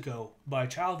years ago by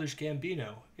Childish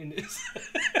Gambino in his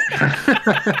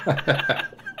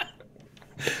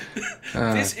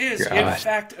This is, God. in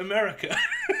fact, America.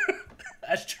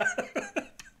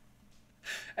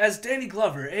 As Danny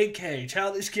Glover, a.k.a.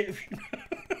 Childish Gambino.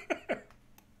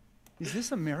 Is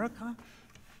this America?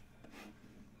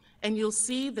 And you'll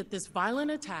see that this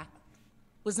violent attack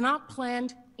was not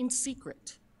planned in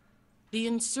secret. The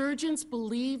insurgents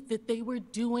believed that they were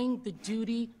doing the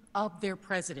duty of their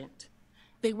president.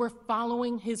 They were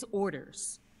following his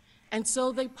orders. And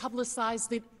so they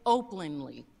publicized it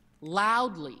openly,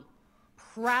 loudly,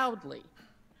 proudly,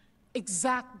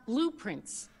 exact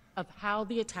blueprints of how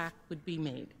the attack would be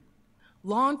made.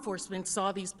 Law enforcement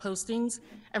saw these postings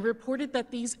and reported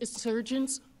that these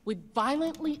insurgents would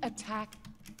violently attack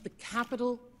the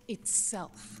Capitol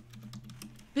itself.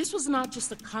 This was not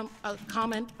just a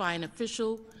comment by an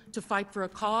official to fight for a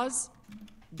cause.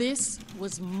 This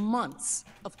was months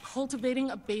of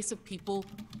cultivating a base of people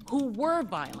who were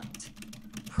violent,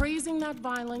 praising that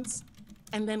violence,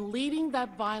 and then leading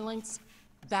that violence,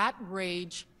 that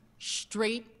rage,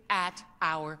 straight at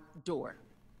our door.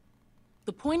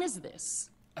 The point is this.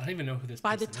 I don't even know who this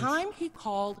By the person time he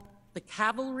called the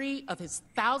cavalry of his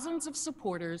thousands of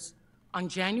supporters on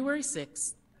January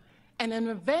 6th, and an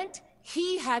event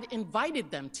he had invited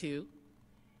them to,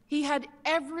 he had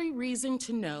every reason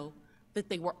to know that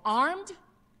they were armed,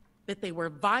 that they were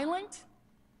violent,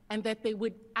 and that they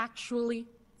would actually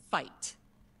fight.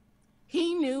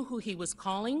 He knew who he was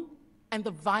calling and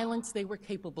the violence they were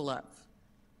capable of.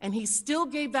 And he still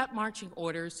gave that marching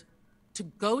orders to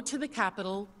go to the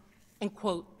Capitol and,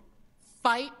 quote,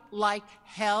 fight like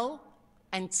hell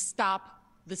and stop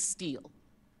the steal.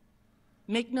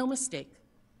 Make no mistake,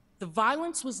 The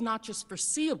violence was not just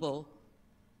foreseeable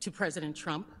to President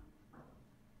Trump.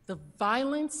 The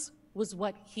violence was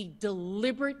what he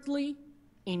deliberately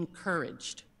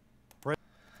encouraged.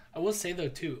 I will say though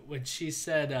too, when she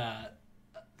said that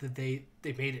they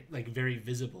made it like very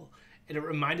visible, and it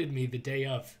reminded me the day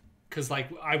of, because like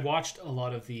I watched a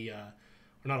lot of the, or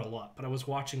not a lot, but I was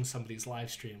watching somebody's live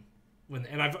stream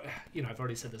and I've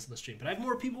already said this in the stream, but I have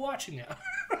more people watching now.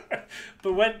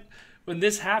 But when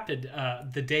this happened,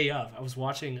 the day of, I was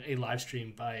watching a live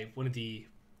stream by one of the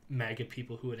MAGA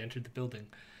people who had entered the building,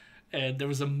 and there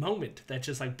was a moment that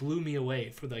just like blew me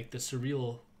away for like the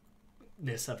surrealness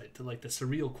of it, to like the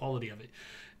surreal quality of it.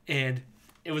 And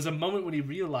it was a moment when he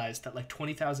realized that like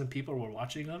 20,000 people were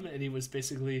watching him, and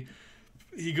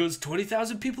he goes,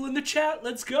 20,000 people in the chat,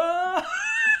 let's go.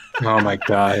 Oh my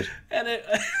God. And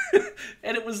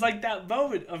it was like that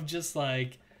moment of just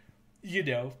like, you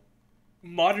know,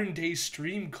 modern day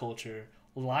stream culture,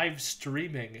 live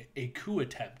streaming a coup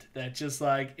attempt that just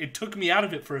like, it took me out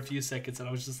of it for a few seconds, and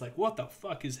I was just like, what the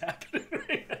fuck is happening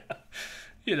right now?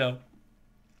 You know,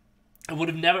 I would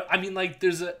have never, I mean, like,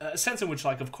 there's a sense in which,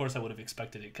 like, of course I would have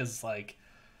expected it, because, like,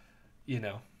 you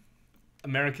know,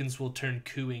 Americans will turn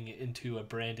cooing into a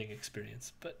branding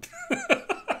experience, but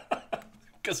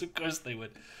because of course they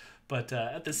would. But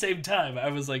at the same time, I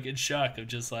was like in shock of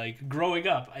just like growing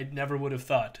up. I never would have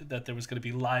thought that there was going to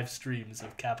be live streams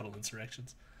of Capitol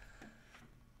insurrections.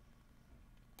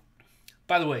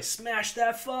 By the way, smash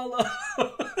that follow.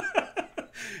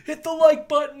 Hit the like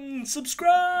button.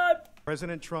 Subscribe.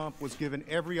 President Trump was given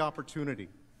every opportunity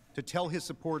to tell his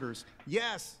supporters,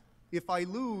 yes, if I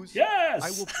lose, yes, I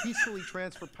will peacefully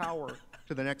transfer power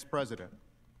to the next president.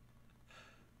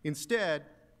 Instead,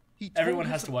 he told everyone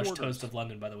his has to watch supporters Toast of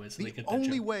London, by the way, so they get the that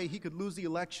only joke. way he could lose the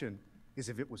election is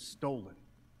if it was stolen.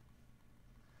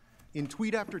 In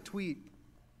tweet after tweet,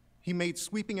 he made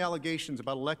sweeping allegations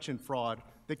about election fraud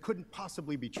that couldn't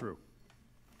possibly be true.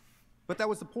 But that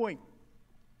was the point.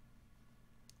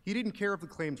 He didn't care if the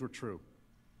claims were true.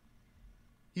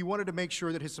 He wanted to make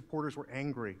sure that his supporters were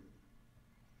angry,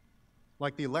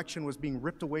 like the election was being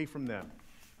ripped away from them.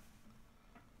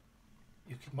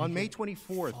 On May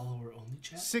 24th,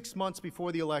 6 months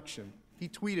before the election, he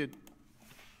tweeted,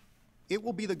 "It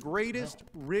will be the greatest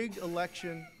rigged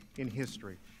election in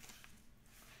history."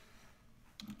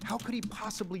 How could he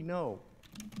possibly know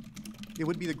it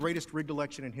would be the greatest rigged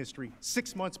election in history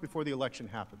 6 months before the election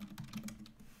happened?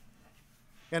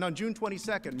 And on June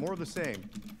 22nd, more of the same.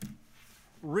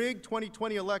 Rigged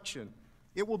 2020 election.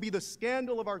 It will be the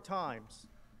scandal of our times.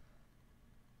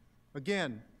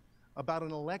 Again, about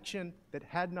an election that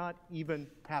had not even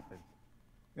happened.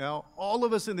 Now, all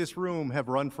of us in this room have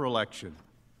run for election,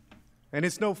 and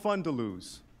it's no fun to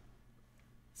lose.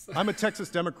 I'm a Texas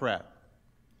Democrat.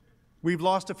 We've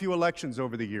lost a few elections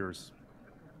over the years.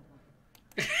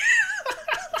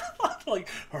 Like,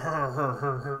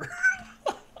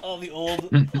 all the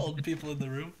old people in the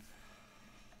room.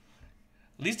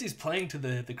 At least he's playing to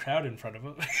the crowd in front of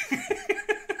him.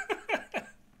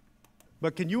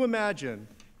 But can you imagine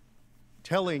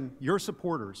telling your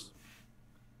supporters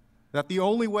that the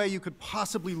only way you could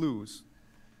possibly lose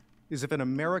is if an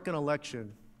American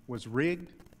election was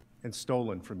rigged and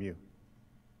stolen from you?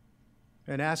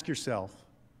 And ask yourself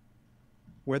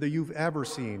whether you've ever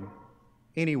seen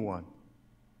anyone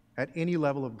at any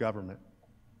level of government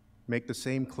make the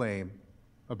same claim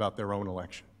about their own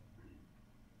election.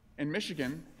 In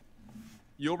Michigan,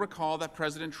 you'll recall that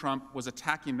President Trump was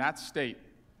attacking that state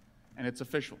and its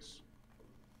officials.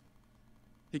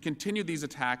 He continued these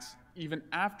attacks even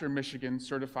after Michigan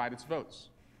certified its votes.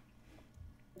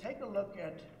 Take a look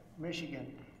at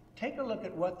Michigan. Take a look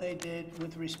at what they did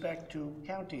with respect to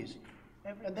counties.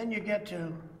 And then you get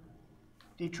to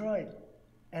Detroit,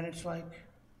 and it's like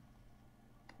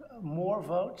more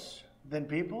votes than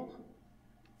people.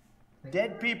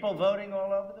 Dead people voting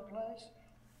all over the place.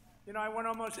 You know, I went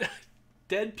almost...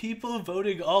 Dead people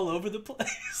voting all over the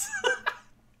place.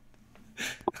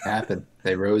 What happened?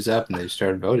 They rose up and they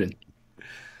started voting.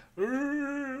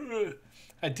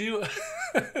 I do.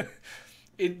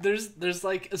 There's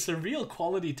like a surreal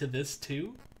quality to this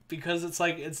too, because it's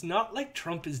like, it's not like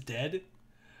Trump is dead,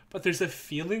 but there's a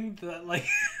feeling that like,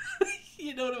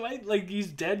 you know what I mean? Like he's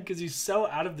dead because he's so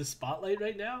out of the spotlight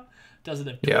right now. Doesn't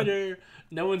have Twitter. Yeah.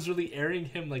 No one's really airing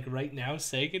him like right now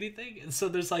saying anything. And so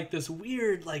there's like this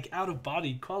weird like out of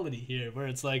body quality here where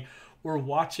it's like we're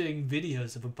watching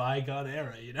videos of a bygone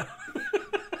era, you know?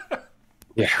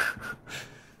 Yeah.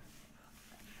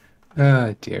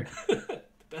 Oh dear. The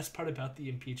best part about the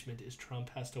impeachment is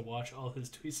Trump has to watch all his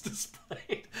tweets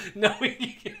displayed, knowing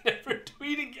he can never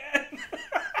tweet again.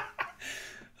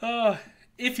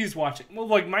 if he's watching. Well,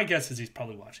 like, my guess is he's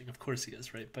probably watching. Of course he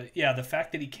is, right? But yeah, the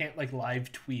fact that he can't, like,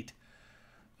 live tweet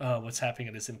what's happening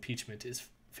at his impeachment is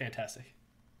fantastic.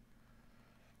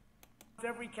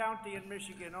 Every county in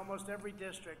Michigan, almost every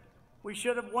district. We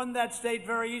should have won that state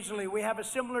very easily. We have a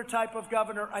similar type of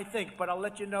governor, I think, but I'll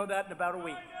let you know that in about a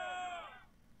week.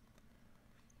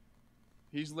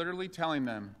 He's literally telling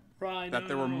them Rhino. that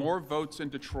there were more votes in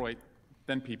Detroit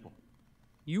than people.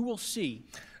 You will see.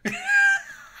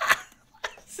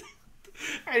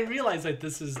 I realize that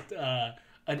this is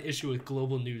an issue with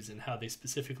global news and how they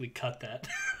specifically cut that.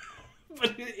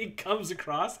 But it comes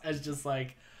across as just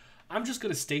like, I'm just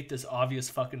going to state this obvious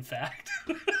fucking fact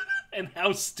and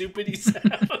how stupid he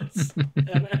sounds.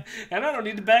 and I don't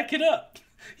need to back it up.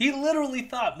 He literally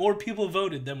thought more people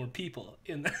voted than were people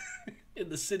in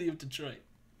the city of Detroit.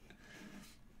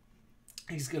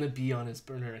 He's going to be on his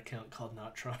burner account called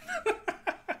Not Trump.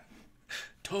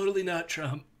 Totally not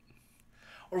Trump.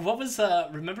 Or what was,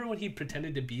 remember when he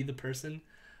pretended to be the person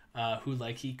who,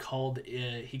 like, he called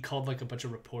like a bunch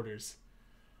of reporters.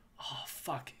 Oh,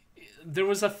 fuck. There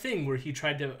was a thing where he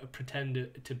tried to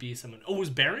pretend to be someone. Oh, it was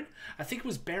Barron? I think it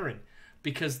was Barron.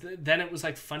 Because then it was,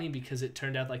 like, funny because it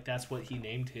turned out like that's what he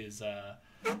named his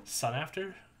son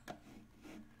after.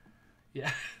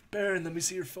 Yeah. Barron, let me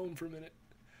see your phone for a minute.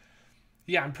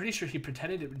 Yeah, I'm pretty sure he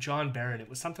pretended it was John Barron. It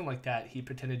was something like that. He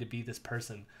pretended to be this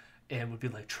person and would be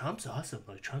like, Trump's awesome.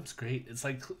 Like, Trump's great. It's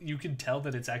like you can tell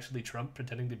that it's actually Trump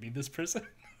pretending to be this person.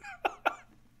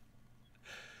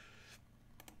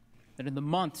 That in the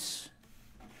months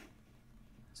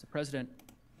as the president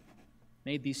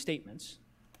made these statements,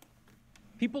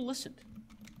 people listened.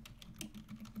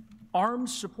 Armed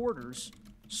supporters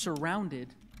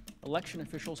surrounded election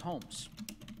officials' homes.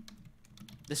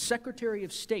 The Secretary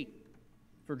of State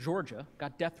for Georgia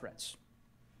got death threats.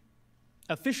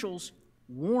 Officials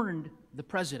warned the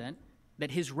president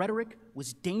that his rhetoric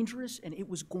was dangerous and it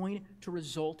was going to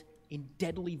result in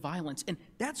deadly violence. And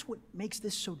that's what makes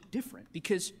this so different,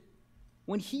 because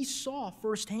when he saw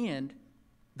firsthand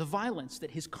the violence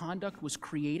that his conduct was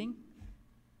creating,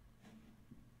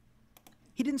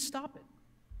 he didn't stop it.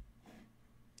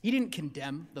 He didn't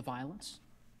condemn the violence.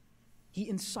 He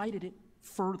incited it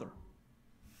further.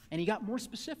 And he got more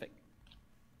specific.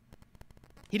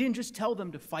 He didn't just tell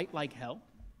them to fight like hell.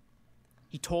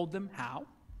 He told them how,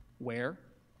 where,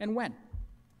 and when.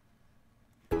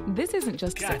 This isn't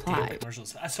just supply.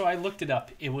 Commercials. So I looked it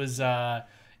up. It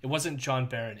wasn't John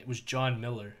Barron. It was John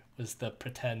Miller. Was the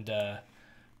pretend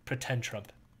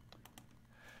Trump.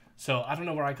 So I don't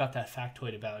know where I got that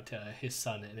factoid about his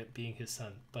son and it being his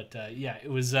son, but yeah, it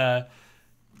was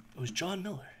John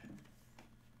Miller.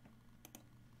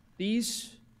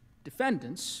 These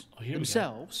defendants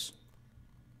themselves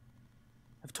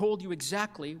have told you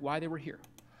exactly why they were here.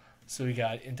 So we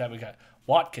got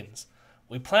Watkins.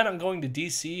 We plan on going to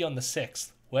D.C. on the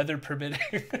 6th, weather permitting.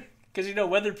 Because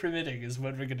weather permitting is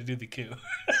when we're going to do the coup.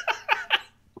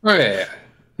 Oh yeah.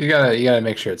 You gotta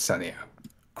make sure it's sunny out.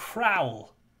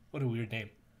 Crowell. What a weird name.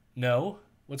 No.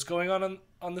 What's going on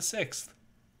the 6th?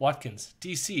 Watkins.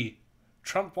 D.C.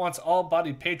 Trump wants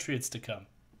all-bodied patriots to come.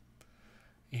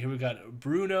 And here we got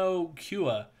Bruno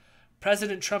Cua.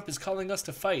 President Trump is calling us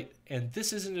to fight, and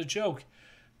this isn't a joke.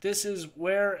 This is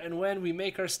where and when we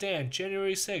make our stand.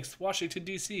 January 6th, Washington,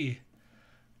 D.C.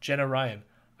 Jenna Ryan.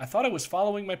 I thought I was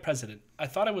following my president. I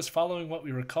thought I was following what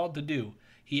we were called to do.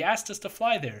 He asked us to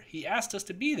fly there. He asked us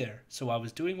to be there. So I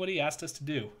was doing what he asked us to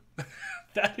do.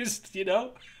 That is,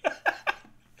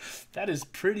 that is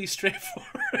pretty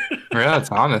straightforward. Yeah, it's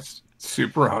honest.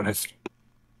 Super honest.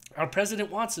 Our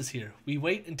president wants us here. We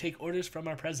wait and take orders from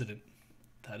our president.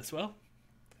 That as well.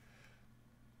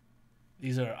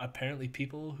 These are apparently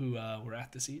people who were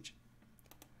at the siege.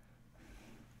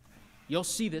 You'll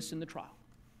see this in the trial.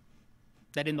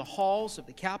 That in the halls of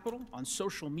the Capitol, on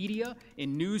social media,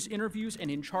 in news interviews,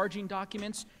 and in charging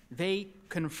documents, they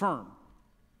confirm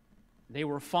they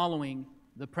were following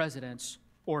the president's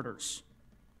orders.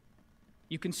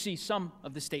 You can see some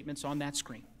of the statements on that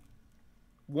screen.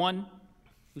 One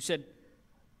who said,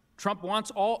 Trump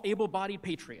wants all able-bodied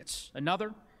patriots.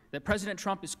 Another, that President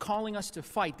Trump is calling us to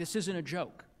fight. This isn't a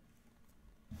joke.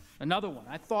 Another one,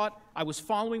 I thought I was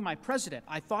following my president.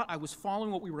 I thought I was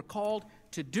following what we were called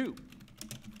to do.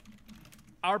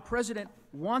 Our president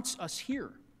wants us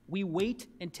here. We wait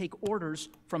and take orders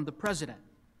from the president.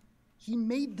 He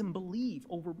made them believe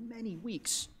over many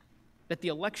weeks that the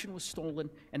election was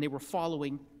stolen and they were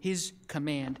following his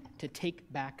command to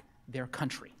take back their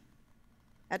country.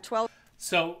 At 12.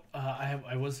 So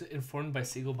I was informed by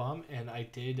Siegelbaum, and I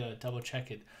did double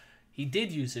check it. He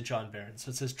did use a John Barron. So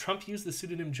it says Trump used the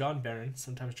pseudonym John Barron,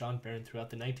 sometimes John Barron, throughout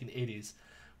the 1980s.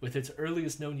 with its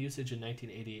earliest known usage in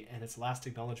 1980 and its last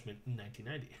acknowledgement in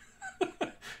 1990.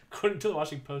 According to the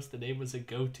Washington Post, the name was a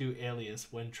go-to alias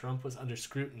when Trump was under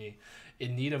scrutiny,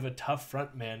 in need of a tough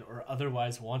frontman, or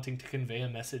otherwise wanting to convey a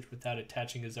message without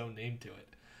attaching his own name to it.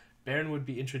 Barron would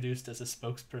be introduced as a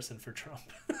spokesperson for Trump.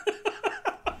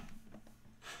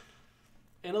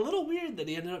 And a little weird that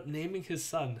he ended up naming his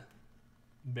son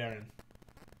Barron.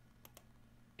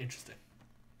 Interesting.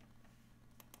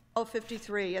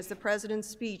 12:53, as the president's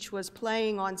speech was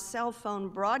playing on cell phone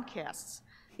broadcasts,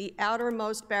 the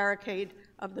outermost barricade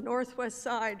of the northwest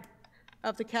side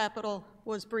of the Capitol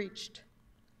was breached.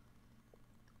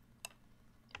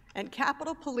 And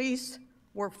Capitol Police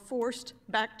were forced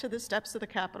back to the steps of the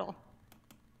Capitol.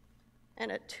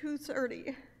 And at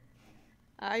 2:30,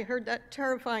 I heard that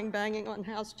terrifying banging on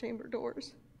House chamber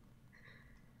doors.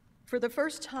 For the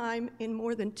first time in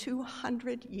more than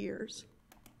 200 years,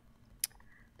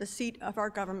 the seat of our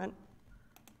government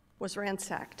was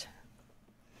ransacked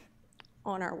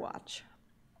on our watch.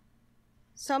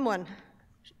 Someone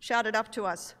shouted up to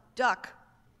us, "Duck,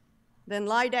 then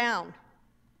lie down,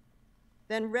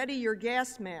 then ready your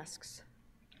gas masks."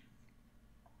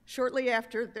 Shortly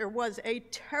after, there was a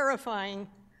terrifying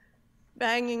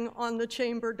banging on the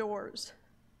chamber doors.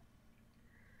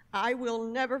 I will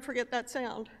never forget that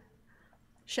sound.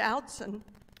 Shouts and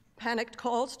panicked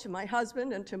calls to my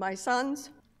husband and to my sons.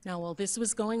 Now, while this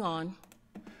was going on,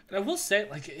 and I will say,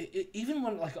 like, even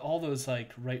when like all those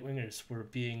like right wingers were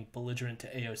being belligerent to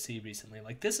AOC recently,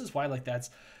 like this is why like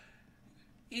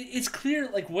it's clear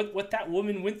like what that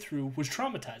woman went through was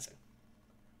traumatizing.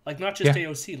 Like not just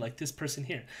AOC, like this person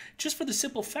here, just for the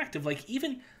simple fact of like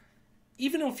even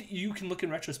if you can look in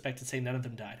retrospect and say none of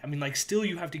them died, I mean like still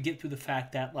you have to get through the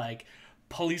fact that like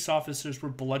police officers were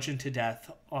bludgeoned to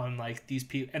death on like these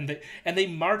people, and they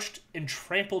marched and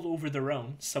trampled over their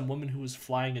own. Some woman who was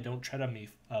flying a "Don't Tread on Me"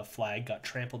 flag got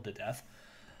trampled to death.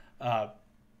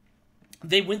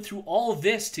 They went through all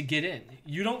this to get in.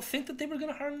 You don't think that they were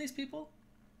going to harm these people?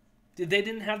 They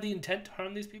didn't have the intent to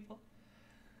harm these people?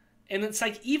 And it's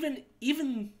like even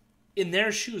in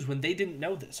their shoes, when they didn't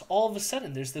know this, all of a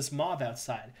sudden there's this mob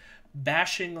outside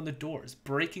bashing on the doors,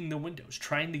 breaking the windows,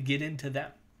 trying to get into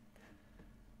them.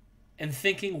 And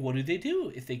thinking, what do they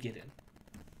do if they get in?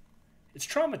 It's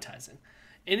traumatizing.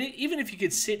 And even if you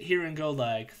could sit here and go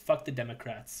like, fuck the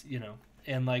Democrats, you know,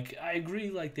 and like, I agree,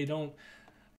 like they don't,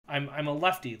 I'm a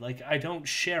lefty, like I don't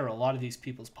share a lot of these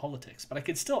people's politics, but I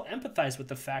could still empathize with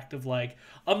the fact of like,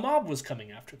 a mob was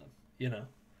coming after them, you know?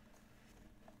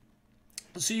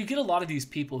 So you get a lot of these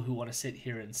people who want to sit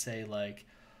here and say like,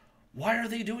 why are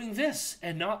they doing this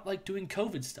and not like doing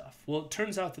COVID stuff? Well, it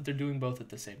turns out that they're doing both at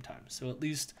the same time. So at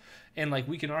least, and like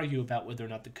we can argue about whether or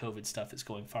not the COVID stuff is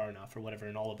going far enough or whatever,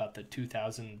 and all about the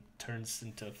 2,000 turns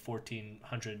into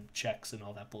 1,400 checks and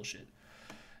all that bullshit.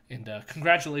 And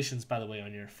congratulations, by the way,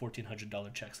 on your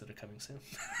 $1,400 checks that are coming soon.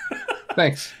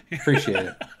 Thanks. Appreciate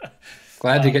it.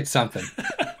 Glad to get something.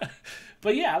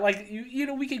 But yeah, like, you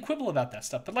know, we can quibble about that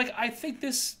stuff. But like, I think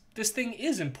this thing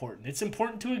is important. It's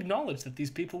important to acknowledge that these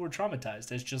people were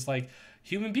traumatized as just like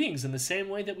human beings in the same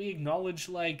way that we acknowledge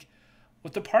like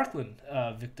what the Parkland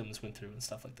victims went through and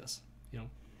stuff like this, you know.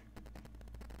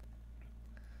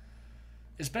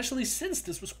 Especially since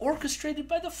this was orchestrated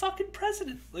by the fucking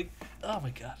president. Like, oh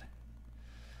my God.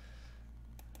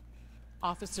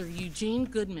 Officer Eugene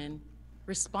Goodman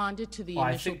responded to the initial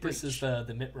breach. I think this is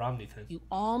the Mitt Romney thing. You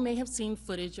all may have seen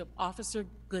footage of Officer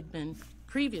Goodman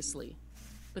previously,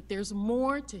 but there's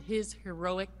more to his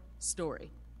heroic story.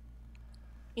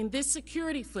 In this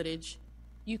security footage,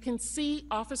 you can see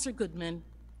Officer Goodman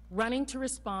running to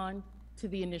respond to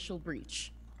the initial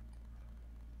breach.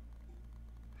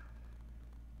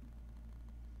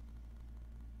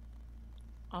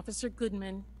 Officer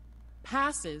Goodman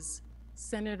passes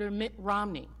Senator Mitt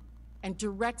Romney and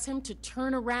directs him to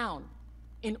turn around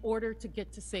in order to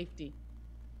get to safety.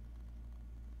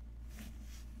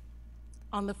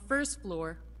 On the first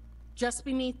floor, just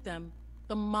beneath them,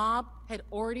 the mob had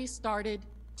already started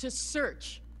to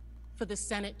search for the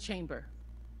Senate chamber.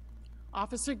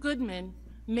 Officer Goodman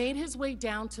made his way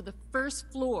down to the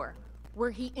first floor,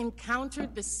 where he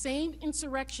encountered the same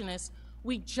insurrectionists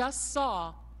we just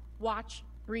saw watch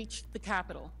breach the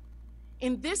Capitol.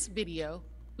 In this video,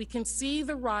 we can see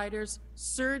the rioters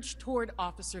surge toward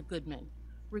Officer Goodman.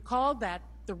 Recall that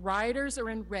the rioters are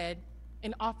in red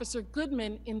and Officer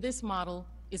Goodman in this model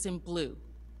is in blue.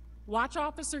 Watch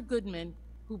Officer Goodman,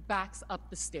 who backs up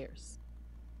the stairs.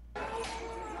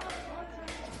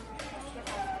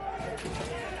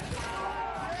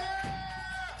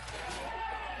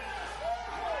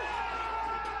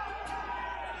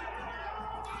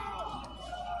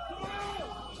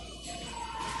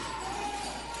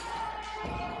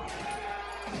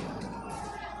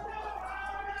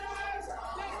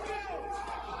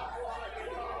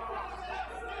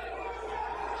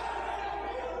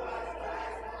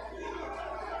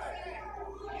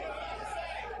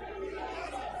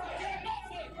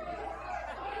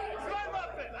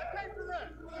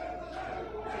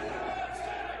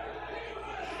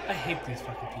 I hate these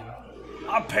fucking people.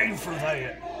 I paid for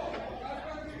that.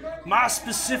 My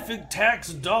specific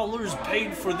tax dollars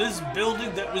paid for this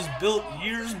building that was built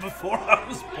years before I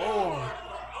was born.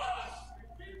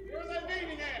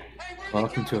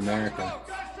 Welcome to America.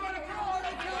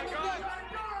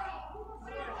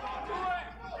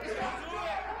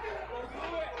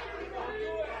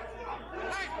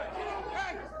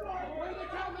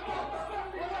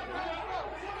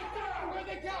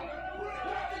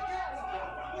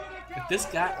 If this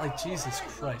guy, like, Jesus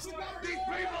Christ.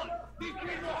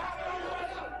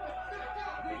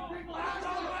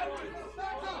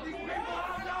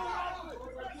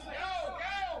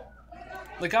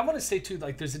 Like, I want to say too,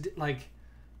 like, there's a, like,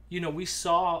 you know, we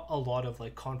saw a lot of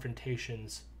like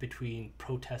confrontations between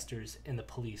protesters and the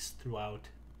police throughout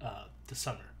the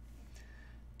summer,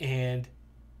 and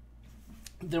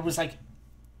there was like,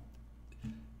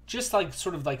 just like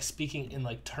sort of like speaking in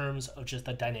like terms of just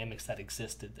the dynamics that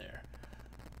existed there.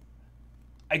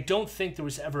 I don't think there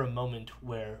was ever a moment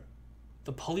where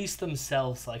the police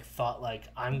themselves like thought like,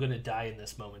 I'm gonna die in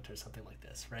this moment or something like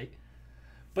this, right?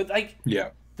 But like, yeah,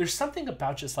 there's something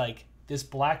about just like this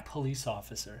black police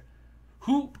officer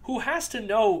who has to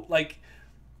know, like,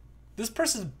 this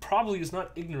person probably is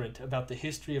not ignorant about the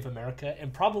history of America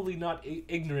and probably not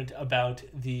ignorant about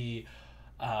the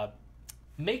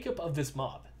makeup of this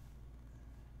mob,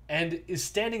 and is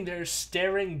standing there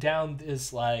staring down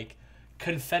this like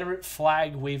Confederate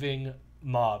flag waving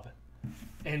mob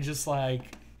and just like,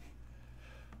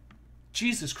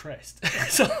 Jesus Christ.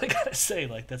 That's all I gotta say.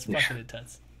 Like, that's fucking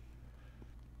intense.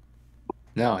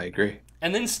 No, I agree.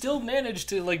 And then still manage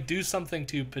to like do something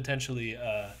to potentially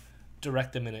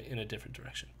direct them in a different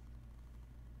direction.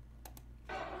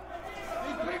 These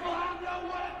people have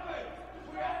no weapons.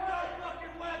 We have no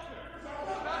fucking weapons.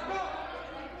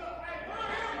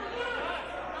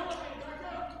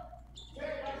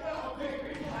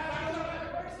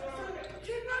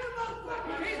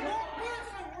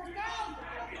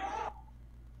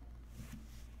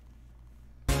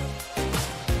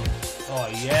 Oh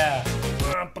yeah.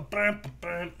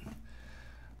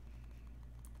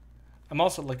 I'm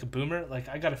also like a boomer. Like,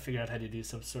 I gotta figure out how to do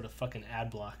some sort of fucking ad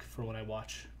block for when I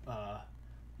watch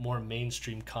more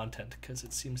mainstream content, because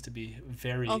it seems to be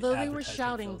very. Although they were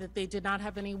shouting that they did not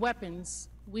have any weapons,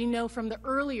 we know from the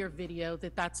earlier video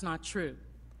that that's not true.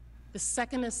 The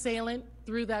second assailant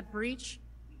through that breach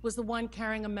was the one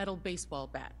carrying a metal baseball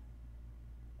bat.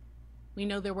 We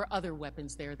know there were other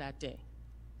weapons there that day.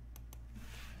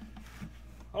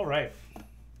 All right.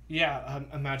 Yeah,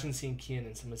 imagine seeing Kian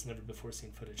in some has never before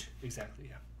seen footage. Exactly,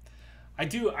 yeah.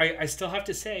 I still have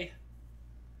to say,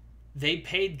 they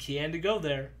paid Kian to go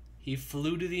there. He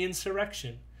flew to the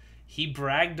insurrection. He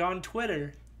bragged on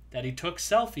Twitter that he took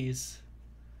selfies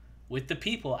with the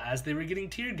people as they were getting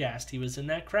tear gassed. He was in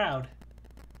that crowd.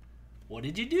 What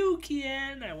did you do,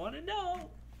 Kian? I want to know.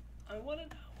 I want to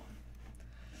know.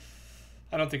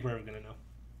 I don't think we're ever going to know.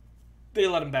 They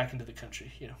let him back into the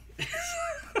country, you know.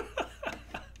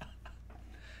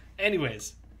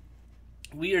 Anyways,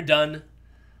 we are done.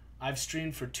 I've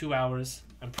streamed for 2 hours.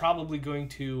 I'm probably going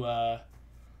to,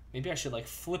 maybe I should like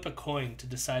flip a coin to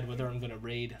decide whether I'm going to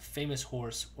raid Famous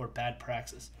Horse or Bad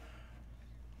Praxis.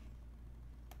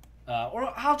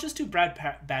 Or I'll just do Bad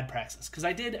Praxis, because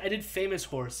I did Famous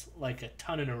Horse like a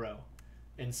ton in a row,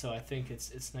 and so I think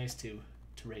it's nice to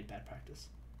raid Bad Practice.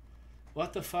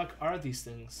 What the fuck are these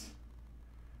things?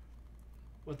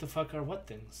 What the fuck are what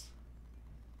things?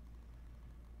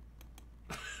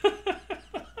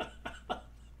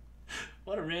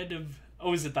 What a random...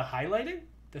 Oh, is it the highlighting?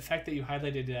 The fact that you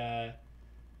highlighted...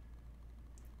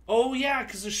 Oh, yeah,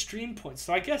 because there's stream points.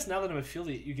 So I guess now that I'm an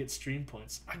affiliate, you get stream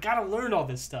points. I gotta learn all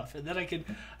this stuff, and then I can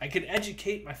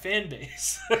educate my fan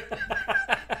base.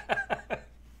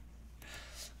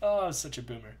 Oh, I'm such a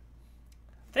boomer.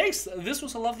 Thanks. This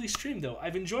was a lovely stream, though.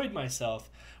 I've enjoyed myself.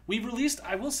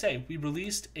 I will say, we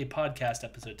released a podcast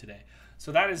episode today.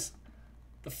 So that is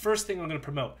the first thing I'm going to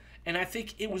promote. And I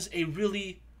think it was a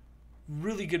really,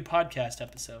 really good podcast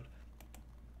episode.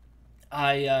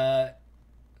 The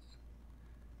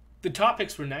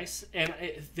topics were nice, and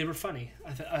they were funny.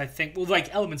 I think, well,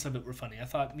 like, elements of it were funny. I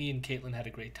thought me and Caitlin had a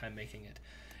great time making it.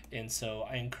 And so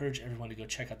I encourage everyone to go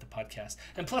check out the podcast.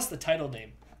 And plus the title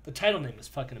name. The title name is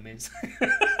fucking amazing.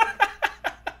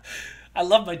 I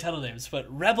love my title names, but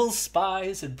Rebels,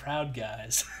 Spies, and Proud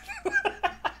Guys.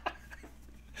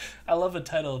 I love a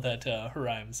title that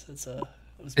rhymes. It's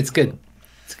good.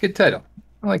 It's a good title.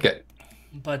 I like it.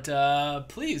 But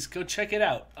please go check it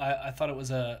out. I thought it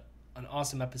was an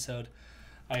awesome episode.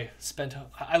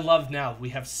 I love now. We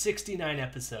have 69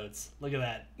 episodes. Look at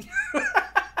that.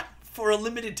 for a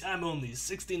limited time only,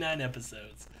 69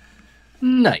 episodes.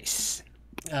 Nice.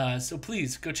 So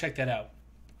please go check that out,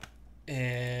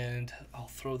 and I'll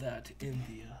throw that in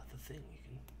the thing.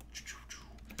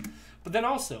 But then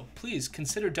also, please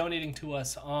consider donating to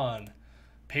us on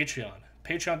Patreon,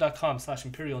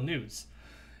 patreon.com/Imperial News.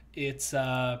 It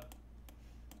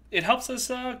helps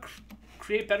us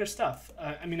create better stuff.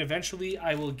 I mean, eventually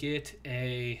I will get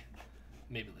maybe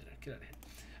later. Get out of here.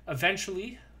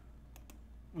 Eventually,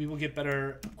 we will get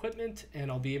better equipment, and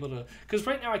I'll be able to... Because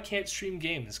right now I can't stream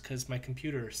games because my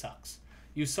computer sucks.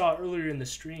 You saw earlier in the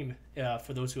stream,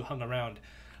 for those who hung around,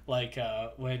 like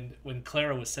when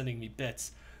Clara was sending me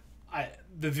bits,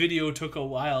 the video took a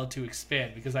while to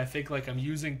expand because I think like I'm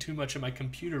using too much of my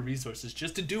computer resources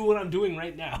just to do what I'm doing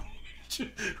right now.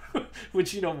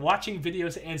 Which, watching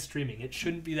videos and streaming, it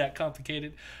shouldn't be that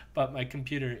complicated, but my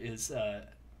computer is,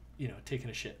 taking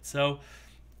a shit. So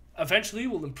eventually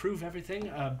we'll improve everything,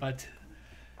 but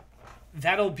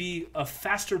that'll be a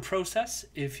faster process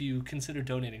if you consider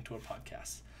donating to our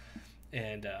podcast.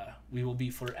 And we will be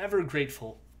forever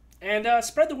grateful. And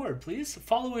spread the word, please.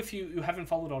 Follow if you haven't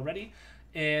followed already,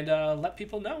 and let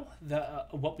people know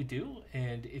what we do,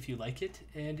 and if you like it,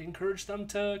 and encourage them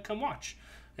to come watch.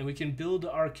 And we can build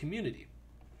our community.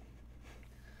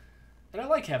 And I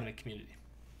like having a community.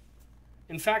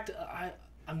 In fact,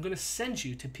 I'm going to send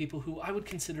you to people who I would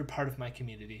consider part of my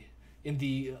community in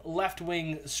the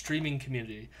left-wing streaming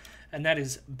community, and that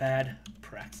is Bad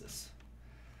Praxis.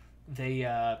 They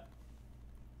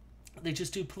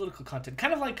just do political content,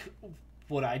 kind of like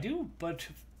what I do, but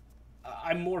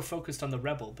I'm more focused on the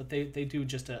Rebel. But they do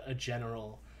just a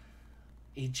general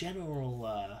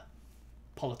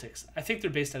politics. I think they're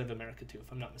based out of America too,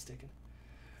 if I'm not mistaken.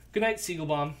 Good night,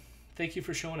 Seagull Thank you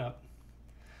for showing up.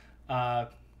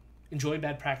 Enjoy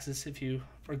Bad Praxis if you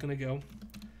are gonna go.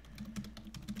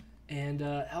 And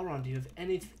Elron, do you have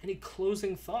any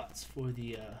closing thoughts for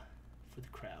the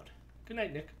crowd? Good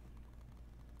night, Nick.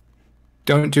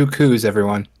 Don't do coups,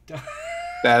 everyone.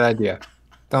 Bad idea.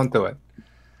 Don't do it.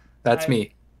 That's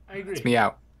me. I agree. It's me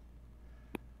out.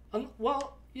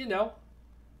 Well,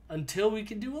 until we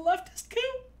can do a leftist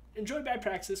coup, enjoy Bad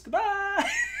Praxis. Goodbye.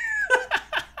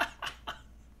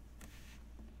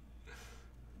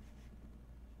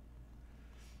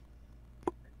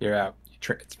 You're out. You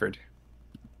transferred.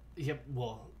 Yep.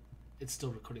 Well, it's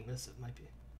still recording this. It might be.